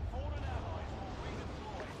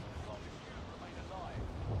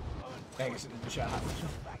 Thanks in the chat.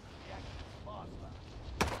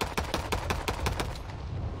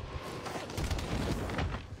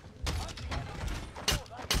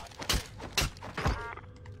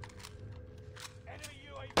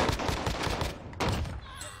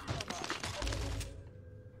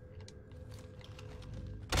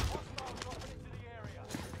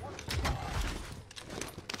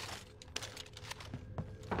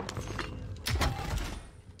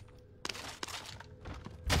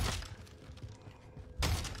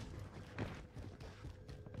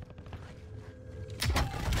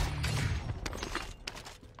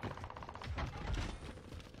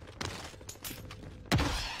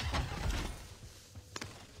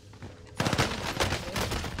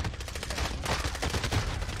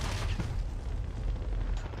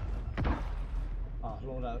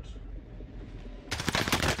 good.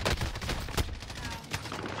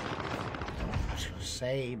 I was gonna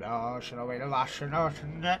say, oh, should I wait a last shot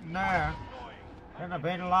and nothing there? Shouldn't have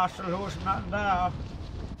been a last to lose nothing there.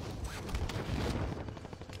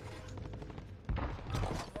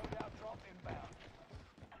 Loadout drop inbound.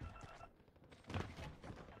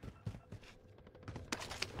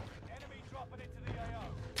 Enemy dropping into the AO.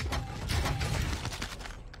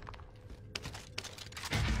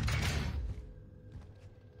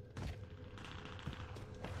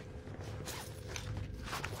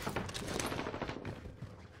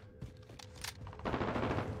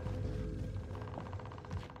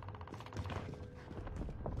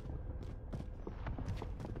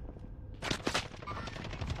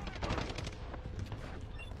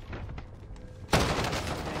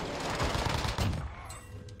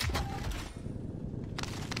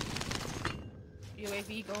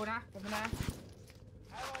 UAV going up over there.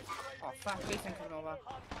 Allied Oh UAV fuck, Jason coming over.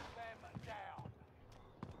 hunt them down.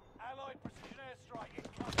 Allied precision airstrike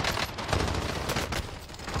incoming.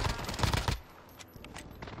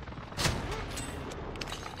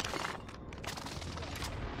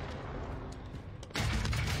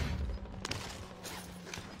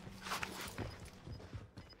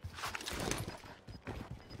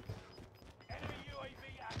 Enemy UAV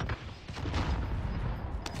active.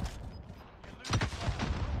 You're losing ground.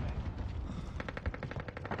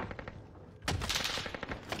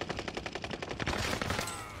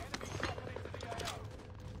 Enemy dropping into the AO.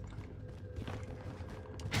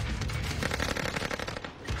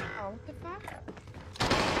 Oh, what the fuck?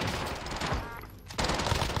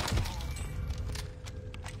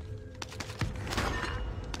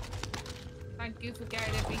 Thank you for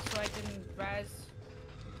getting a beat so I didn't res.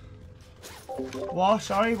 What?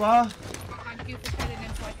 Sorry, what? Thank you for killing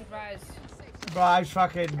him so I could res. Bro, I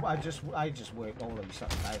just worked all these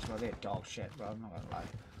fucking guys, bro. They're dog shit, bro. I'm not gonna lie.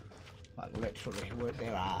 Like, literally work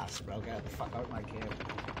their ass, bro. Get the fuck out of my game.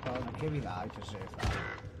 Bro, give me that. I deserve that.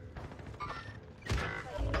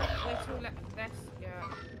 Wait till this, yeah.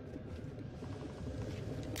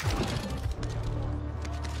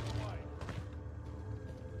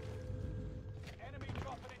 Enemy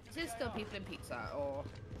dropping into Is the there still AO. people in pizza or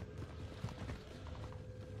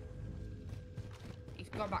he's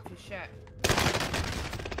gone back to his shit?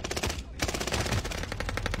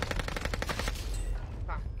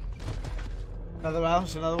 Fuck. Another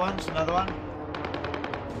round, another one, another one.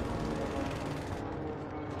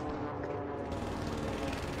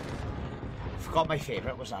 Forgot my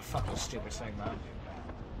favourite was that fucking stupid thing, man.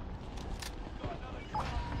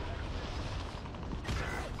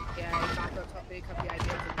 Yeah, he's back up top, he could be ideal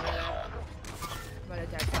to murder. Murder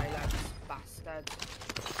dead silence, bastard.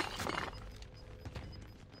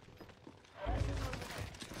 New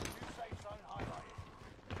safe zone highlighted.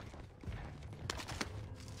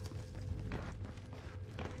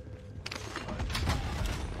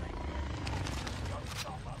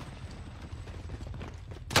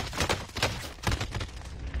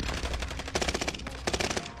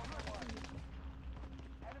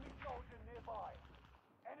 Enemy soldier nearby.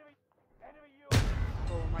 Enemy UAV.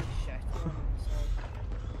 Oh my shit.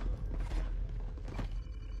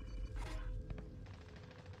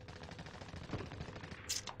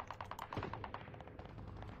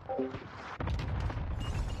 Oh,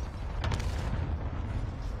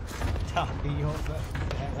 Tell me your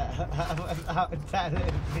I'm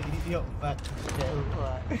telling me your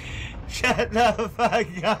fucking shut the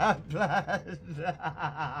fuck up, lad.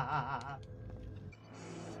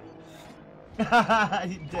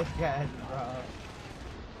 You dickhead, bro.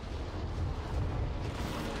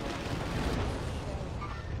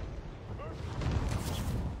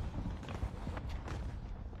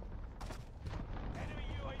 Enemy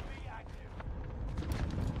UAV active.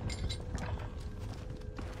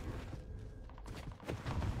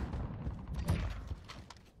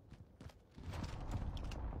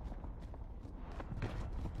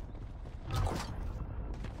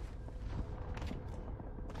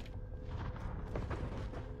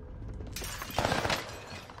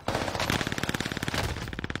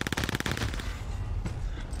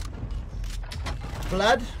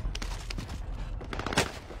 Blood?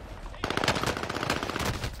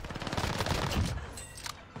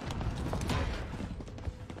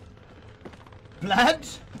 Blood?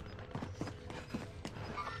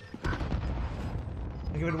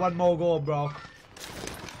 I'll give it one more go, bro.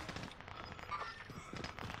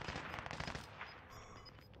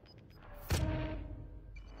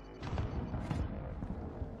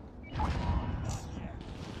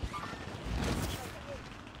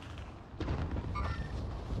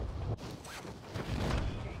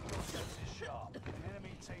 Keep your senses sharp. An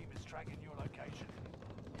enemy team is tracking your location.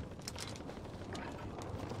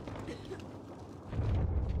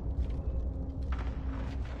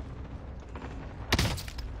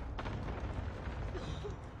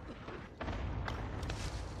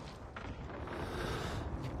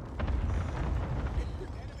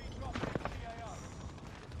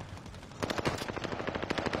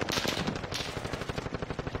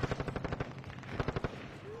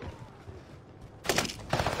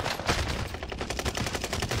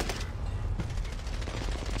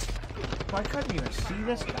 I couldn't even see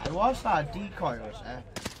this guy. What's that decoy, was it?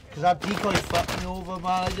 Because that decoy fucked me over,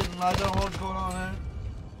 man. I don't know what's going on there.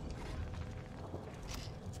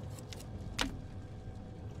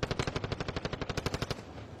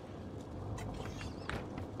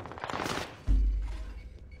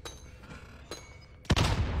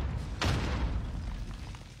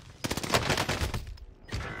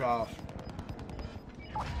 Bro.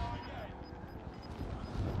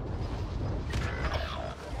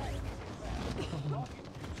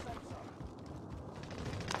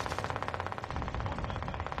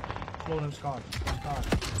 Floating scar.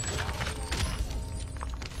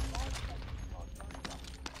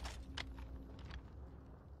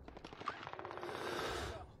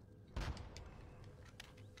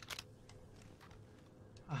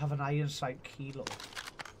 I have an iron sight kilo.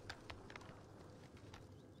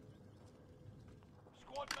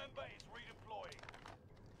 Squad member is redeploying.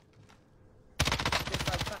 Just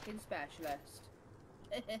like fucking specialist.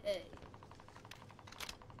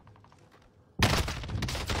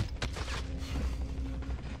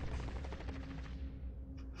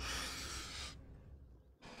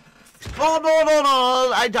 Oh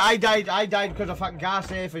no! I died because of fucking gas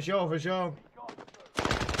there for sure.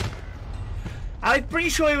 I'm pretty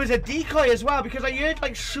sure it was a decoy as well because I heard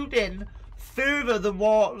like shooting further than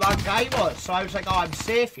what that guy was. So I was like, oh, I'm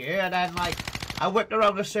safe here, and then like I whipped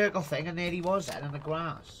around the circle thing, and there he was then in the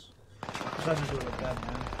grass. So I just would have done,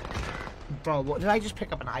 man. Bro, what did I just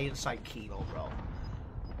pick up an iron sight kilo, bro?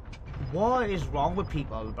 What is wrong with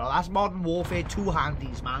people, bro? That's Modern Warfare 2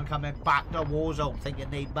 handies, man, coming back to Warzone thinking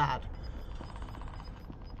they bad.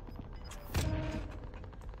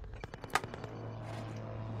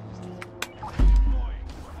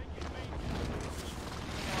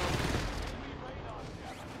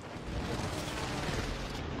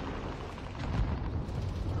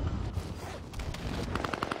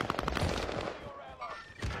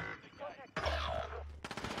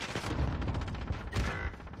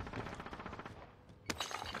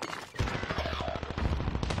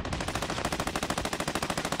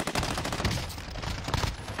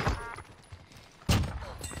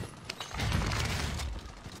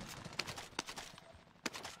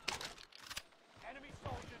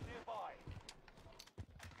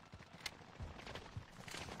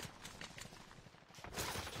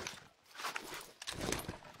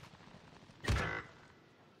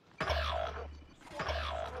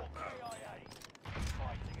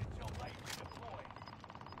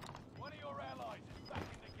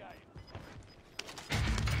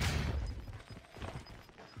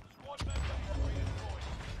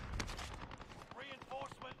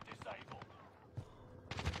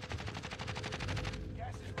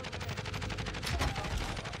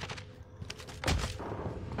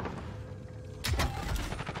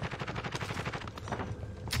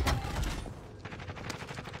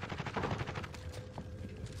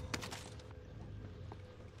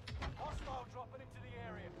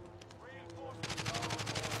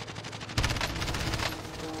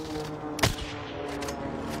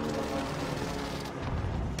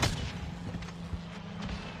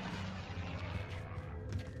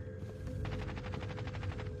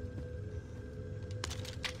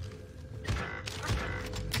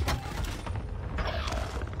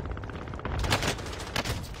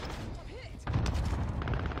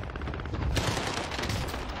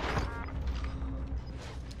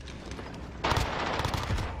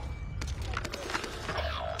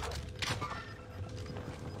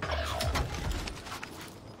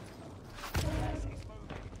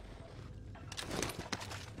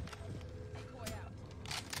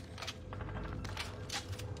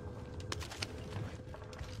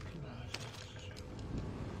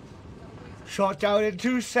 Shot down in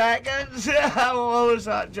 2 seconds. What was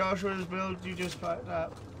that, Joshua's build you just picked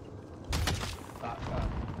up? That guy.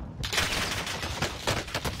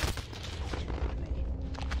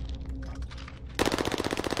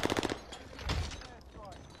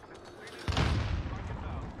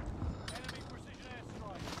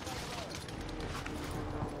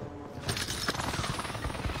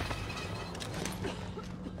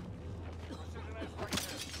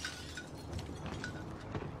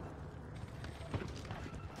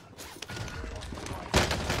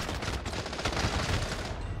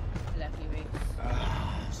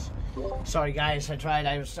 Sorry guys, I tried,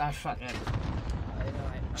 I fucking...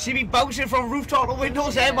 See me bouncing from rooftop to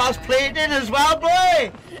windows then while I was playing in as well,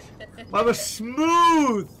 boy! I was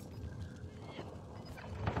smooth!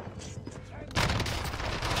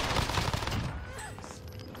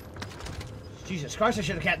 Jesus Christ, I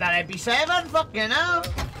should have kept that MP7, fucking hell!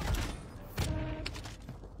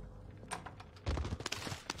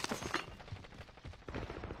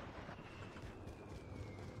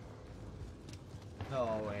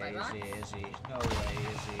 is he? No way,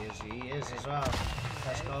 is he? He is as well.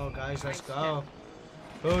 Let's go, guys, let's go.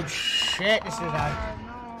 Oh shit, this is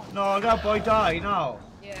like... No, that boy died, no.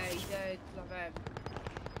 Yeah, he did. Love him.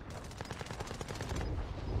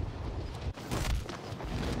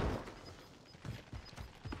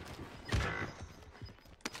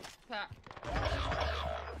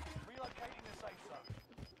 Relocating the safe zone.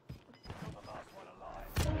 You're the last one alive.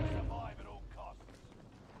 Survive at all costs.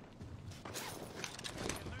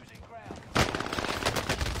 You're losing ground.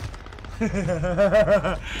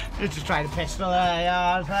 You're just trying to pistol there,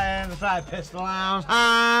 yeah, I'm trying to pistol out.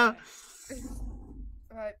 Ah.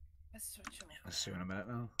 Right, let's switch on. Let's see in a minute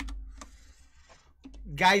now.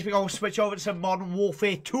 Guys, we're going to switch over to some Modern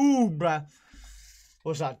Warfare 2, bruh.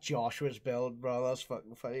 What's that Joshua's build, bro? That's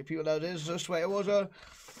fucking funny. People nowadays just swear it was a...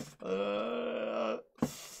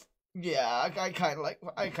 yeah, I kind of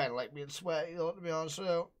like being sweaty, though, to be honest.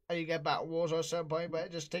 So, I need to get back to Warzone at some point, but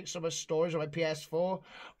it just takes so much storage on my PS4.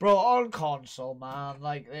 Bro, on console, man,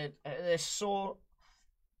 like, it's so...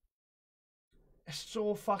 It's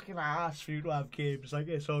so fucking ass for you to have games like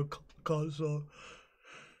this on console.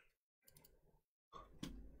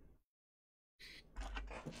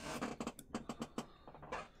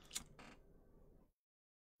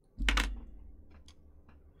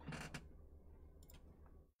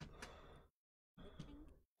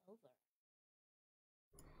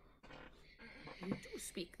 You do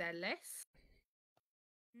speak there, Les.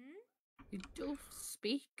 You do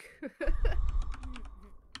speak.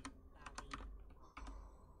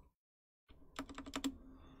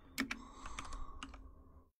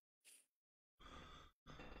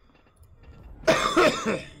 I'm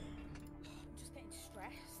just getting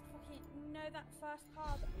stressed. Fucking, you know that first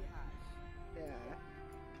car that we had? Yeah.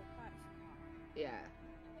 The courtesy car? Yeah.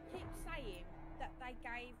 They keep saying that they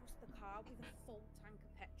gave us the car with a full tank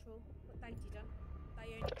of petrol, but they didn't. They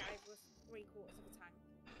only gave us 3/4 of a tank.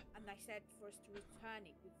 And they said for us to return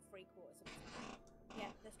it with 3/4 of a tank.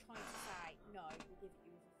 Yet they're trying to say, no, we'll give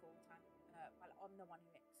you with a full tank. Well, I'm the one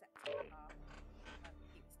who accepted the car.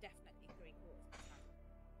 It was definitely 3/4 of a tank.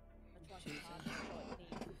 They're trying to charge us like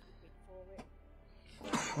nearly 50 quid for it.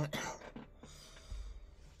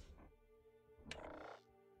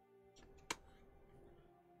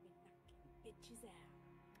 Bitches out.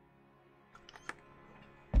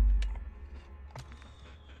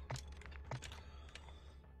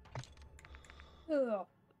 Oh,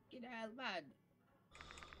 you know, man.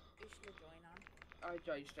 You should join on. I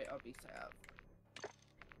joined straight up myself.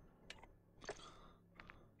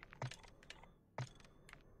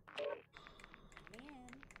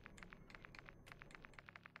 Man.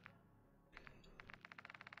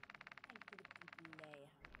 Thank you for the delay.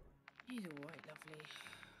 He's alright, lovely.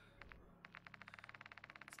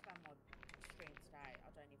 Spam my stream today. I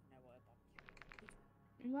don't even know what I've done.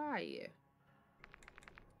 Why?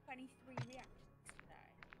 23 reactions today.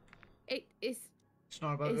 It's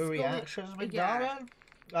not about It's the going- reactions, my yeah. darling.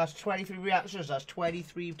 That's 23 reactions. That's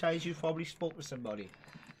 23 times you've probably spoke to somebody.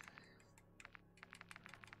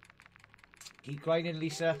 Keep grinding,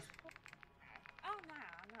 Lisa. Oh no.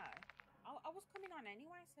 I was coming on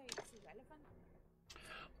anyway, so it's irrelevant.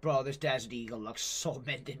 Bro, this Desert Eagle looks so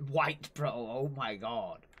mint in white, bro. Oh my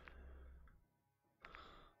god.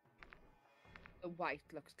 The white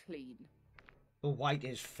looks clean. The white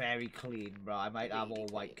is very clean, bro. I might have all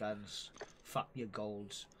Really white clean. guns. Fuck your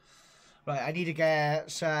golds. Right, I need to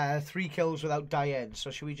get 3 kills without dying.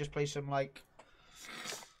 So should we just play some, like...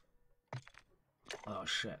 Oh,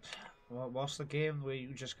 shit. What's the game where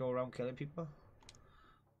you just go around killing people?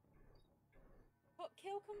 Put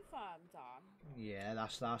kill confirmed on. Yeah,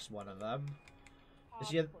 that's one of them. Is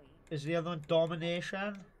Hard the, point. is the other one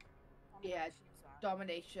Domination? Yeah, Domination as well.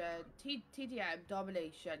 Domination, TDM,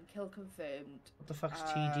 domination, kill confirmed, What the fuck's Um,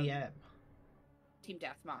 TDM? team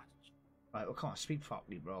deathmatch. Right, well, come on, speak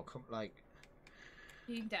properly, bro. Come, like...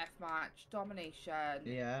 Team deathmatch, domination,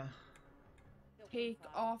 Yeah. Kill take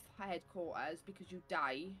confirmed. off headquarters because you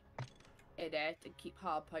die in it and keep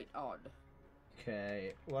hardpoint on.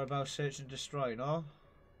 Okay. What about search and destroy, no?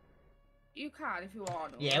 You can if you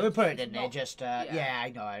want. Yeah, we'll put it It's in there, not- just, yeah. yeah, I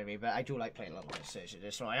know what I mean, but I do like playing a little bit of search and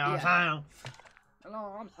destroy. Yeah. Oh,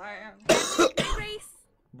 Hello, I'm saying. Reese,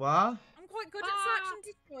 what? I'm quite good at search and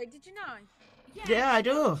destroy. Did you know? Yeah, I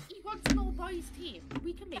do. You want to know boys team?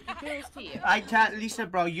 We can make a girls team. I tell Lisa,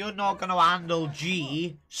 bro, you're not gonna handle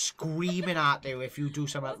G screaming at you if you do I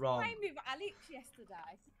something was wrong. playing with Alex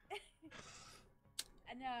yesterday.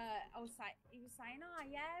 And I was like, he was saying, oh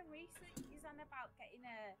yeah, Reese is on about getting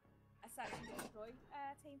a search and destroy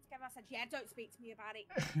team together. I said, yeah, don't speak to me about it.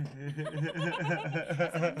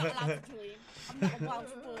 I'm not allowed to join. I'm not a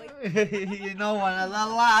Welsh boy. You know one of the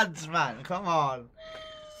lads, man. Come on.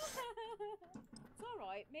 It's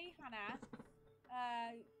alright. Me, Hannah,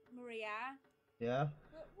 Maria. Yeah.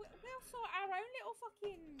 We'll sort our own little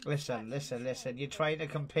fucking... Listen. You're trying to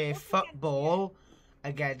compare football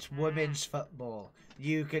against women's football.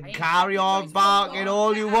 You can carry on barking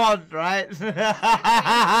all you want, right? Women's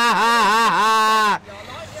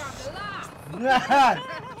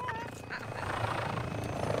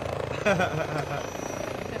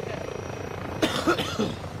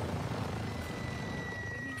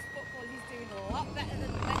football is doing a lot better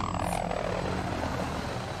than men's.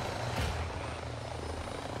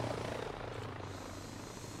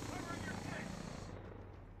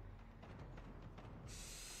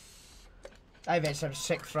 I've had some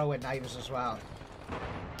sick throwing knives as well. Huh?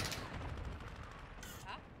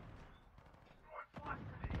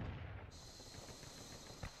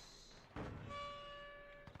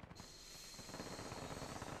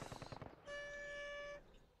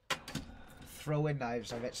 Throwing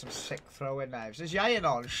knives. I've had some sick throwing knives. Is Yayan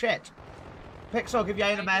on? Shit. Pixel, give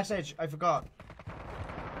Yayan a message. I forgot.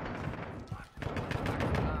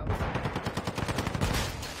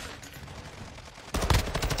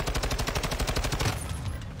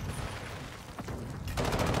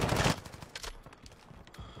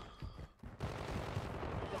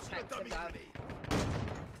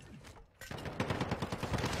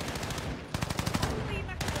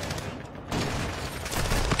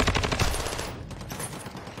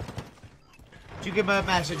 Did you give him a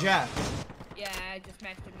message, yeah? Yeah, I just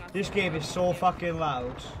messaged him. This game is so fucking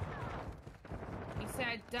loud. He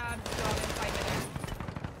said, John, in 5 minutes.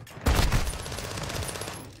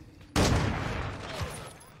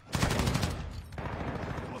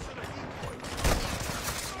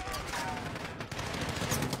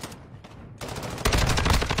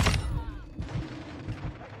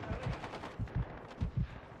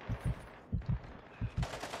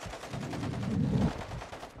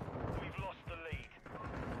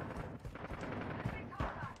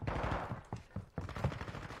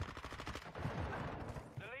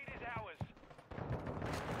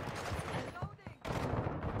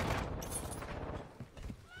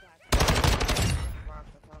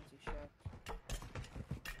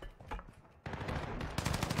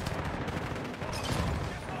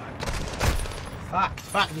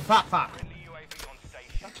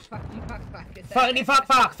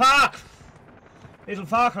 Fuck! Little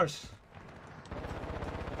fuckers.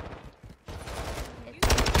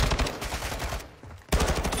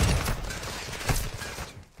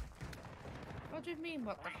 What do you mean,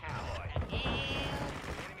 what the hell?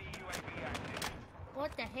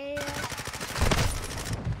 What the hell?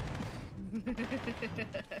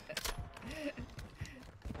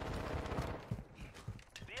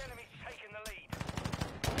 The enemy's taking the lead.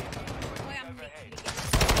 I am literally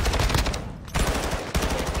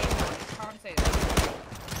Can't say that.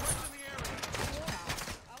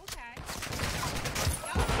 okay.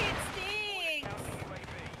 Your kid stinks.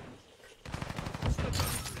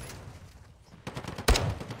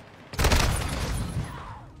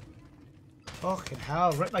 Fucking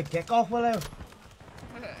hell, rip my dick off, will you?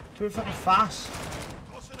 Do it fucking fast.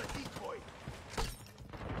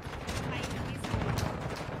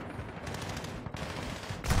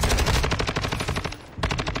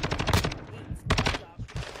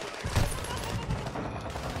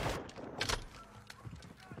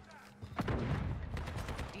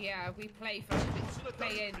 Yeah, we play for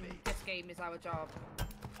playing this game is our job.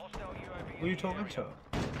 Who are you talking to?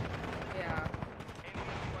 Yeah.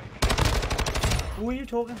 Who are you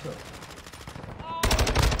talking to?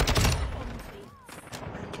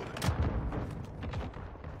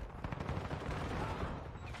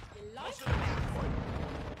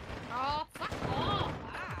 Oh, fuck off!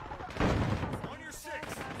 Wow. On your six.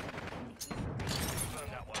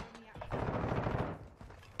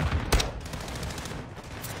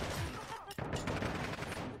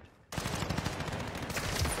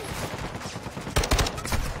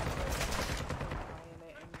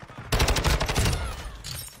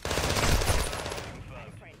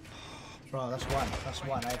 Bro, that's one. That's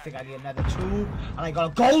one. I think I need another two. And I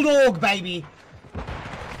got a gold org, baby! I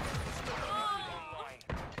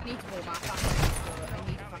need to warm up. I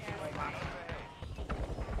need to fucking warm up.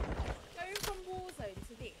 Going from Warzone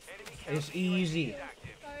to this It's easy. so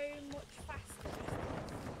much faster.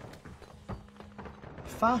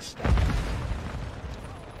 Faster?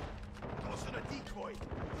 Tossing a decoy.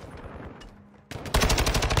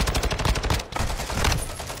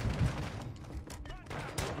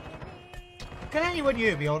 Can anyone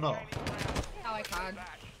hear me or not? Oh, I I can.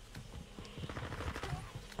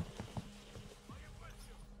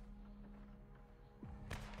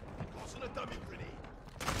 Tossing a dummy grenade.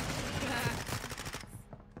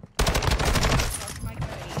 That's my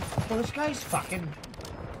grenade. Well, this guy's fucking.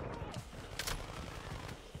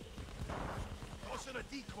 Tossing a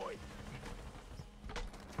decoy.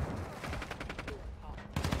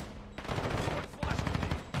 Flash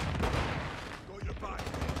grenade. Got your back.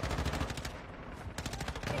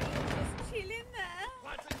 Just chilling there.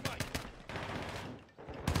 Planting mine.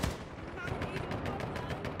 Can't read all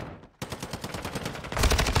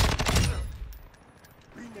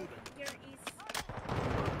Reloading. There is.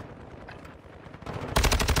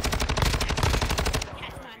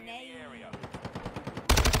 That's my name.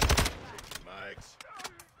 Max.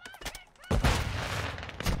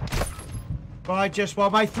 Well, I just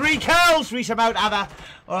want my 3 kills. Reach out, other.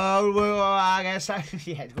 Oh, well, I guess I.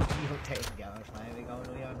 Yeah, you'll take it, girls. There we go.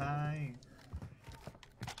 Do your thing.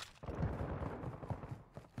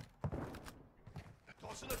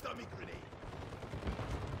 Tossing a dummy grenade.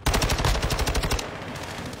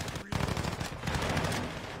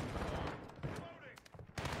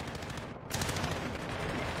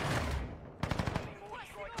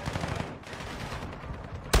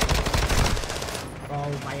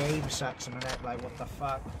 Oh, my aim sucks a minute. Like, what the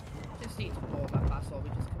fuck? Just need to blow that pass or we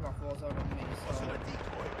just come off Warzone on me. Tossing So. a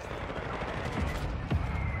decoy.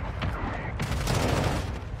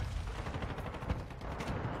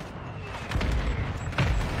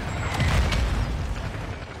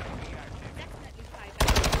 Definitely play that.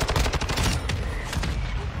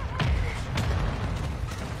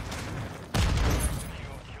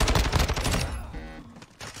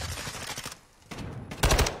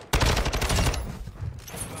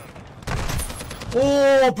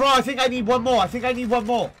 Oh, bro, I think I need one more. I think I need one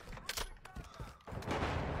more.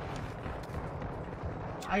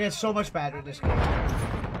 I get so much better in this game. Tossing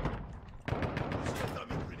a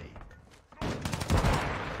dummy grenade.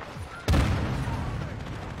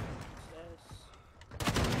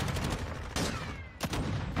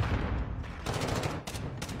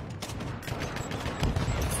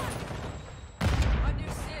 On your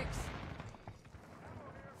 6.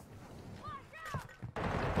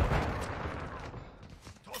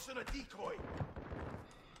 Tossing a decoy.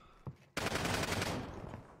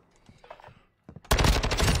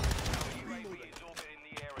 Reloading.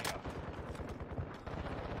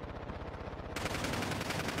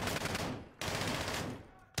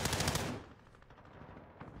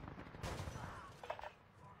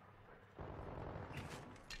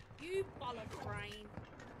 You bollock brain.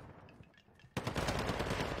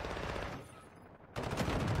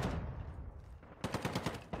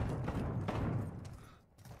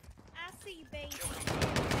 I see, baby. Smash.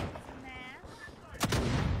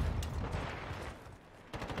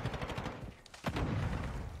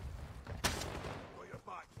 Got your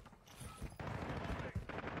back.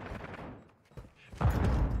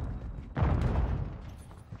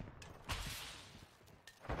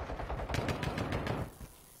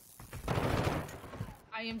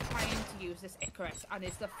 I am trying to use this Icarus and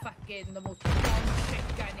it's the most fun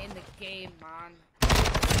shit gun in the game, man.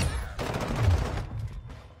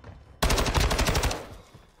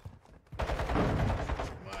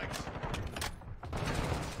 Max.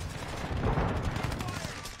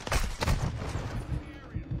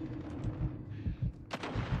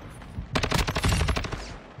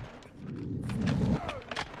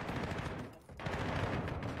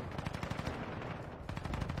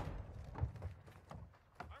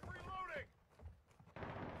 I'm reloading.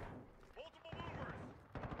 Multiple movers.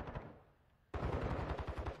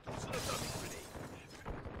 Tossing a dummy grenade.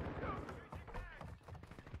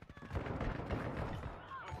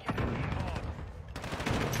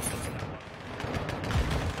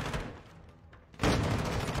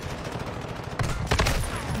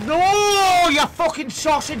 No, you fucking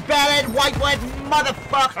sausage-bellied, white-wed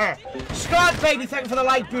motherfucker! Scott, baby, thank you for the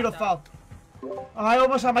light, beautiful. I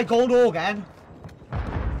almost had my gold organ.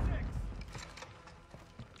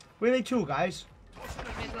 Where are they two, guys?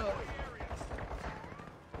 Middle.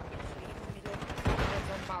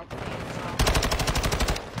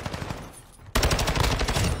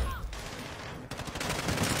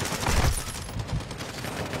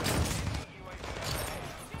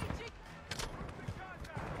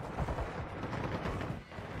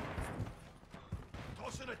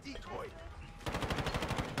 Tossing a decoy.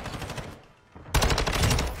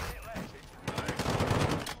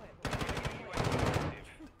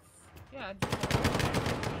 Yeah.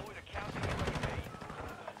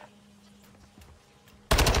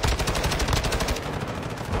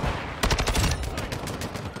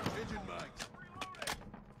 Engine mags.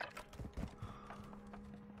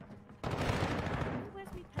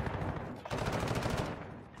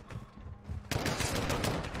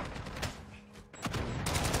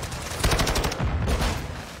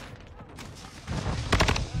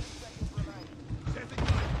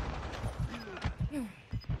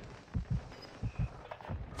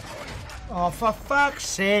 Oh, for fuck's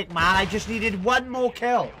sake, man. I just needed one more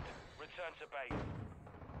kill. Return to base.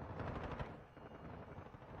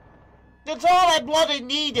 That's all I bloody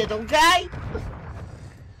needed, okay?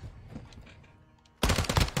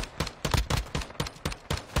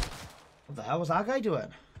 What the hell was that guy doing?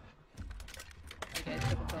 Okay,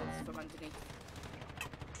 double kills from underneath.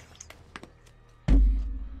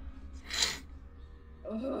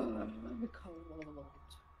 Oh, I'm cold.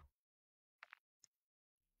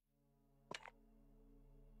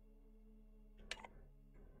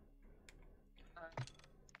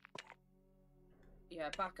 Yeah,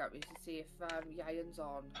 back up me to see if Yayan's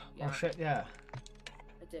on. Yeah. Oh shit, yeah.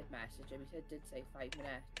 I did message him. He did say 5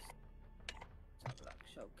 minutes. Let's have a look.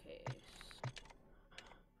 Showcase.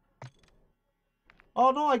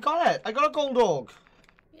 Oh no, I got it. I got a gold dog.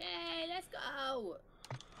 Yay, let's go.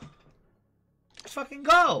 Let's fucking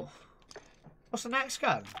go. What's the next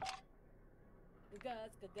gun?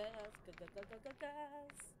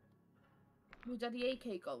 Who did the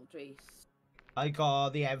AK gold, Reese? I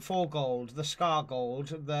got the M4 gold, the Scar gold,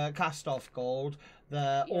 the cast-off gold,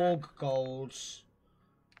 the Org golds.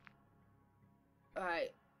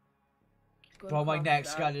 Alright. Bro, my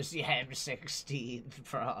next gun is the M16,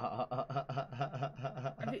 bro.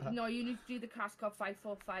 No, you need to do the Kaskov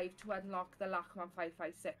 545 to unlock the Lachman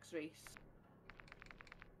 556, Reese.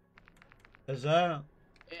 Is that?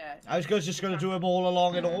 Yeah. I was just gonna do them all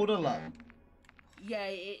along in order, love. Yeah,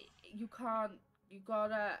 you can't. You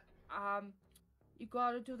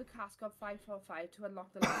gotta do the Kaskov 545 to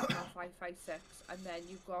unlock the Lachman 556, and then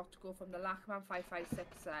you've got to go from the Lachman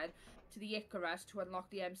 556 then to the Icarus to unlock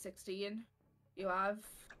the M16. You have.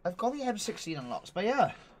 I've got the M16 unlocked, but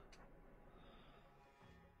yeah.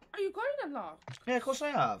 Oh, you got it unlocked? Yeah, of course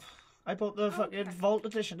I have. I bought the fucking Vault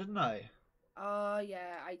Edition, didn't I? Oh,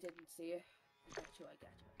 yeah, I didn't see it. I get you.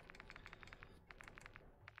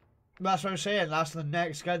 That's what I'm saying. That's the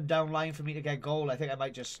next gun down line for me to get gold. I think I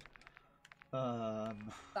might just...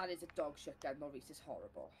 That is a dog shit gun, Maurice. It's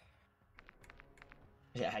horrible.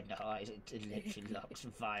 Yeah, I know. It literally looks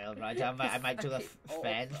vile, right? I might do the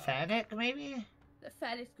Fennec, maybe? The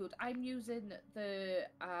Fennec's good. I'm using the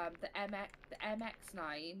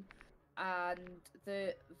MX9 and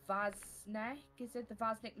the Vaznek. Is it the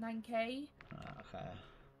Vaznek 9K? Oh,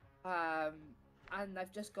 okay. And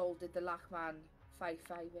I've just golded the Lachman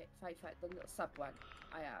 558, the little sub one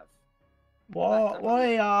I have.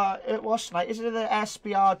 What's like? Is it the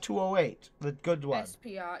SPR 208, the good one?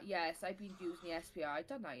 SPR, yes, I've been using the SPR. I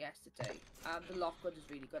done that yesterday. The Lockwood is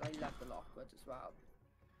really good. I love the Lockwood as well.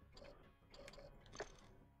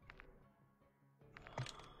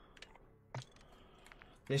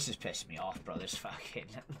 This is pissing me off, bro. This fucking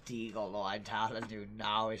Deagle, though, I'm telling you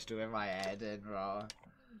now, is doing my head in, bro.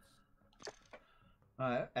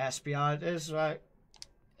 Right, SPR it is, right?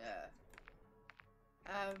 Yeah.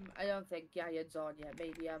 I don't think Yayan's on yet.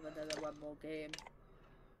 Maybe have another one more game.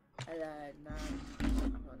 And then,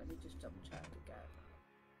 hang on, let me just double check again.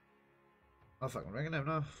 I'm fucking ringing him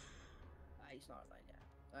now. He's not online yet.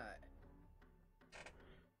 Alright.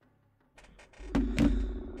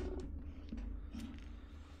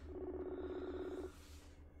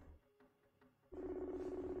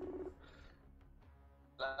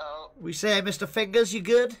 Hello. We say, Mr. Fingers, you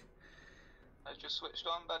good? I just switched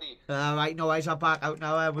on, buddy. Right, no worries, I'm back out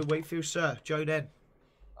now. We'll wait for you, sir. Join in.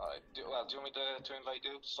 Alright, do you want me to invite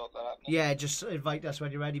you to stop that happening? Yeah, just invite us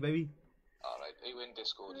when you're ready, baby. Alright, are you in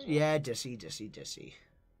Discord as well? Yeah, Dissy. Alright,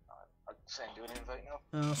 I'll send you an invite now.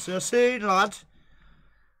 I'll see you soon, lad.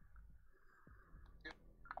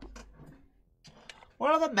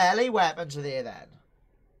 What are the melee weapons are there then?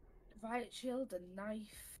 Riot shield and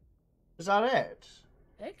knife. Is that it?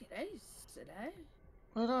 I think it is, isn't it?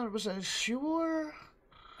 I don't was sure.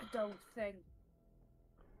 I don't think.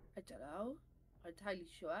 I don't know. I'm entirely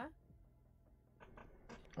sure.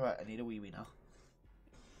 Right, I need a wee now.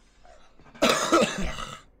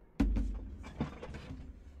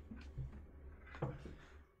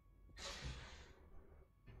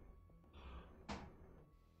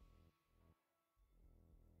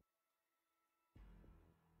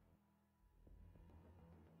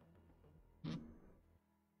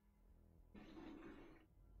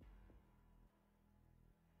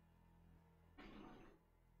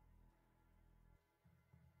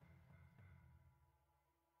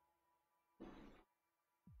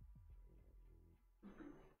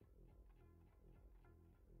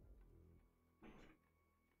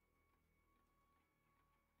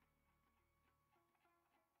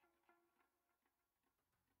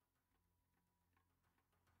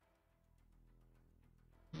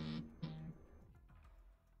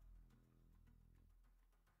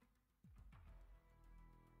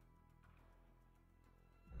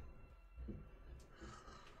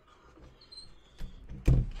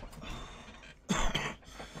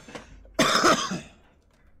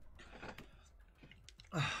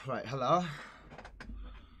 Right, hello.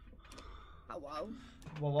 Hello.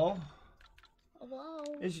 Hello. Hello.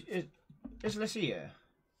 Is Lissy here?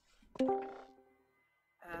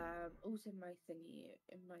 Who's in my thingy?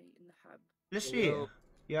 In the hub? Lissy here?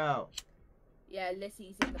 Yo. Yeah,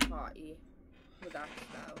 Lissy's in the party with us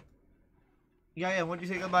now. Yeah. What do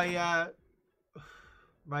you think of my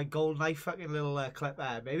my gold knife fucking little clip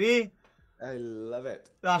there, baby? I love it.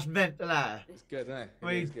 That's mint, isn't it? It's good, isn't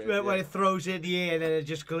it? When it throws it in the air and then it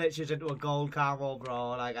just glitches into a gold camel,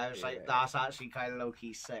 bro. Like, I was like, that's actually kind of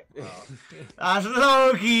low-key sick, bro. That's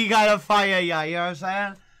low-key kind of fire, yeah, you know what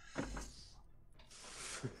I'm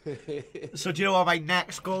saying? So do you know what my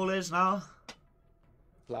next goal is now?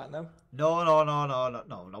 Platinum?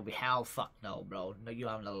 No, be hell fuck no, bro. No, you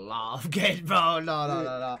having a laugh, kid, bro.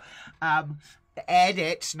 No.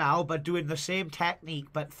 Edits now, but doing the same technique,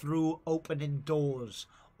 but through opening doors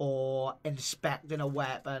or inspecting a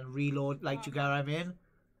weapon, reload, like, do you get what I mean?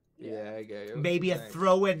 Yeah, I get you. Maybe a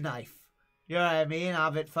throwing knife. You know what I mean?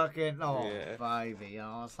 Have it fucking, baby, you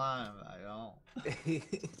know what I'm saying?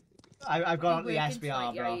 I've gone on the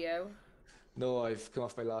SBR, bro. No, I've come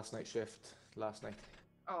off my last night shift. Last night.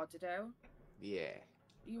 Oh, did you? Yeah.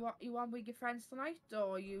 You on with your friends tonight,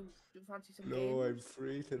 or you fancy some games? No, I'm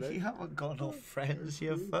free tonight. You haven't got no friends,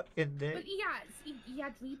 you fucking dick. But he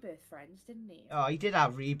had Rebirth friends, didn't he? Oh, he did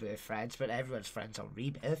have Rebirth friends, but everyone's friends on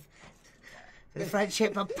Rebirth. The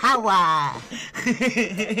friendship of power!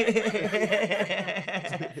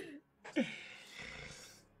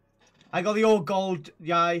 I got the old gold,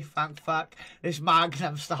 yay, thank fuck. This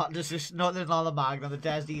Magnum starting to just, nothing on the Magnum, the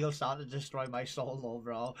Desert Eagle starting to destroy my soul, though,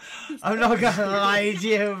 bro. I'm not gonna lie to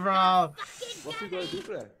you, bro. What you gonna do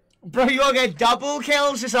for it? Bro, you wanna get double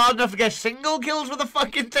kills? It's hard enough to get single kills with the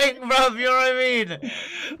fucking thing, bro, you know what I mean?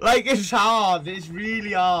 Like, it's hard, it's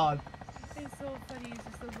really hard. It's so funny, it's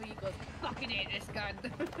just the way he goes, fucking hate this gun.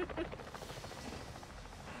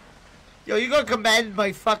 Yo, you gotta commend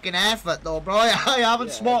my fucking effort, though, bro. I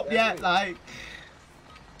haven't swapped yet, like.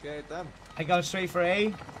 Get it done. I got straight for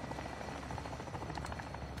A.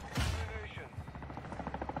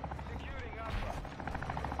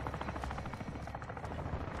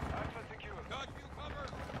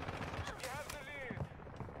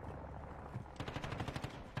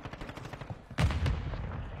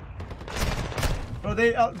 Bro,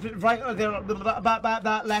 they right, they're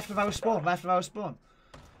back left of our spawn, Oh my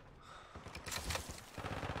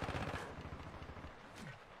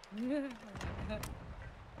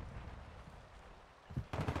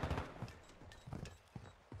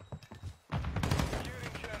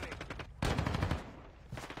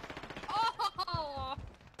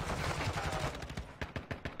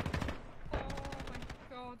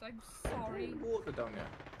god, I'm sorry. Water down there.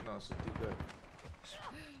 No, it's too good.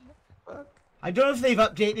 Fuck. I don't know if they've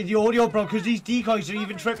updated the audio, bro, because these decoys are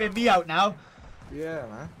even tripping me out now. Yeah,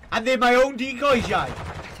 man. And they're my own decoys, yeah.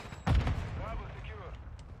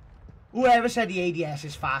 Whoever said the ADS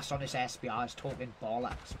is fast on this SBR is talking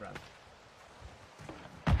bollocks, bro.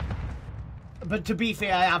 But to be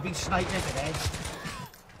fair, I have been sniping today.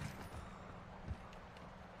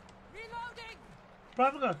 Reloading! Bro,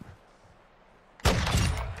 I'm gonna...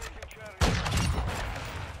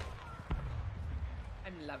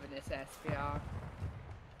 I'm loving this SBR.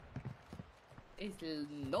 It's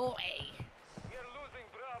naughty. You're losing,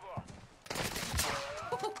 Bravo.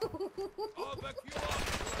 I'll back you up.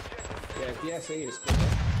 Yeah, DSA is good.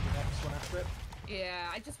 Next one after it.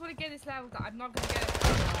 Yeah, I just want to get this leveled up. I'm not going to get it.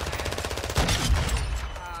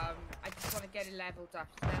 I just want to get it leveled up.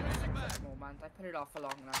 It's level 6 at the moment. I put it off for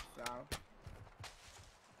long enough now.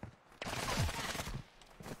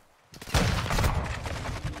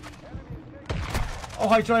 Oh,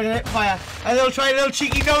 I tried a hip fire. And they'll try a little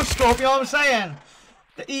cheeky no scope, you know what I'm saying?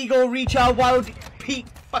 The Eagle reach out wild peak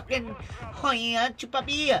fucking hiya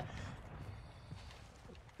chupapi.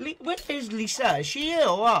 Where is Lisa? Is she here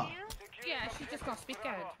or what? Yeah, she just got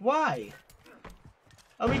speaking. Why?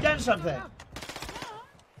 Have we done something?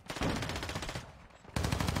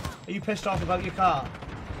 Are you pissed off about your car?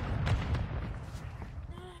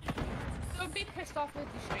 Don't be pissed off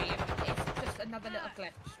with the stream. It's just another little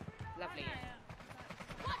glitch. Lovely.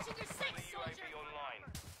 Watching your six, soldier. Online.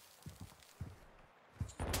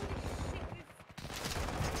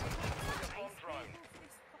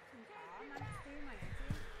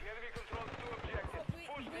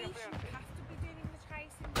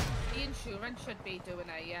 The insurance should be doing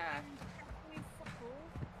it, yeah. We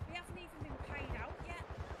haven't even been paid out yet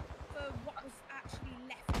for what was actually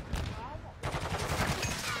left in the car. What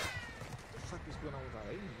the fuck is going on with that?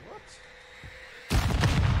 What?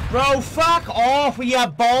 Bro, fuck off with your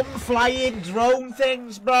bomb flying drone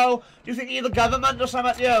things, bro. Do you think you're the government or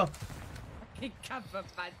something, you? Fucking government.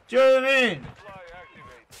 Do you know what I mean?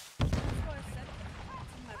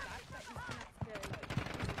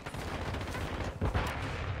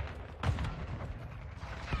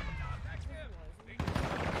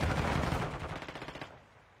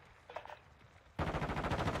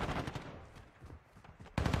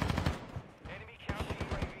 Enemy counter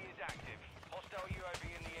UAV is active. Hostile UAV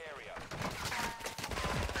in the area.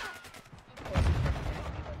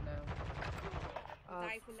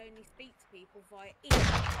 They will only speak to people via email.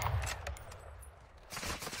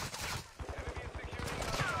 Enemy is securing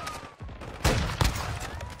Alpha.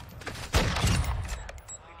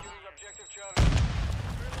 Securing objective Charlie.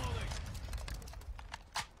 Reloading.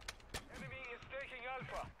 Enemy is taking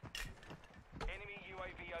Alpha. Enemy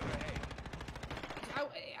UAV overhead.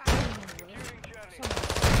 Securing Charlie.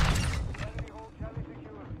 Enemy hold Charlie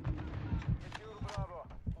secure. Secure Bravo.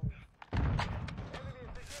 Enemy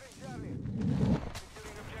is securing Charlie.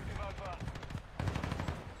 Securing objective Alpha.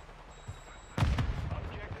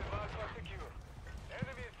 Objective Alpha secure.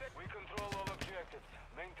 Enemy is we control all objectives.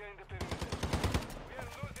 Maintain the perimeter. We are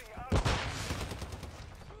losing Alpha.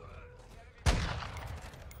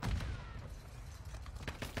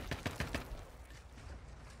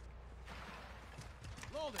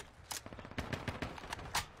 Loading.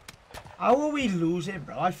 How are we losing,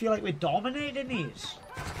 bro? I feel like we're dominating these.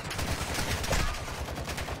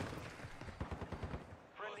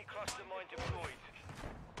 Friendly cluster mine deployed.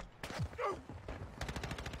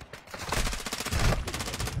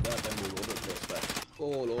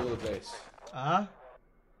 All over the place. Huh?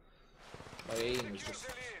 My aim is just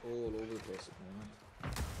all over the place at the moment.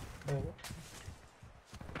 Oh.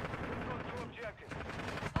 We've got two objectives.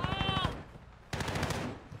 Oh!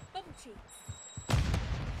 Bubble cheeks.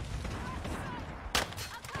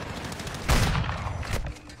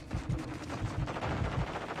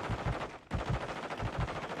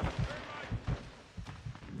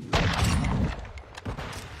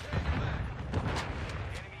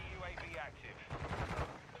 Enemy UAV active.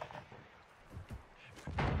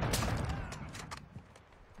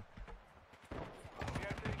 We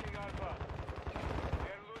are taking Alpha. We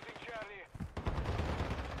are losing Charlie.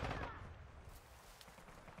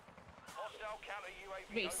 Hostile counter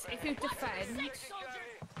UAV Reese, if overhead. you defend Taking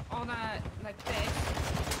Charlie. on a like this,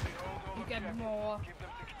 We hold all you get objectives. more Keep them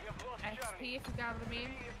secure. We have lost XP Charlie. if you gather them in. He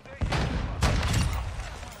is taking Alpha.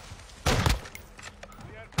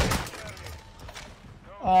 We are taking Charlie.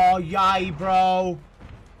 Oh, yay, bro.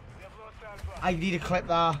 We have lost Alpha. I need a clip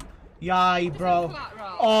there. Yay, bro. Flat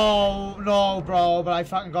roll. Oh, no, bro. But I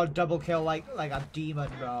fucking got double kill like a demon,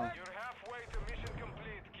 bro. You're halfway to mission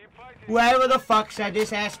complete. Keep fighting. Whoever the fuck said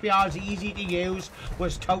this SPR is easy to use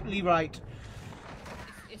was totally right.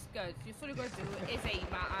 It's good. You're sort of going to do is aim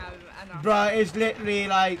at and Bro, it's literally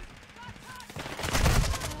like...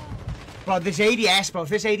 Bro, this ADS, bro. If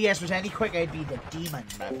this ADS was any quicker, it'd be the demon,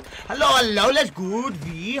 bro. Hello, let's good,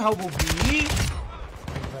 V. How about V?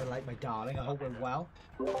 I like my darling. I hope we're well.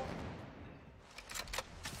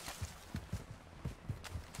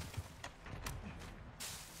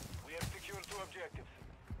 We have secured two objectives.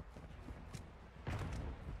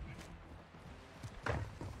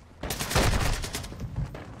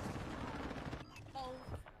 Oh,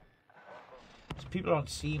 There's people on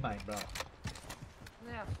C mine, bro.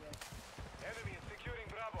 yeah. Enemy is securing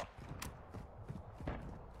Bravo.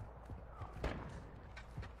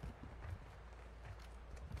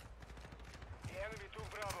 The enemy took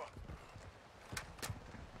Bravo.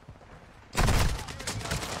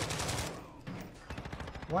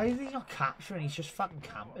 Why is he not capturing? He's just fucking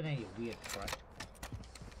camping here, you weird prick.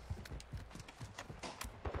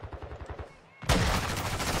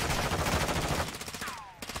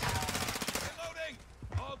 Reloading.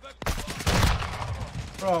 All back.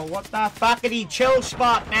 Bro, what the fuckity chill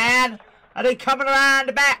spot, man? Are they coming around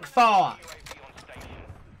the back for? UAV on station.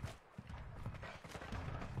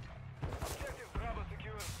 Objective Bravo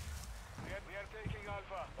secure. We are taking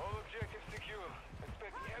Alpha. All objectives secure.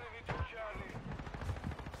 Expect the enemy to Charlie.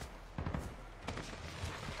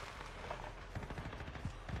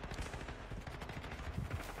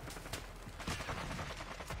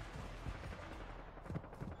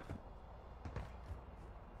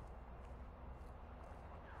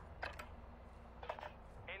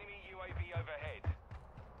 Enemy UAV overhead.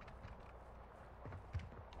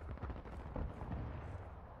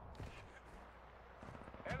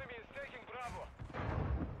 Enemy is taking Bravo.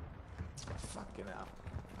 Fucking hell.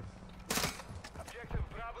 Objective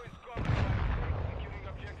Bravo is gone. Securing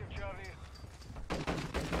objective Charlie.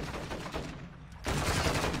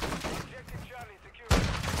 Objective Charlie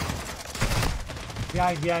secure.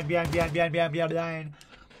 Behind.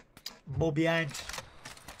 More behind.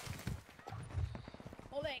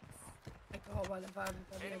 Alex. I got one of them.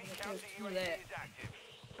 Enemy counter UAV is active.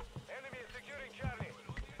 Enemy is securing Charlie.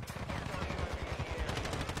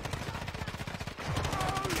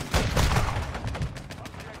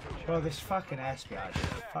 Bro, this fucking espionage is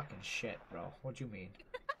fucking shit, bro. What do you mean?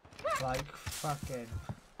 Like, fucking...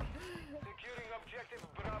 Securing objective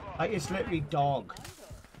Bravo. Like, it's literally dog.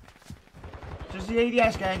 Does the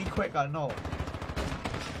ADS get any quicker? No. I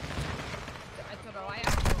don't know, I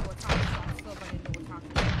have to know what's happening, so I'm still running no attack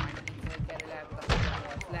to get a level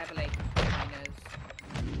up. Level 8 miners.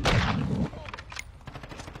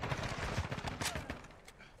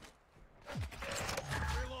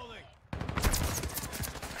 Reloading.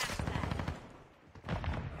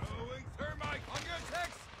 Throwing thermite on your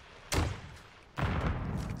text.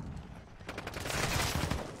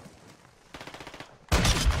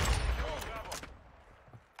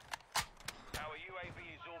 Our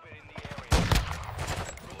UAV is orbiting the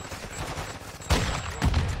area.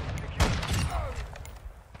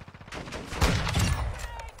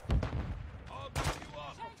 I'll pick you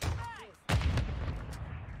up.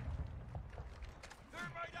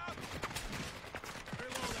 Thermite out.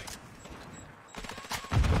 Reloading.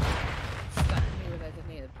 Stuck me with it,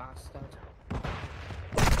 didn't he, the bastard?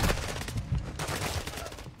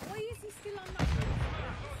 Why is he still on that?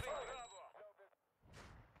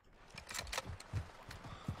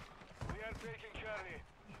 We are taking Charlie.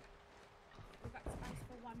 We've got space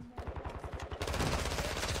for one more.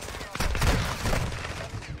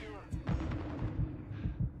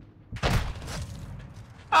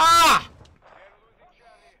 Ah!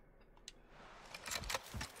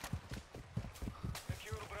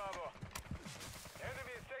 Secure Bravo.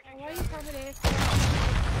 Enemy is taking Why are you coming here?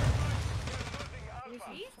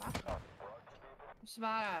 losing Alpha. What's the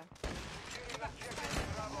matter? Securing objective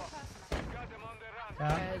Bravo. Got them on the run.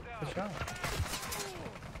 Yeah, Get for down. sure.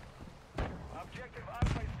 Objective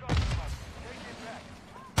Alpha is compromised. Take it back.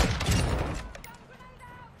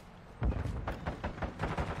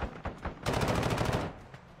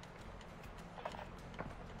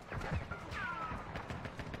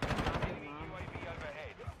 Enemy UAV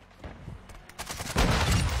overhead.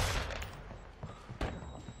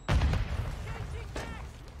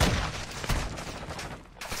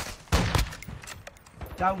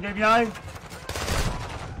 Down, give yo.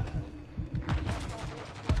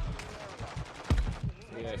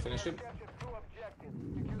 Yeah, finish him. Captured two objectives.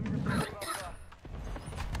 Securing Alpha.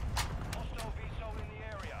 Hostile VSOL in the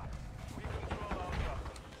area. We control Alpha.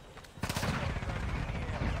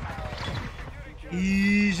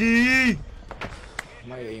 Easy.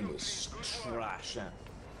 My aim was trash, eh?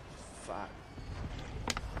 Fuck.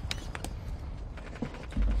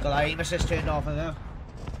 Got that aim assist turned off in there.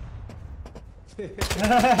 Oh,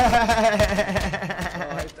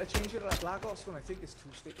 I changed it to that Black Ops one. I think it's too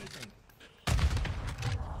sticky thing.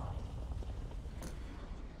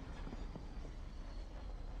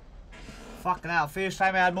 Fucking hell, first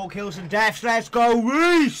time I had more kills than deaths. Let's go,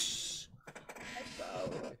 Reese!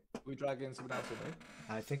 We drag in someone else, don't we?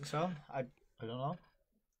 I think so. I don't know.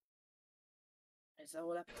 It's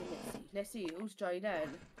all up to Lissy. Lissy, who's joining?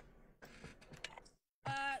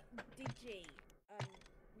 DG.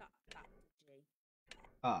 Not DG.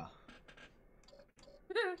 Ah,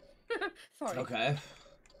 Sorry. okay.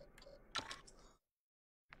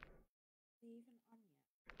 Even on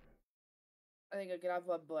yet. I think I'm gonna have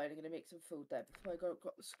one boy and I'm gonna make some food there before I go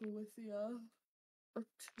to school with the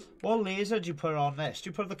What laser do you put on this? Do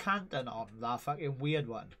you put the Canton on? That fucking weird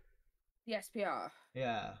one. the SPR.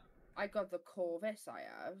 Yeah. I got the Corvus I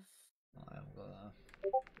have. Oh, I haven't got that.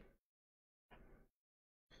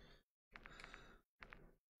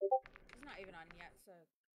 It's not even on yet, so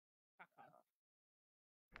crack on.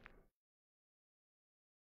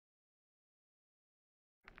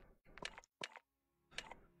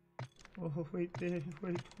 Oh, wait there.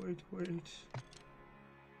 Wait.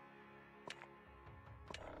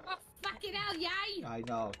 Oh fucking hell, yay! I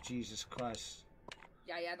know, Jesus Christ.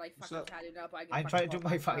 Yeah, like fucking So- tell you now, but I'm trying to do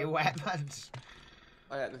my fucking weapons.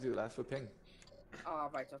 I had to do that for ping. Oh,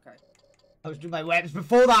 right, okay. I was doing my weapons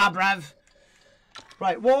before that, bruv.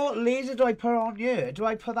 Right, what laser do I put on you? Do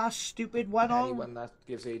I put that stupid one on? Anyone that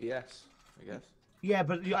gives ADS, I guess. Yeah,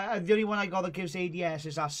 but the only one I got that gives ADS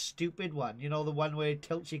is that stupid one. You know, the one where it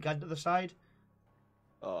tilts your gun to the side?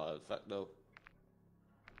 Oh, fuck no.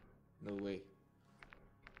 No way.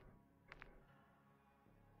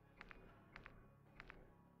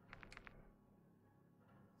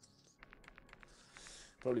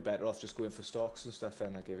 Probably better off just going for stocks and stuff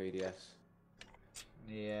and I give ADS.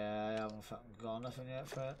 Yeah, I haven't fucking got nothing yet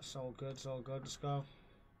for it. So good, so good. Let's go.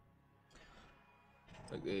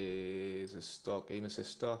 Like there's a stock, aim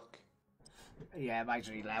assist stock. Yeah, mine's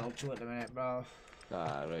only level 2 at the minute, bro.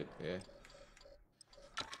 Ah, right, yeah.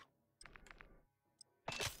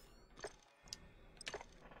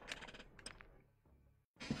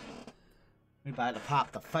 We better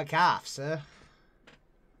pop the fuck off, sir.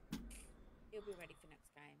 He'll be ready for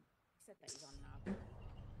next game. He said that he's on now.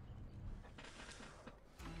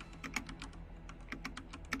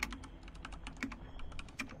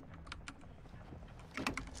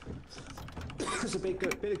 There's a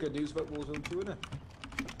bit of good news about Warzone 2, isn't it?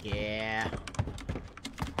 Yeah.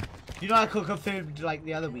 You know I could confirm like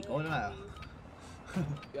the other week, or no?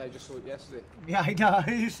 Yeah, I just saw it yesterday. Yeah, I know.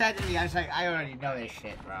 You said to me, I was like, I already know this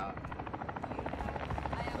shit, bro.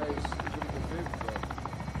 It's really confirmed, bro.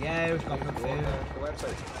 Yeah, it was got confirmed. The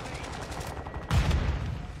website.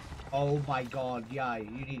 Oh my god, yeah,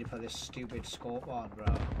 you need to put this stupid scope on, bro.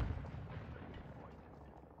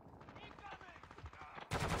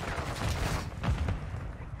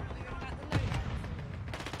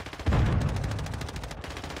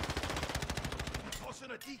 Tossing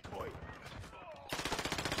a decoy.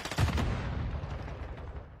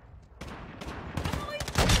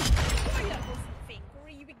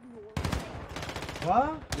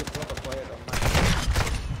 What? You're proper quiet on my...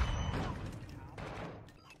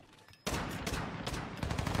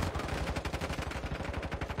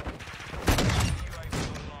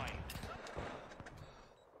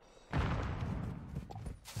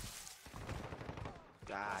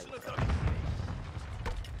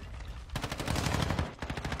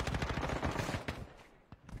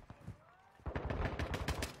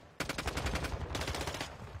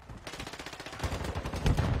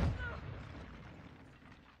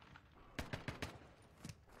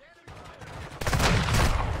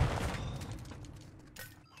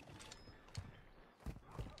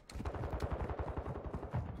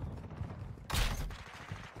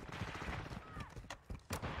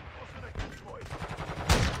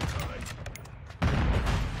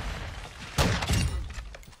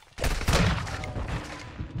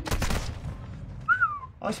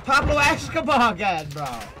 Oh, it's Pablo Escobar again, bro.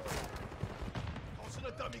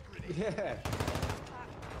 Yeah.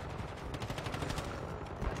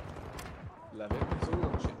 Love it. It's all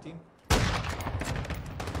on shit team.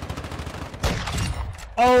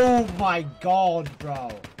 Oh my god, bro.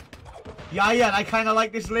 Yeah, I kind of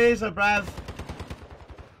like this laser, bruv.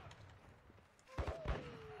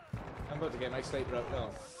 I'm about to get my sniper out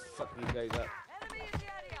now. Fuck these guys up.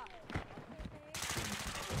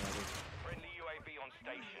 Friendly UAV on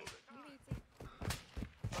station.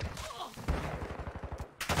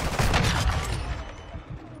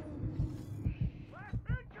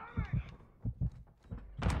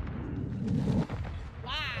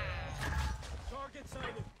 Target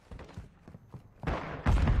sighted.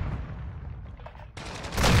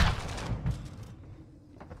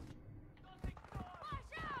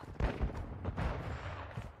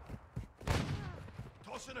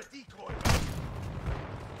 Tossing a decoy.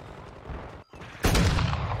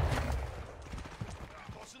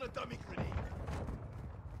 Tossing a dummy grenade.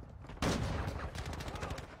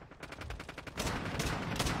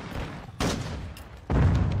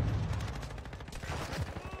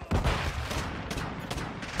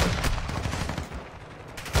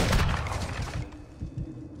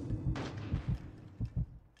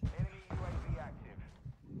 Enemy UAV active.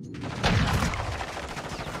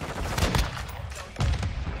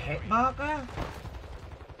 Hit marker?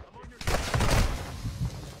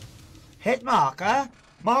 Hit marker?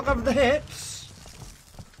 Mark of the hips?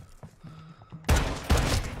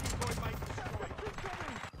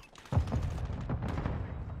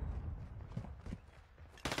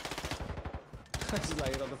 Just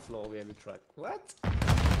lying on the floor behind the truck. What?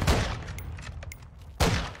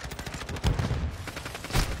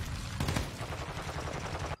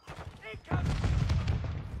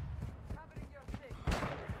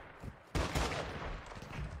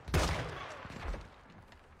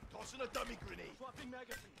 Tossing a dummy grenade. Swapping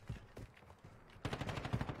magazine.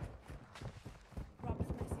 Rob's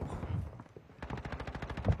messaged me.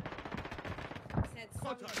 Said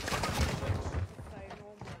sorry.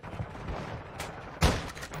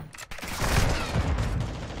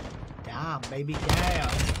 Damn, baby, damn.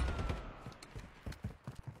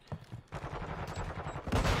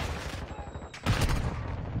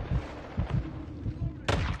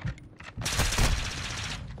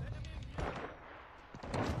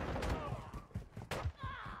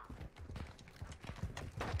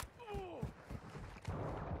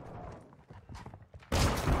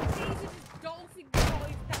 These are just dolphin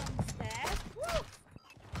boys downstairs. Woo!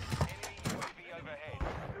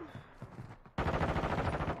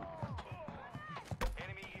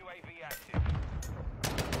 active.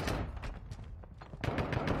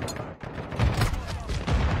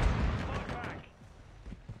 Fall back.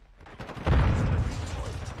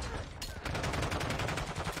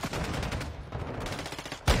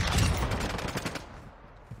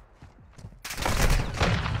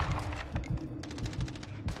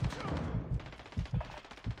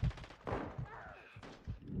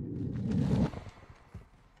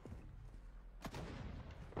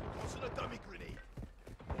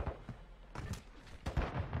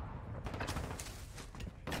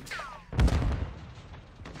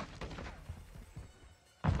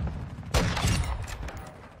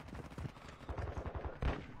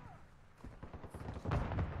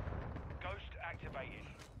 Ghost activated.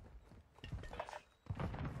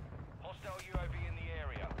 Hostile UAV in the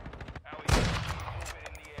area. Our UAV is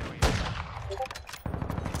orbiting the area.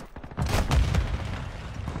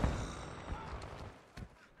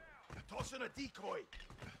 Tossing a decoy.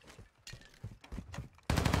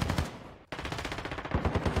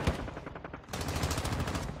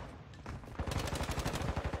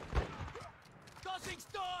 Tossing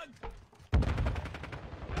stun.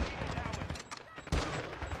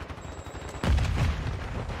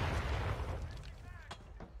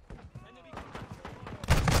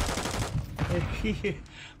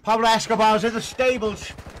 Pablo Escobar's in the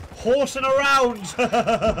stables, horsing around.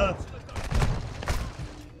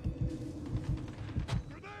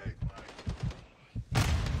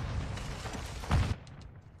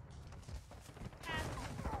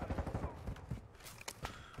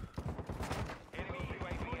 Enemy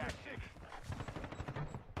UAV active.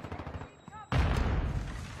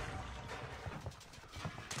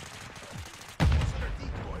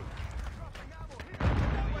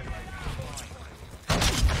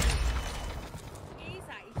 He's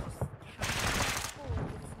like, he's just forward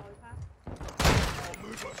with a sniper.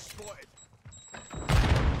 Mover spotted.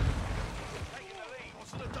 Taking the lead.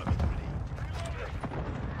 Tossing a dummy grenade.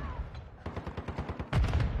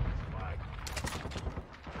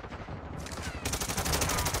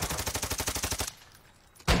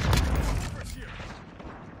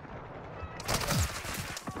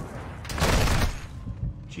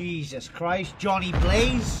 Jesus Christ, Johnny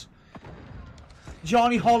Blaze,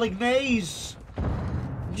 Johnny Hollignaise,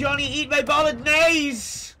 Johnny Eat My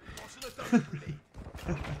Bolognese.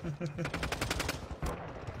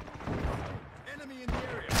 Enemy in the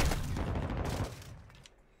area.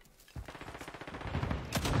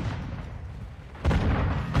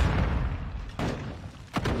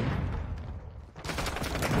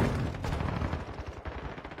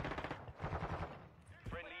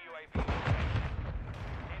 Friendly UAV overhead.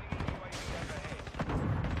 Enemy UAV overhead.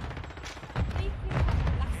 They could have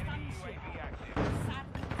last Enemy stand UAV shit. active.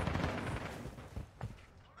 Sadly.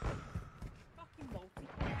 Fucking multi.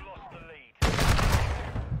 We've lost the lead.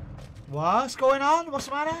 What's going on? What's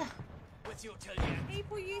the matter? What's your tell you?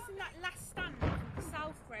 People using that last stand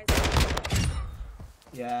self-res.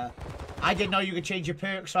 Yeah, I didn't know you could change your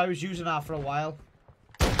perks, so I was using that for a while.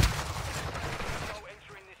 Hostile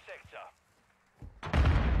entering this sector.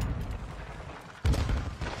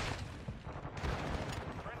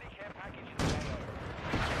 Friendly care package in the AO.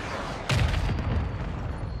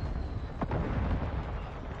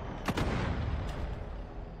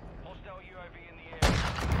 Hostile UAV in the area.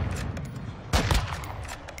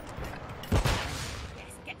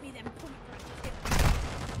 Yes, get me them point blanks.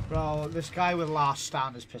 Bro, this guy with last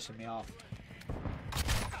stand is pissing me off.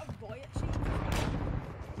 Got a riot shield.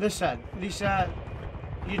 Listen, Lisa,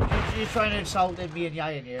 you're trying to insult me and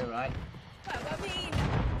Yayan here, right? Well, I mean,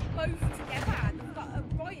 both together. They've got a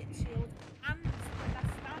riot shield and a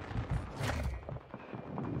last stand.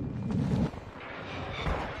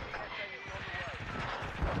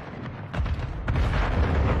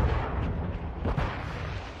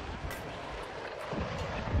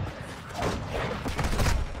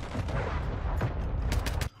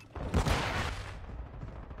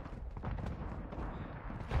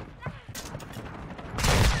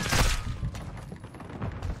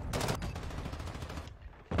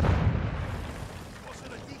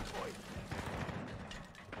 Tossing a decoy.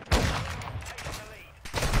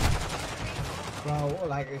 Bro,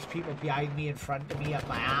 like there's people behind me, in front of me, at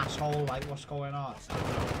my asshole. Like, what's going on? Tossing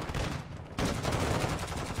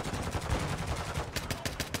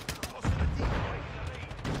a decoy.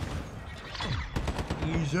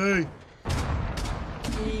 Easy.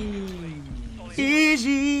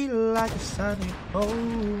 Easy like a sunny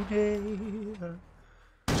old day.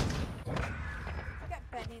 Get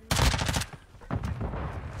Ben in.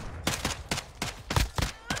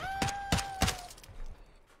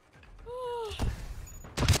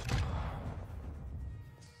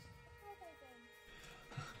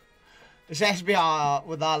 It's SBR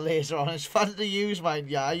with that laser on. It's fun to use, mind.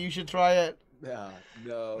 Yeah, you should try it. Nah,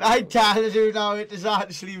 no. I tell you now, it is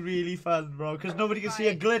actually really fun, bro. Because nobody can see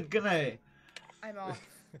a glint, can they? I'm off.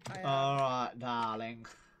 Alright, darling.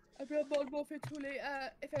 I'll be on more for too late.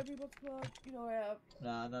 If everyone's more, you know,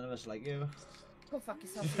 Nah, none of us like you. go fuck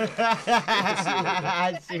yourself.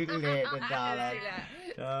 See you later, darling.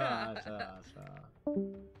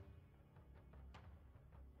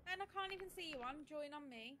 And I can't even see you on. Join on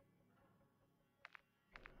me.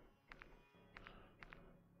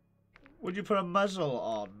 Would you put a muzzle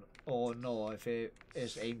on or no if it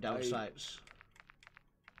is aimed out sights?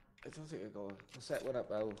 I don't think I go. I'll set one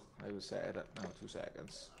up how I was set it at now. 2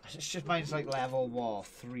 seconds. It's just mine's like level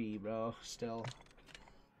 3, bro. Still.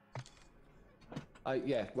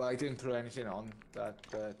 Yeah. Well, I didn't throw anything on that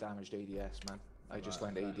damaged ADS, man. I just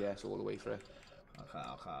went ADS all the way through. Okay.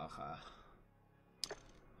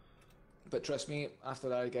 But trust me, after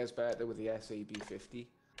that it gets better with the SAB-50.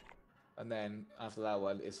 And then after that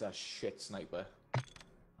one, it's a shit sniper.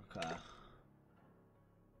 Okay.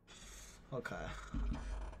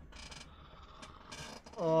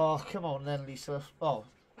 Oh, come on then, Lisa. Oh,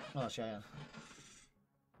 no, Cheyenne.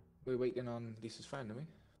 We're waiting on Lisa's friend, are we?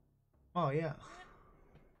 Oh, yeah.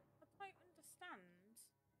 I don't understand.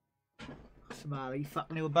 What's the matter? You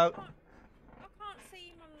fucking you about? I can't see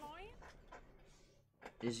him online.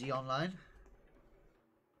 Is he online?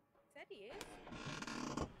 Said he is.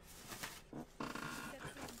 Said to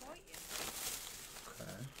invite you.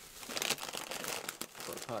 Okay.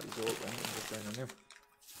 Got the party's open, I'm just going on him.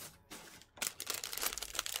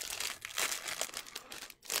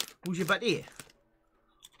 Who's your buddy? Did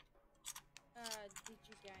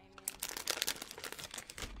you gaming?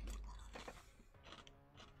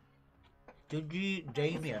 Did you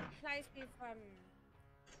Damien? Plays with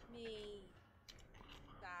me,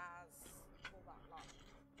 Daz, all that lot.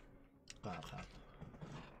 Okay.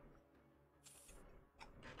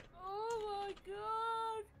 Oh my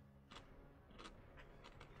god!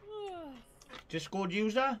 Discord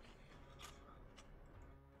user? I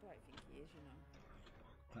don't think he is, you know.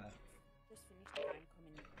 Okay. Just finished the game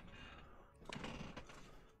coming.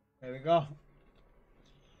 There we go. Have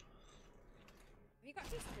you got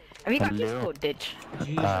Discord? Have you got Discord, Didge?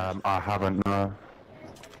 I haven't, no.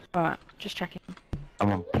 Alright, just checking.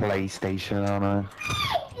 I'm on PlayStation, aren't I?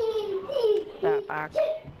 That bag.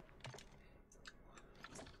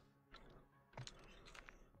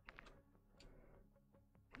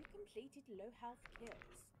 You completed low health kills.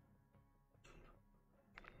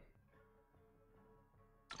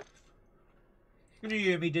 Can you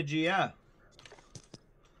hear me, did you? Yeah.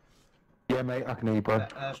 Yeah, mate, I can hear you, bro.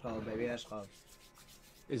 That's cool, baby, that's cool.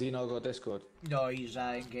 Is he not got Discord? No, he's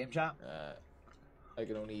in game chat. I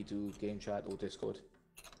can only do game chat or Discord.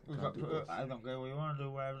 I don't care what you want to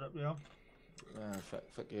do, whatever's up to you.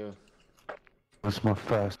 Fuck you. That's my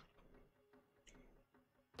first.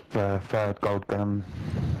 Third gold gun.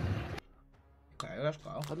 Okay, let's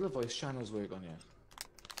go. How do the voice channels work on here?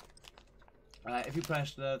 If you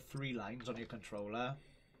press the 3 lines on your controller,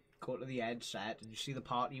 go to the headset, and you see the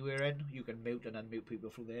party we're in, you can mute and unmute people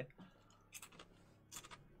from there.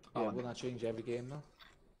 Yeah, will that change every game though?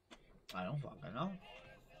 I don't fucking know.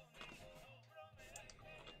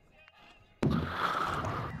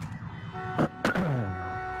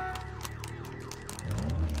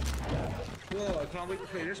 Whoa, I can't wait to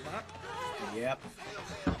play this map. Yep.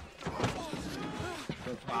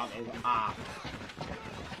 This map is off.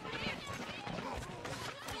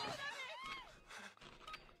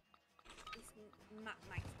 This map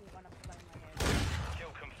makes me want to blow my head.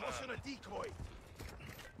 Kill confirmed. A decoy.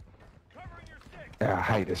 Covering your stick. Yeah, I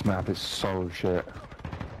hate this map, it's so shit.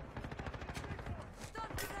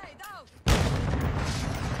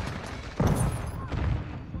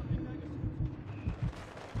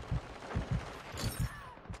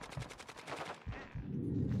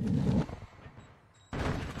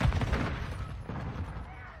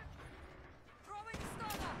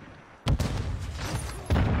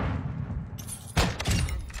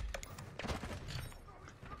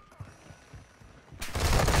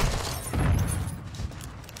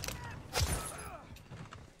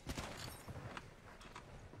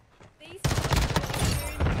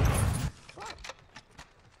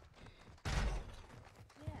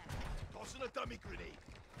 Tossing a dummy grenade.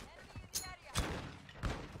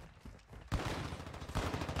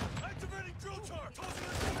 Activating drill charge. Tossing a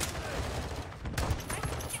dummy grenade.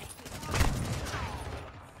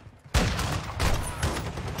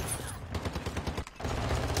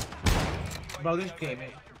 Bro, this game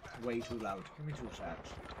is way too loud. Give me 2 seconds.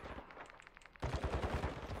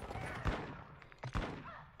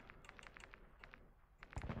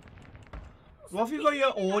 What have you got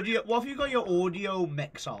your audio? What have you got your audio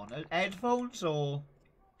mix on? Headphones or?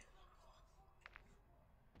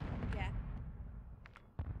 Yeah.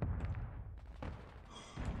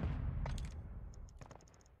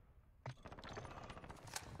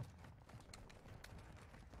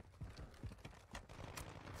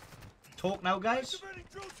 Talk now, guys.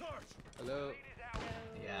 Hello.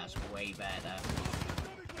 Yeah, that's way better.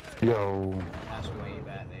 Yo. That's way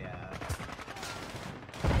better. Yeah.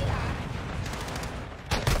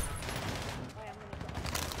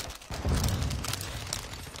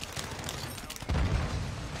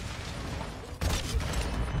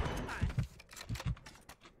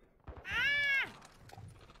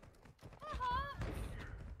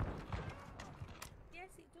 Yes,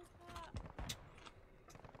 it does hurt.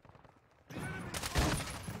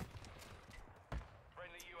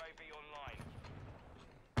 Friendly UAV online.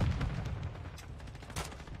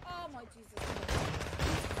 Oh my Jesus.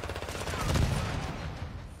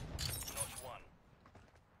 Notch 1.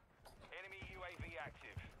 Enemy UAV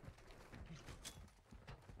active.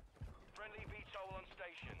 Friendly VTOL on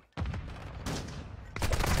station.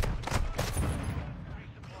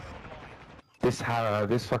 Resupply online.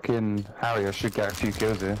 This fucking Harrier should get a few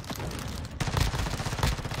kills here.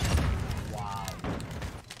 Wow.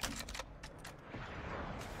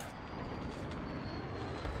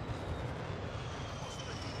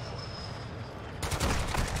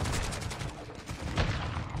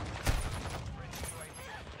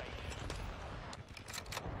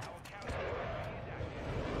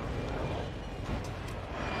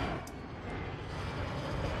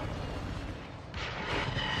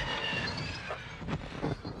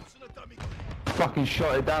 Fucking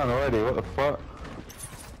shot it down already, what the fuck?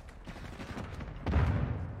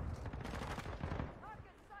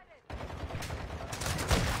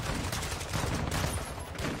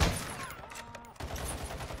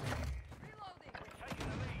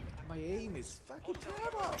 My aim is fucking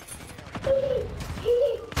terrible.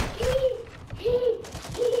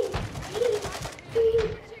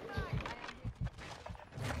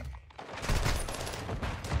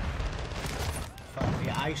 Fuck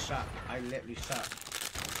yeah, I suck. I literally suck.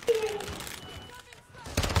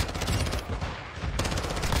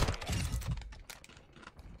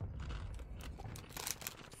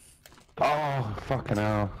 Oh, fucking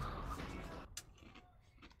hell.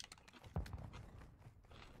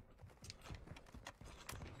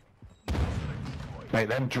 Mate,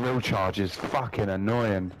 them drill charges fucking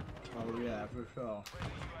annoying. Oh yeah, for sure.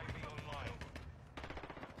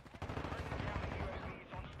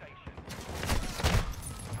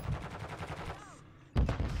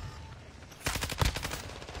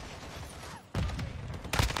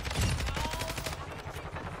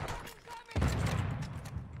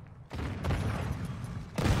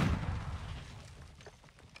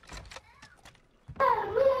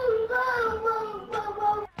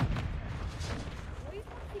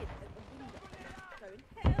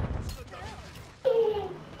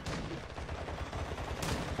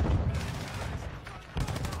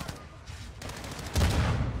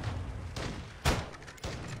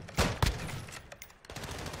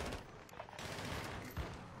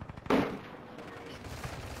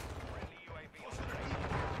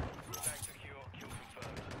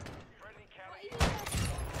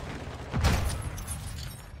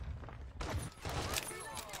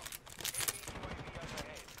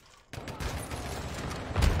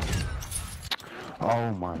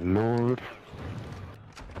 Oh my lord.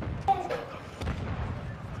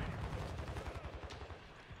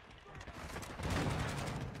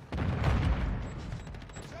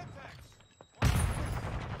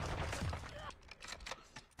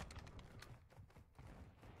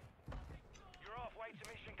 You're halfway to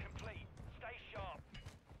mission complete. Stay sharp.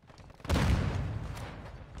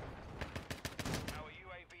 Our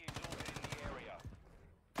UAV is orbiting the area.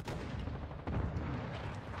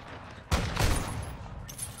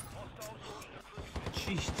 Hostiles launched a cruise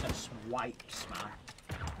missile. Jesus wipes, man.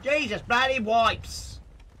 Jesus bloody wipes.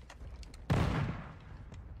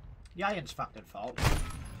 The iron's fucking fault. Dog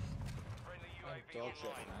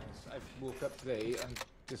shit, man. I woke up today and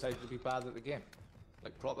decided to be bad at the game.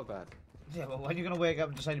 Like, proper bad. Yeah, well, when are you gonna wake up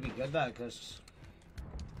and decide to be good then? Because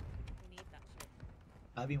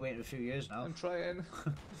I've been waiting a few years now. I'm trying.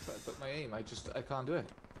 But my aim, I can't do it.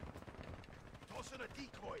 Toss in a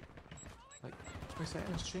decoy. Like, my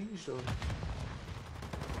settings changed or...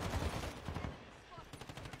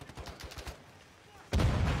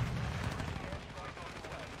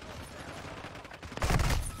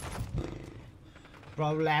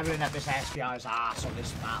 Bro, leveling up this SPR's ass on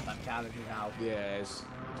this map, I'm telling you now. Yeah, it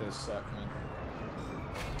does suck, man.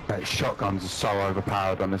 Mate, shotguns are so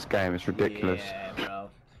overpowered on this game, it's ridiculous. Yeah, bro.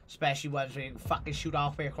 Especially ones where you can fucking shoot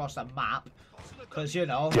halfway across the map. Because, you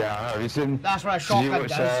know, Yeah, I know. that's what a shotgun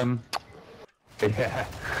does. Yeah.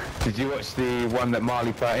 Did you watch the one that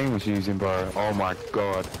Marley 13 was using, bro? Oh my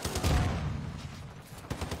god.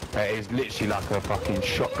 It is literally like a fucking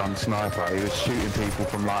shotgun sniper. He was shooting people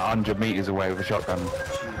from like 100 meters away with a shotgun.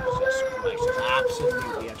 Jesus Christ, it's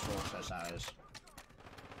absolutely atrocious, that is.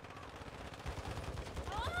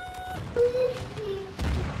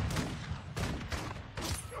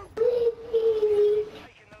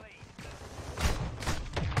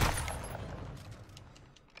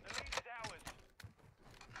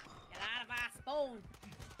 Get out of our spawn.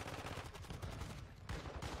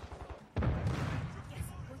 Yes,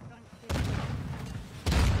 we're going to do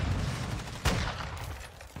it.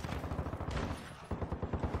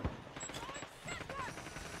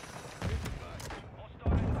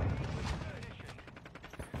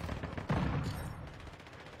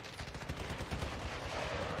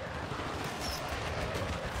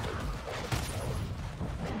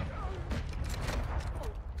 Oh,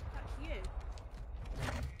 that's you.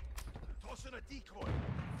 Tossing a decoy.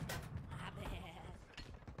 Ah, there.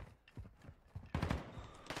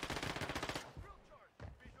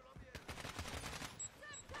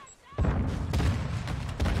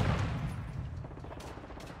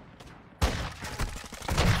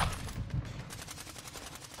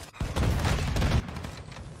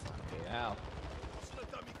 Fucking hell. Tossing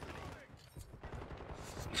a dummy grenade.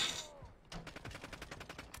 Tossing a decoy.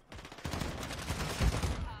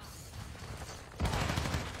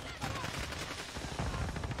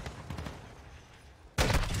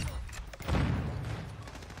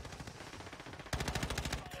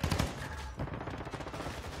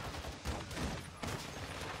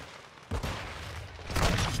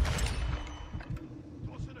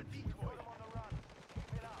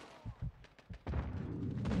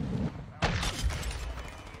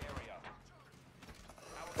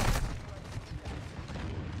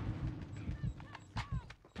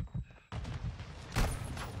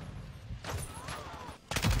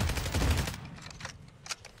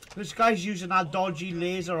 This guy's using that dodgy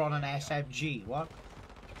laser on an SMG, what?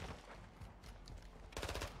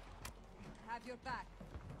 Have your back.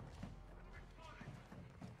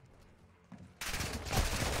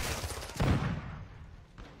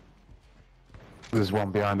 There's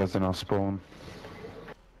one behind us in our spawn.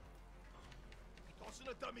 Tossing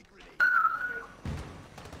a dummy grenade.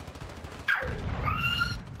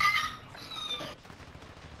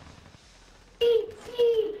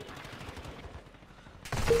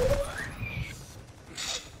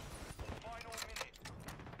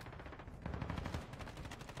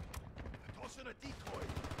 Tossing a decoy.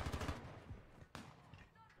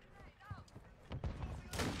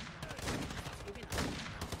 Moving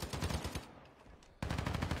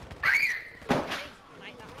on.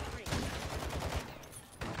 Like that tree.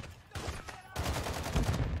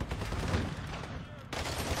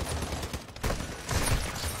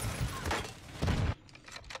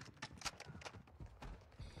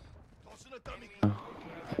 Tossing a dummy.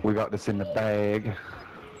 We got this in the bag.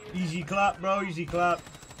 Easy clap, bro, easy clap.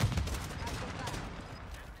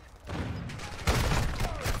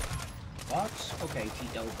 What? Okay,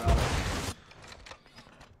 Tito, bro.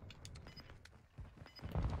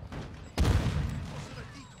 Tossing a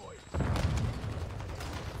decoy.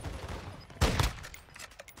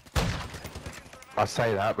 I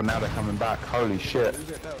say that, but now they're coming back. Holy shit.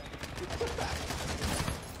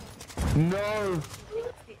 No!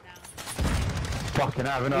 Fucking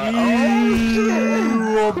haven't I?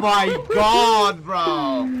 Oh my god,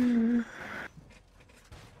 bro!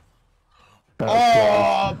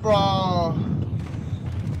 Oh, bro!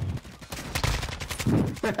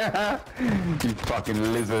 You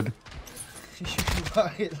fucking lizard. You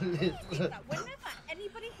fucking lizard. Whenever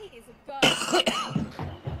anybody hears a gun,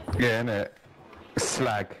 Yeah, innit?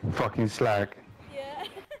 Slag. Fucking slag. yeah.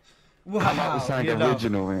 Come up with something you know.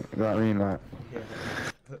 original, mate. You know what I mean? Like.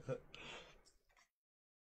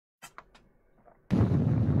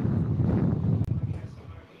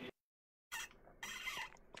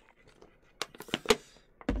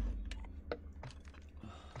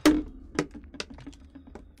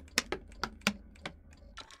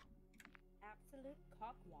 Absolute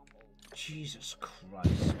cockwomble. Jesus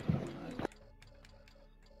Christ.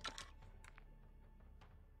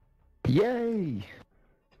 Yay!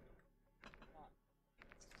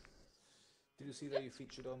 Did you see that you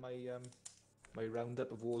featured on my my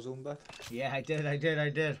roundup of Warzone, but Yeah, I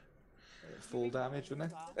did. full damage,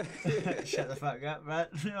 wasn't it? Shut the fuck up, man.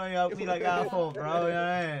 You help me like that for, bro, you know what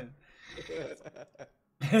I mean?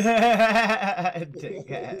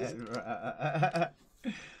 Dickhead, bruh.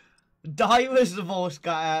 Die was the most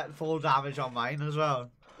full damage on mine as well.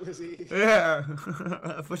 Was he? Yeah.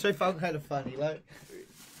 Which I found kind of funny, like.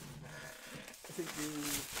 I think it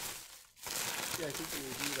was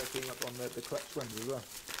you that came up on the clutch ones as well.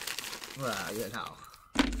 Well, you know.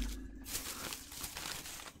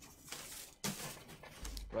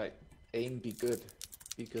 Right, aim, be good.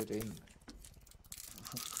 Be good, aim.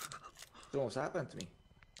 Don't know what's happened to me.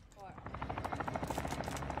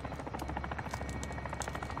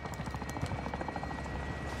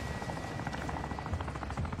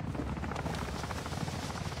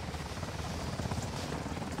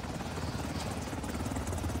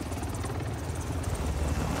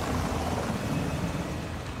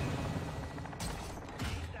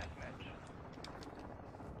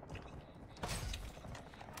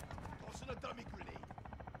 Tossing a dummy grenade.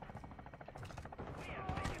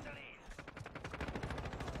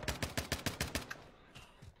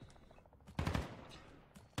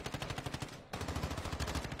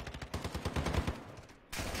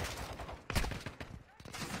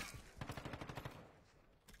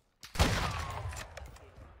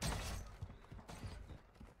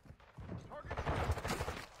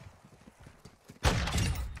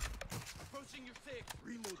 Approaching your six.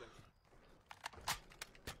 Reloading.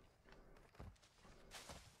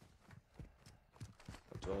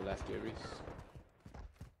 Up to our left here, Reese.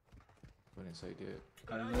 Going inside here.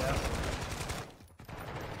 Yeah.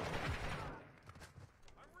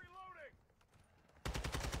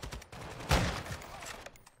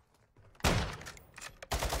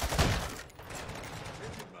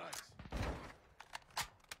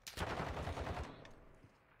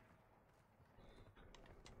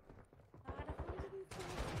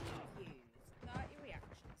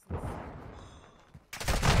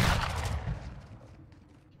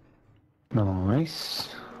 Nice.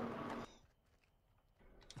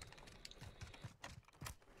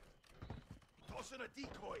 Tossing a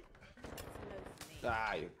decoy.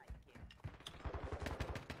 Ah, you.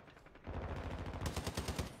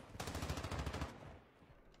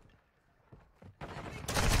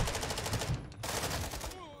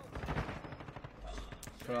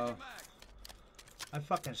 Bro. I'm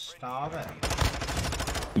fucking starving.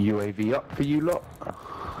 UAV up for you lot.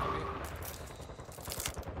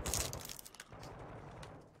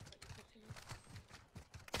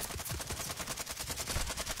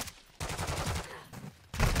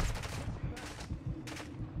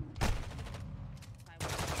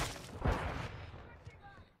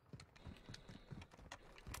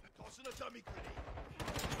 Tossing a dummy grenade.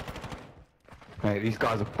 Mate, these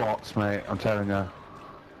guys are bots, mate. I'm telling you.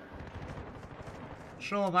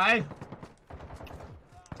 Sure, mate.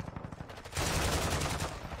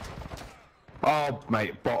 Oh,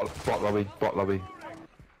 mate, bot lobby.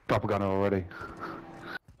 Double gunner already.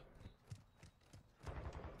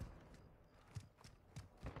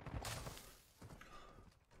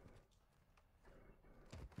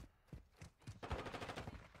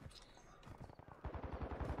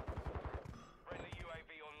 Friendly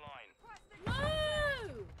UAV online. No!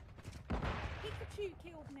 Pikachu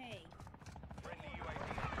killed me. Friendly UAV.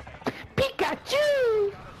 Pikachu!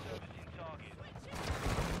 Servicing target.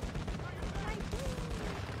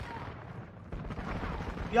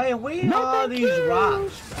 Yeah, we are these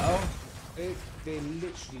rats, bro. They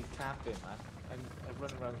literally camping, man. And I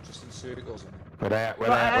run around just in circles. Where they at? Where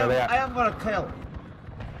But they at? Where they I at? am gonna kill.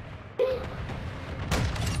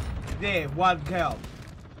 There, one kill.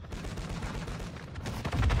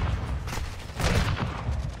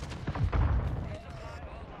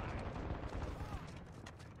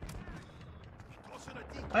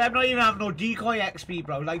 I am not even having no decoy XP,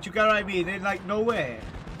 bro. Like, do you get what I mean? In like nowhere.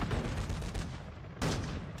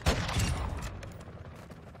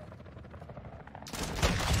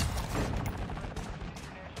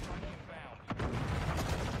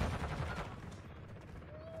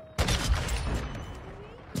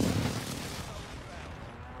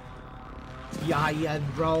 Yeah,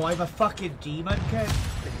 bro. I'm a fucking demon, kid.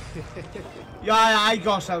 Yeah, I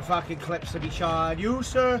got some fucking clips to be showing you,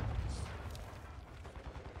 sir.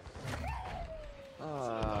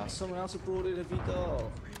 Ah, someone else had brought in a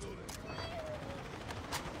VTOL.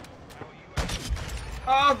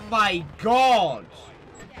 Oh my god!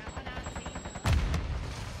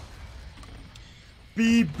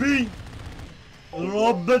 BB!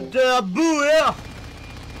 Robert Booyah!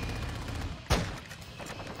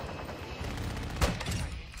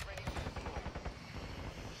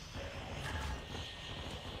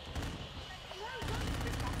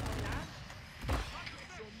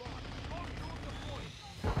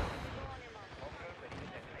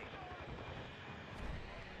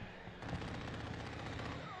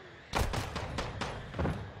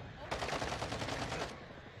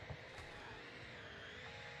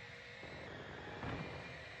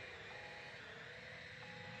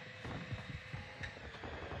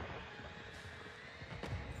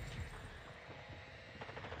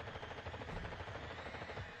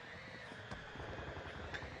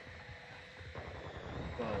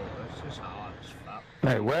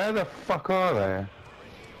 Mate, where the fuck are they?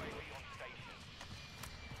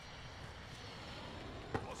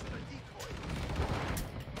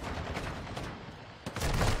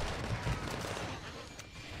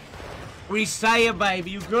 We say it,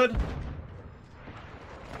 baby. You good?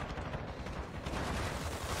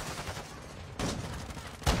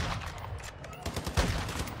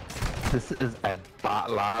 This is a bot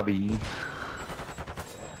lobby.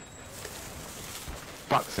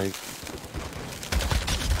 Fuck's sake.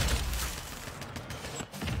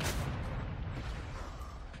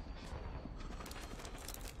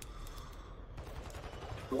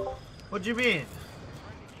 What do you mean?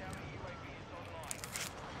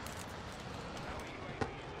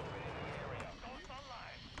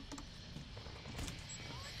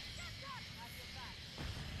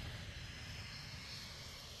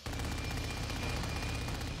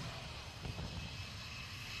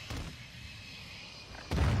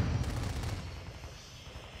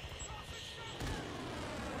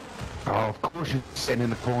 Oh, of course you're sitting in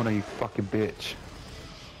the corner, you fucking bitch.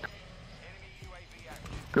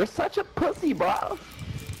 You're such a pussy, bro.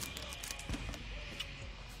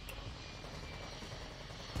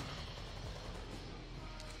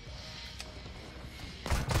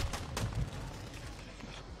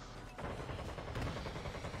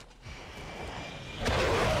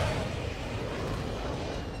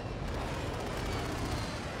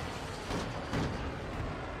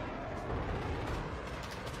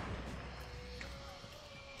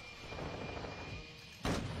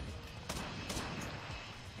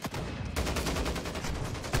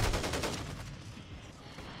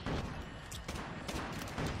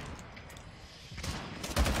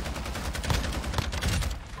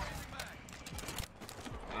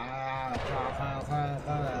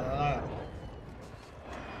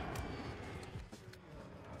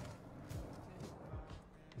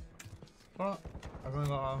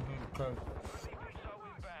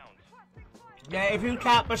 Yeah, if you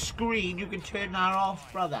tap a screen, you can turn that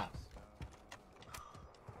off, brother.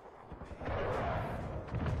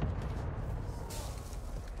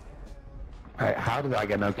 Hey, how did I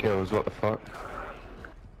get no kills? What the fuck?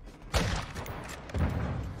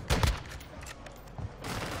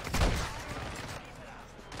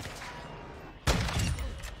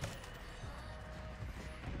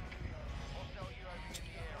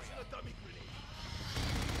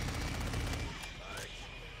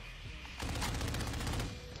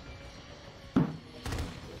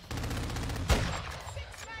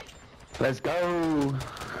 Let's go!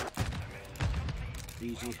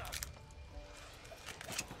 Easy.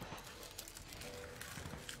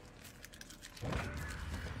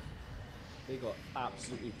 They got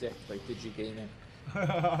absolutely dicked by Thibk Gaming.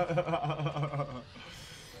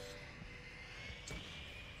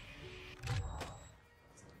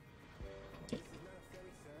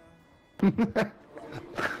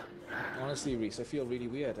 Honestly, Reese, I feel really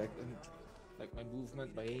weird. Like my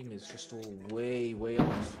movement, my aim is just all way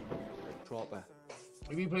off. Like proper.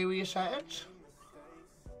 Have you played with your settings?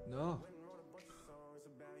 No.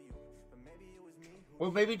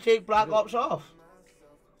 Well, maybe take Black Ops off.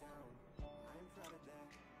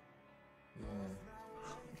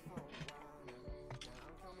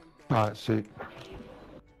 Alright, sweet.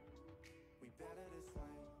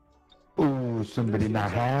 Ooh, somebody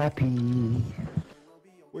not happy.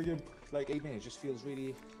 When you like aiming, it just feels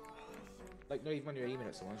really like not even when you're aiming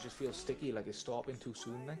at someone, it just feels sticky, like it's stopping too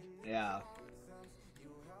soon. Like yeah.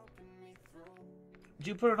 Do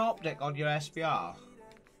you put an optic on your SBR?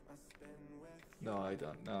 No, I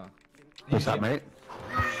don't. No. What's that, mate?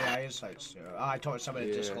 Yeah, insights. I talked to somebody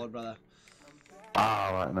in Discord, brother.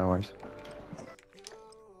 Ah, right, no worries.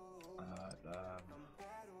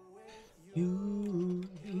 You.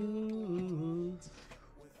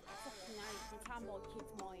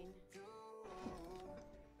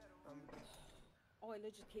 Oiler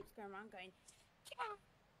just keeps going around going,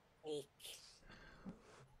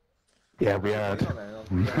 Yeah, we heard. Dave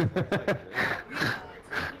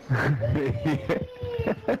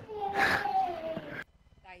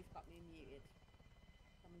got me muted.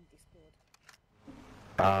 I'm in Discord.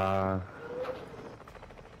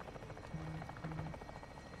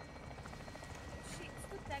 Shit's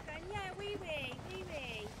good there going, yeah, wee wee.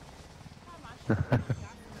 How much?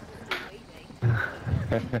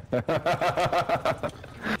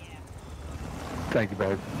 Thank you,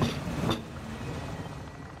 babe.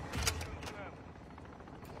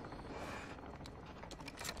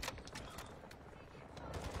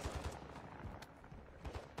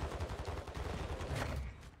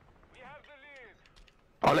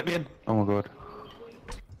 Oh, let me in. Oh my god.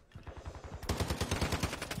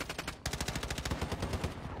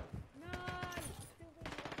 No, still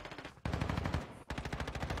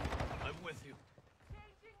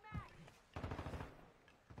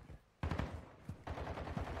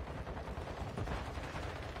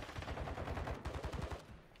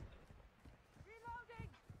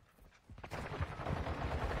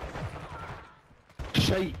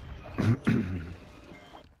shite.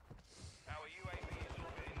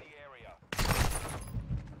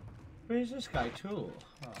 Where's this guy too?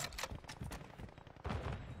 Oh.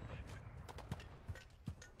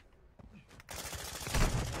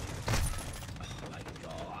 Oh my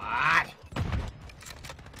god!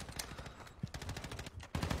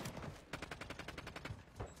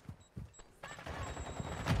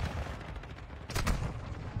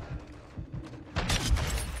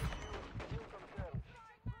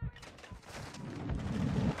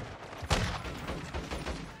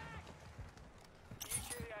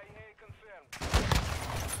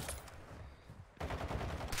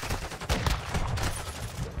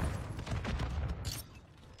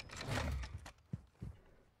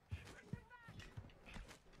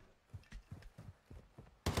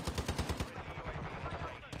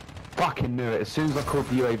 Fucking knew it. As soon as I called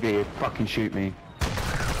the UAV, it'd fucking shoot me.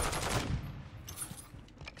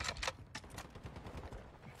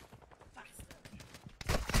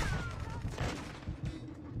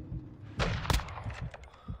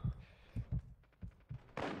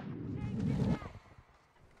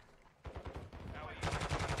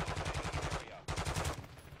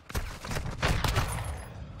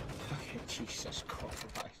 Jesus Christ.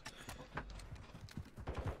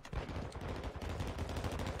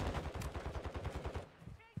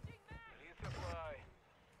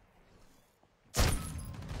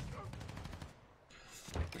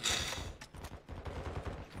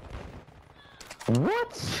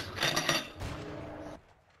 What?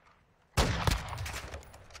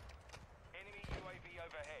 Enemy UAV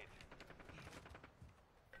overhead.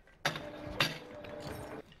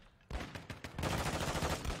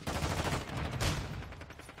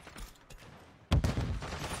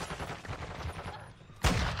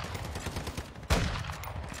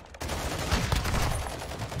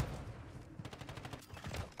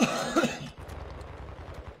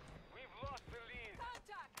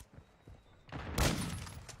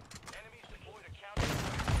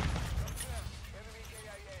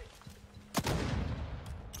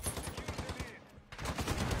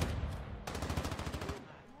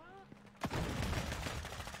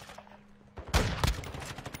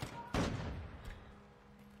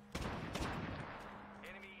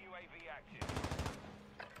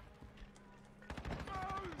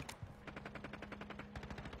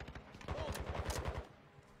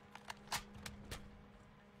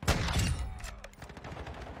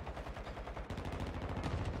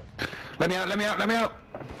 Let me out, let me out, let me out!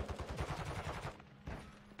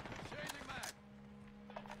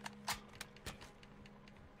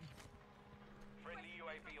 Friendly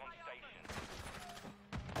UAV on station.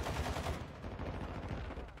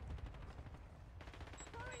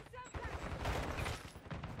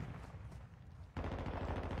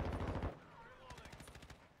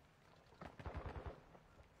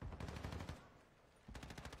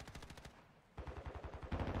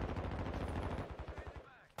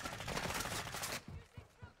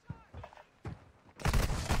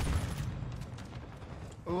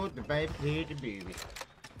 Oh, the baby, the baby.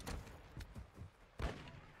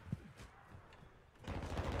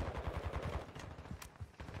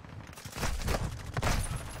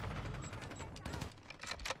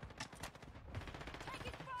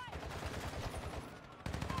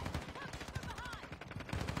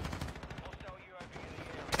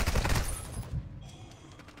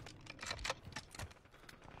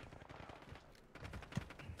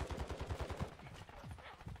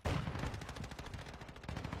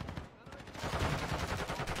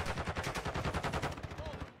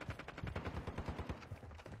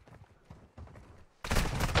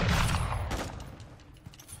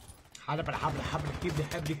 Habla.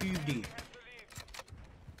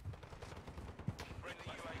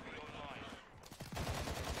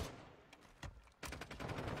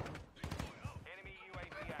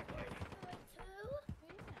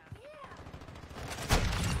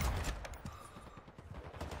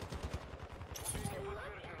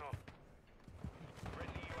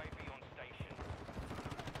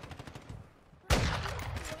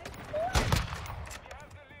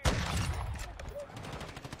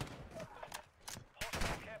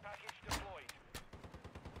 Care package deployed.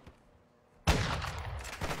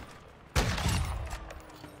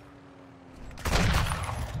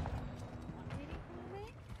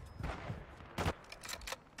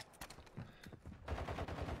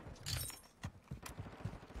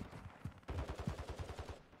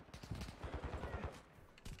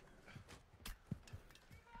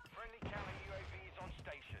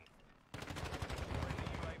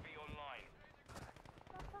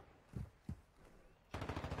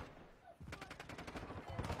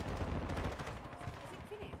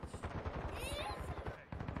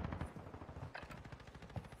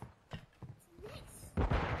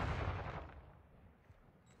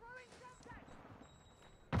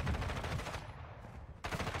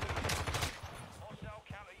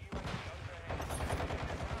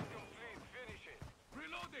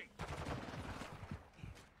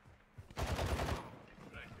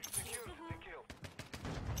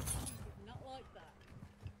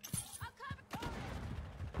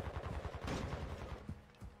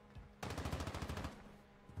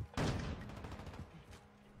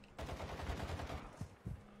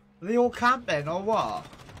 they all camping or what?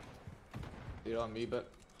 You're on me, but...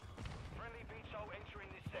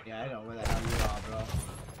 Yeah, I know where the hell you are, bro.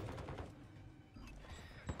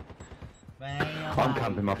 Man, I'm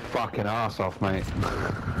camping my fucking ass off, mate.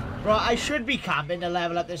 Bro, I should be camping to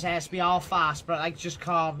level up this SBR fast, but I just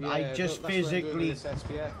can't. Yeah, I just physically...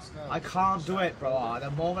 I can't do it, bro.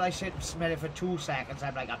 The moment I sit and smell it for 2 seconds,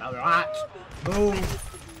 I'm like, I'm alright. Move.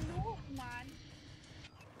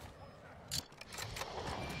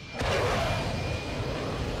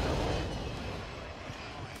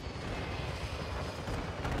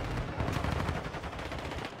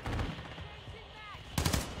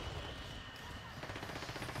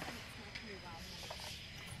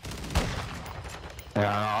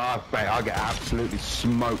 Yeah, mate, I get absolutely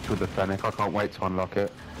smoked with the Fennec. I can't wait to unlock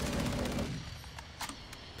it.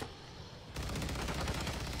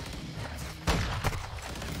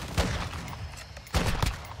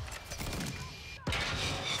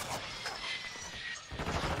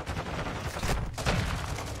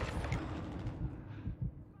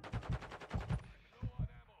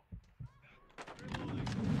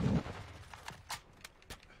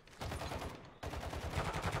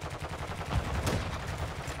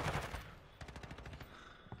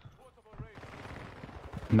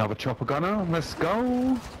 Another chopper gunner, let's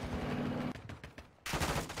go!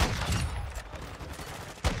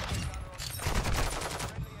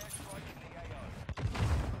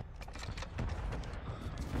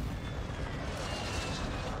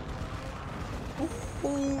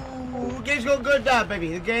 Ooh, game's going good now,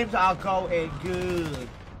 baby. The games are going good.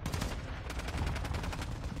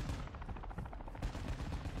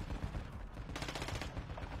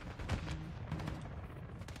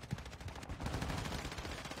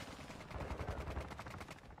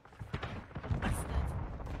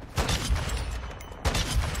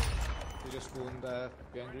 We just spawned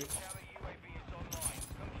behind you.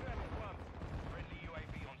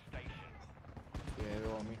 Yeah,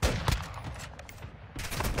 they're on me.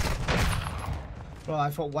 Bro,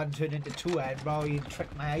 I thought one turned into two, and bro, you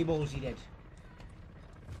tricked my eyeballs, you did.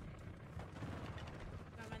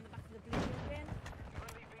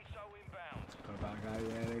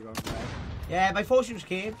 Yeah, my fortunes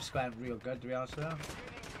came. It's going real good, to be honest with you.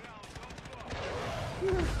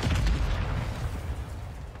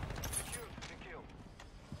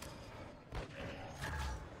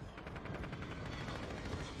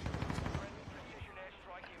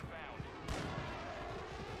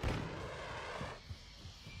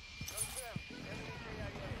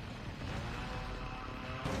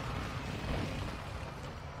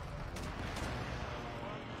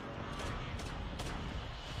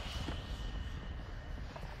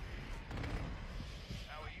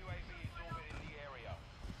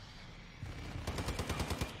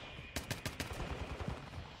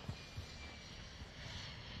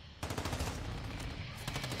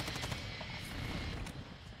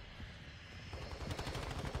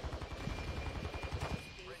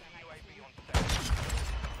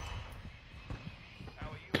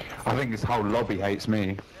 I think this whole lobby hates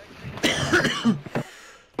me.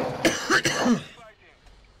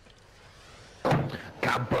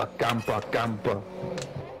 Camper, camper, camper.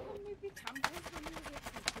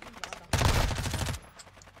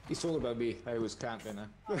 He's talking about me. I was camping now.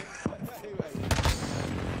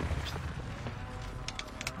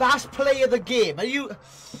 That's play of the game. Are you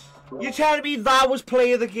telling me that was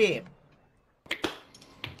play of the game?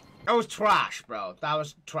 That was trash, bro. That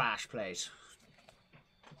was trash plays.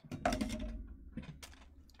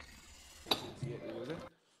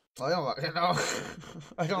 I don't look, you know.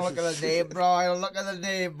 I don't look at the name, bro. I don't look at the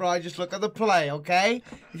name, bro. I just look at the play, okay?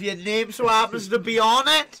 If your name so happens to be on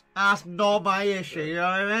it, that's not my issue, you know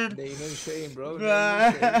what I mean? Name and shame, bro. Name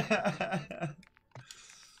and shame.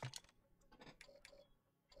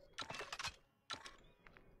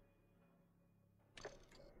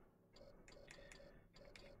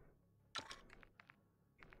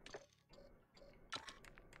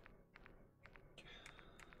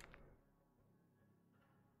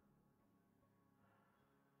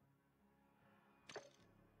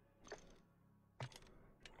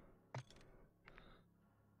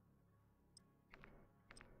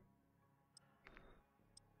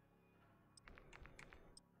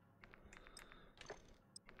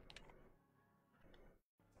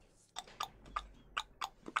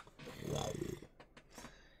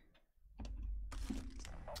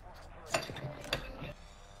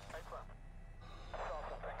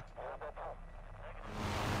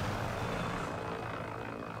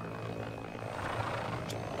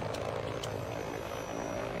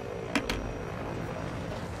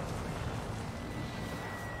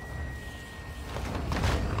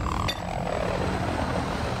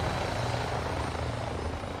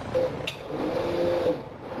 We're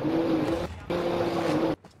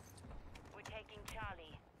taking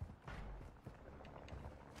Charlie.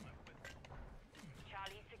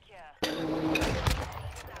 Charlie secure.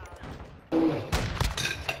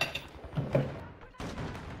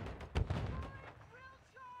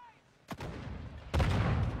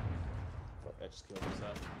 Fuck, I just killed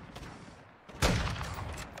myself.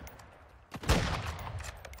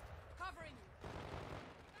 Covering you.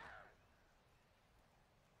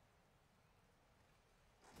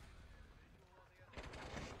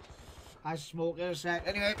 I smoke in a sec.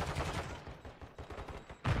 Anyway.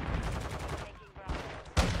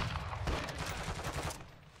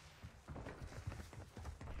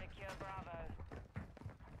 Secure Bravo.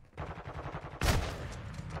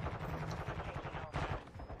 Taking Alpha.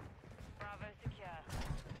 Bravo secure.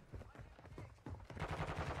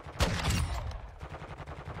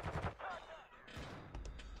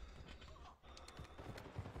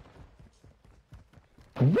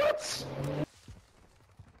 What?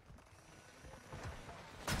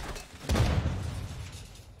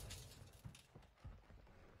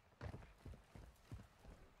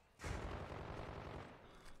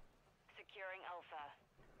 Securing Alpha.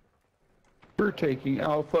 We're taking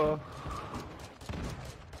Alpha.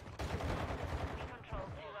 We control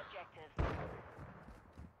 2 objectives.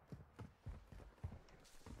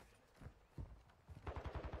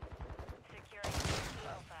 Securing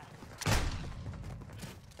Alpha.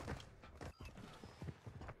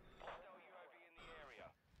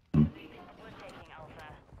 We're taking Alpha.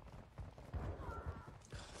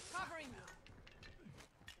 Covering you.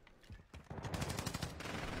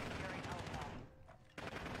 Securing Alpha.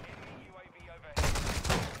 Enemy UAV overhead.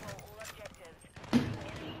 Control all objectives.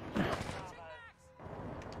 Enemy Bravo.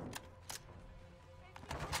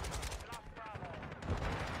 Lost Bravo.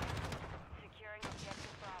 Securing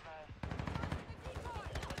objective Bravo. We're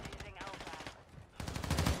losing Alpha.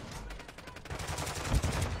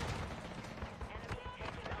 Enemy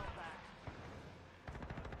taking Alpha.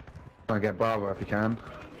 Try and get Bravo if you can. The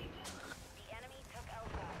enemy took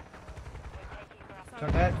Alpha. We're taking Bravo.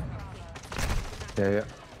 Took it. Yeah, yeah.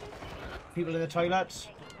 People in the toilets.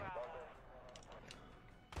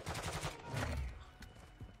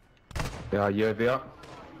 Yeah, UAV up.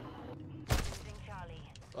 Losing Charlie.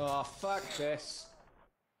 Oh, fuck this.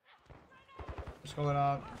 What's going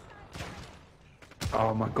on?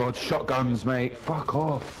 Oh my god, shotguns, mate. Fuck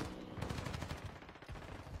off.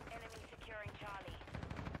 Enemy securing Charlie.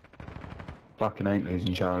 Fucking ain't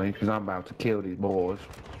losing Charlie, because I'm about to kill these boys.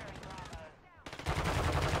 Securing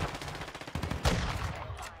Bravo.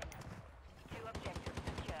 2 objectives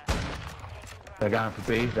secure. Taking They're Bravo. going for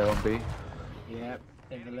B, they're on B. Yep,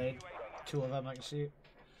 in the lead. 2 of them, I can see.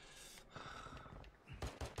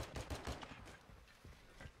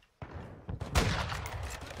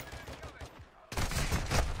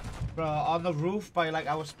 Bro, on the roof by like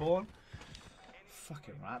our spawn.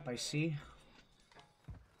 Fucking rat by C.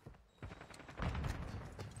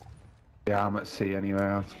 Yeah, I'm at C anyway,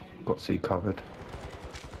 I've got C covered.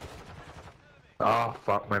 Oh,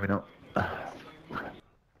 fuck, maybe not.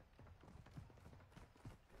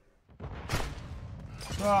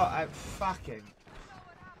 Bro, I fucking.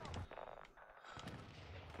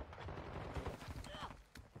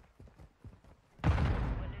 We're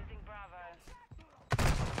losing Bravo.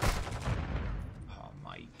 Oh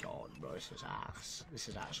my god, bro, this is ass. This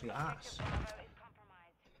is actually ass. Bravo is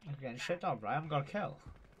compromised. I'm getting shit on, bro. I haven't got a kill.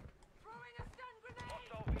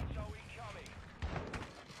 Hostile VTOL incoming.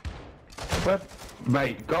 But,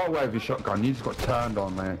 mate, go away with your shotgun, you just got turned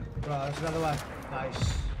on, mate. Bro, there's another one.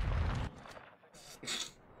 Nice.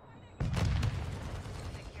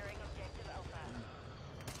 Securing objective Alpha.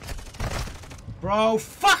 Bro,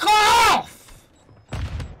 fuck off! The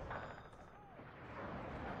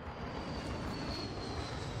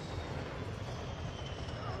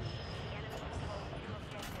enemy controls 2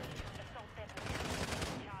 objectives. Assault their position.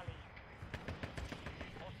 Charlie.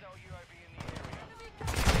 Hostile UAV in the area.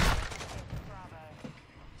 Bravo.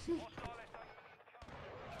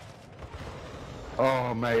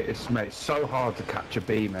 Oh, mate, it's so hard to capture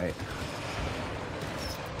B, mate.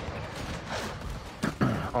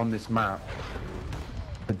 On this map.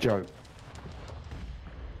 A joke.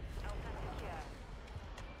 Alpha secure.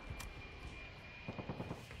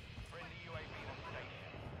 Friendly UAV on station.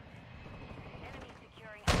 Enemy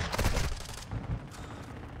securing Alpha.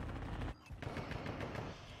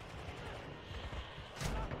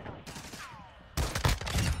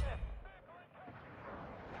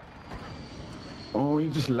 Oh, you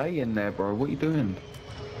just lay in there, bro. What are you doing?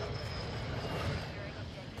 Securing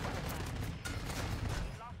objective Alpha.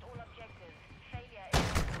 We've lost all objectives. Failure is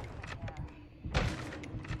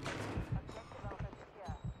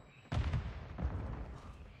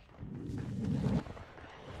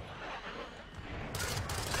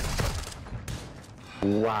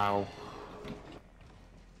Wow.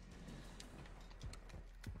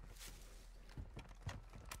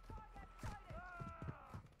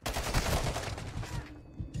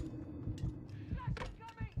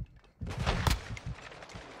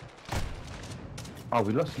 Oh,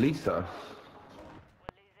 we lost Lisa.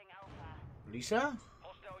 Lisa?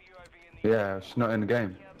 Yeah, she's not in the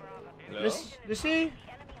game. Lucy?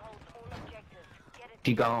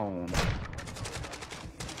 She gone.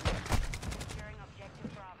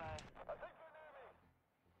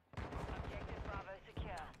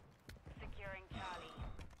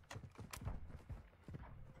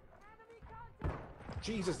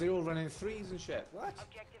 Jesus, they're all running threes and shit. What?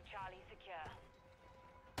 Objective Charlie secure.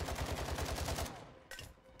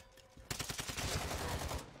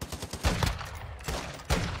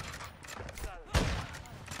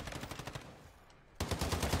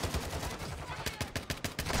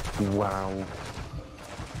 Wow.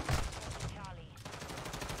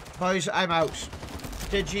 Boys, I'm out.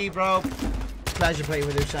 GG, bro. Pleasure playing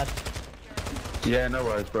with you, Seth. Yeah, no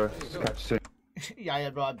worries, bro. Catch you soon. Yeah,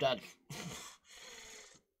 bro, I'm dead.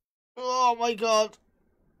 Oh my god.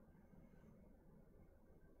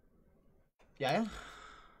 Yeah?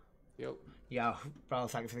 Yo. Yeah, bro,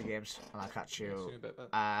 thank you for the games. And I'll catch you. See you in a bit, bud.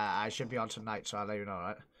 I should be on tonight, so I'll let you know,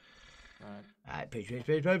 alright? Alright. Peace.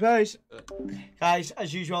 Guys,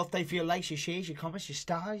 as usual, thank you for your likes, your shares, your comments, your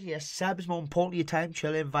stars, your subs, more importantly, your time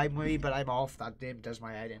chilling, vibing with me, but I'm off. That game does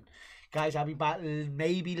my head in. Guys, I'll be back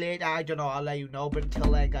maybe later. I don't know. I'll let you know. But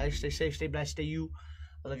until then, guys, stay safe, stay blessed, stay you.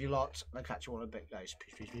 I love you lots. And I'll catch you all in a bit, guys.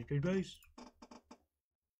 Peace.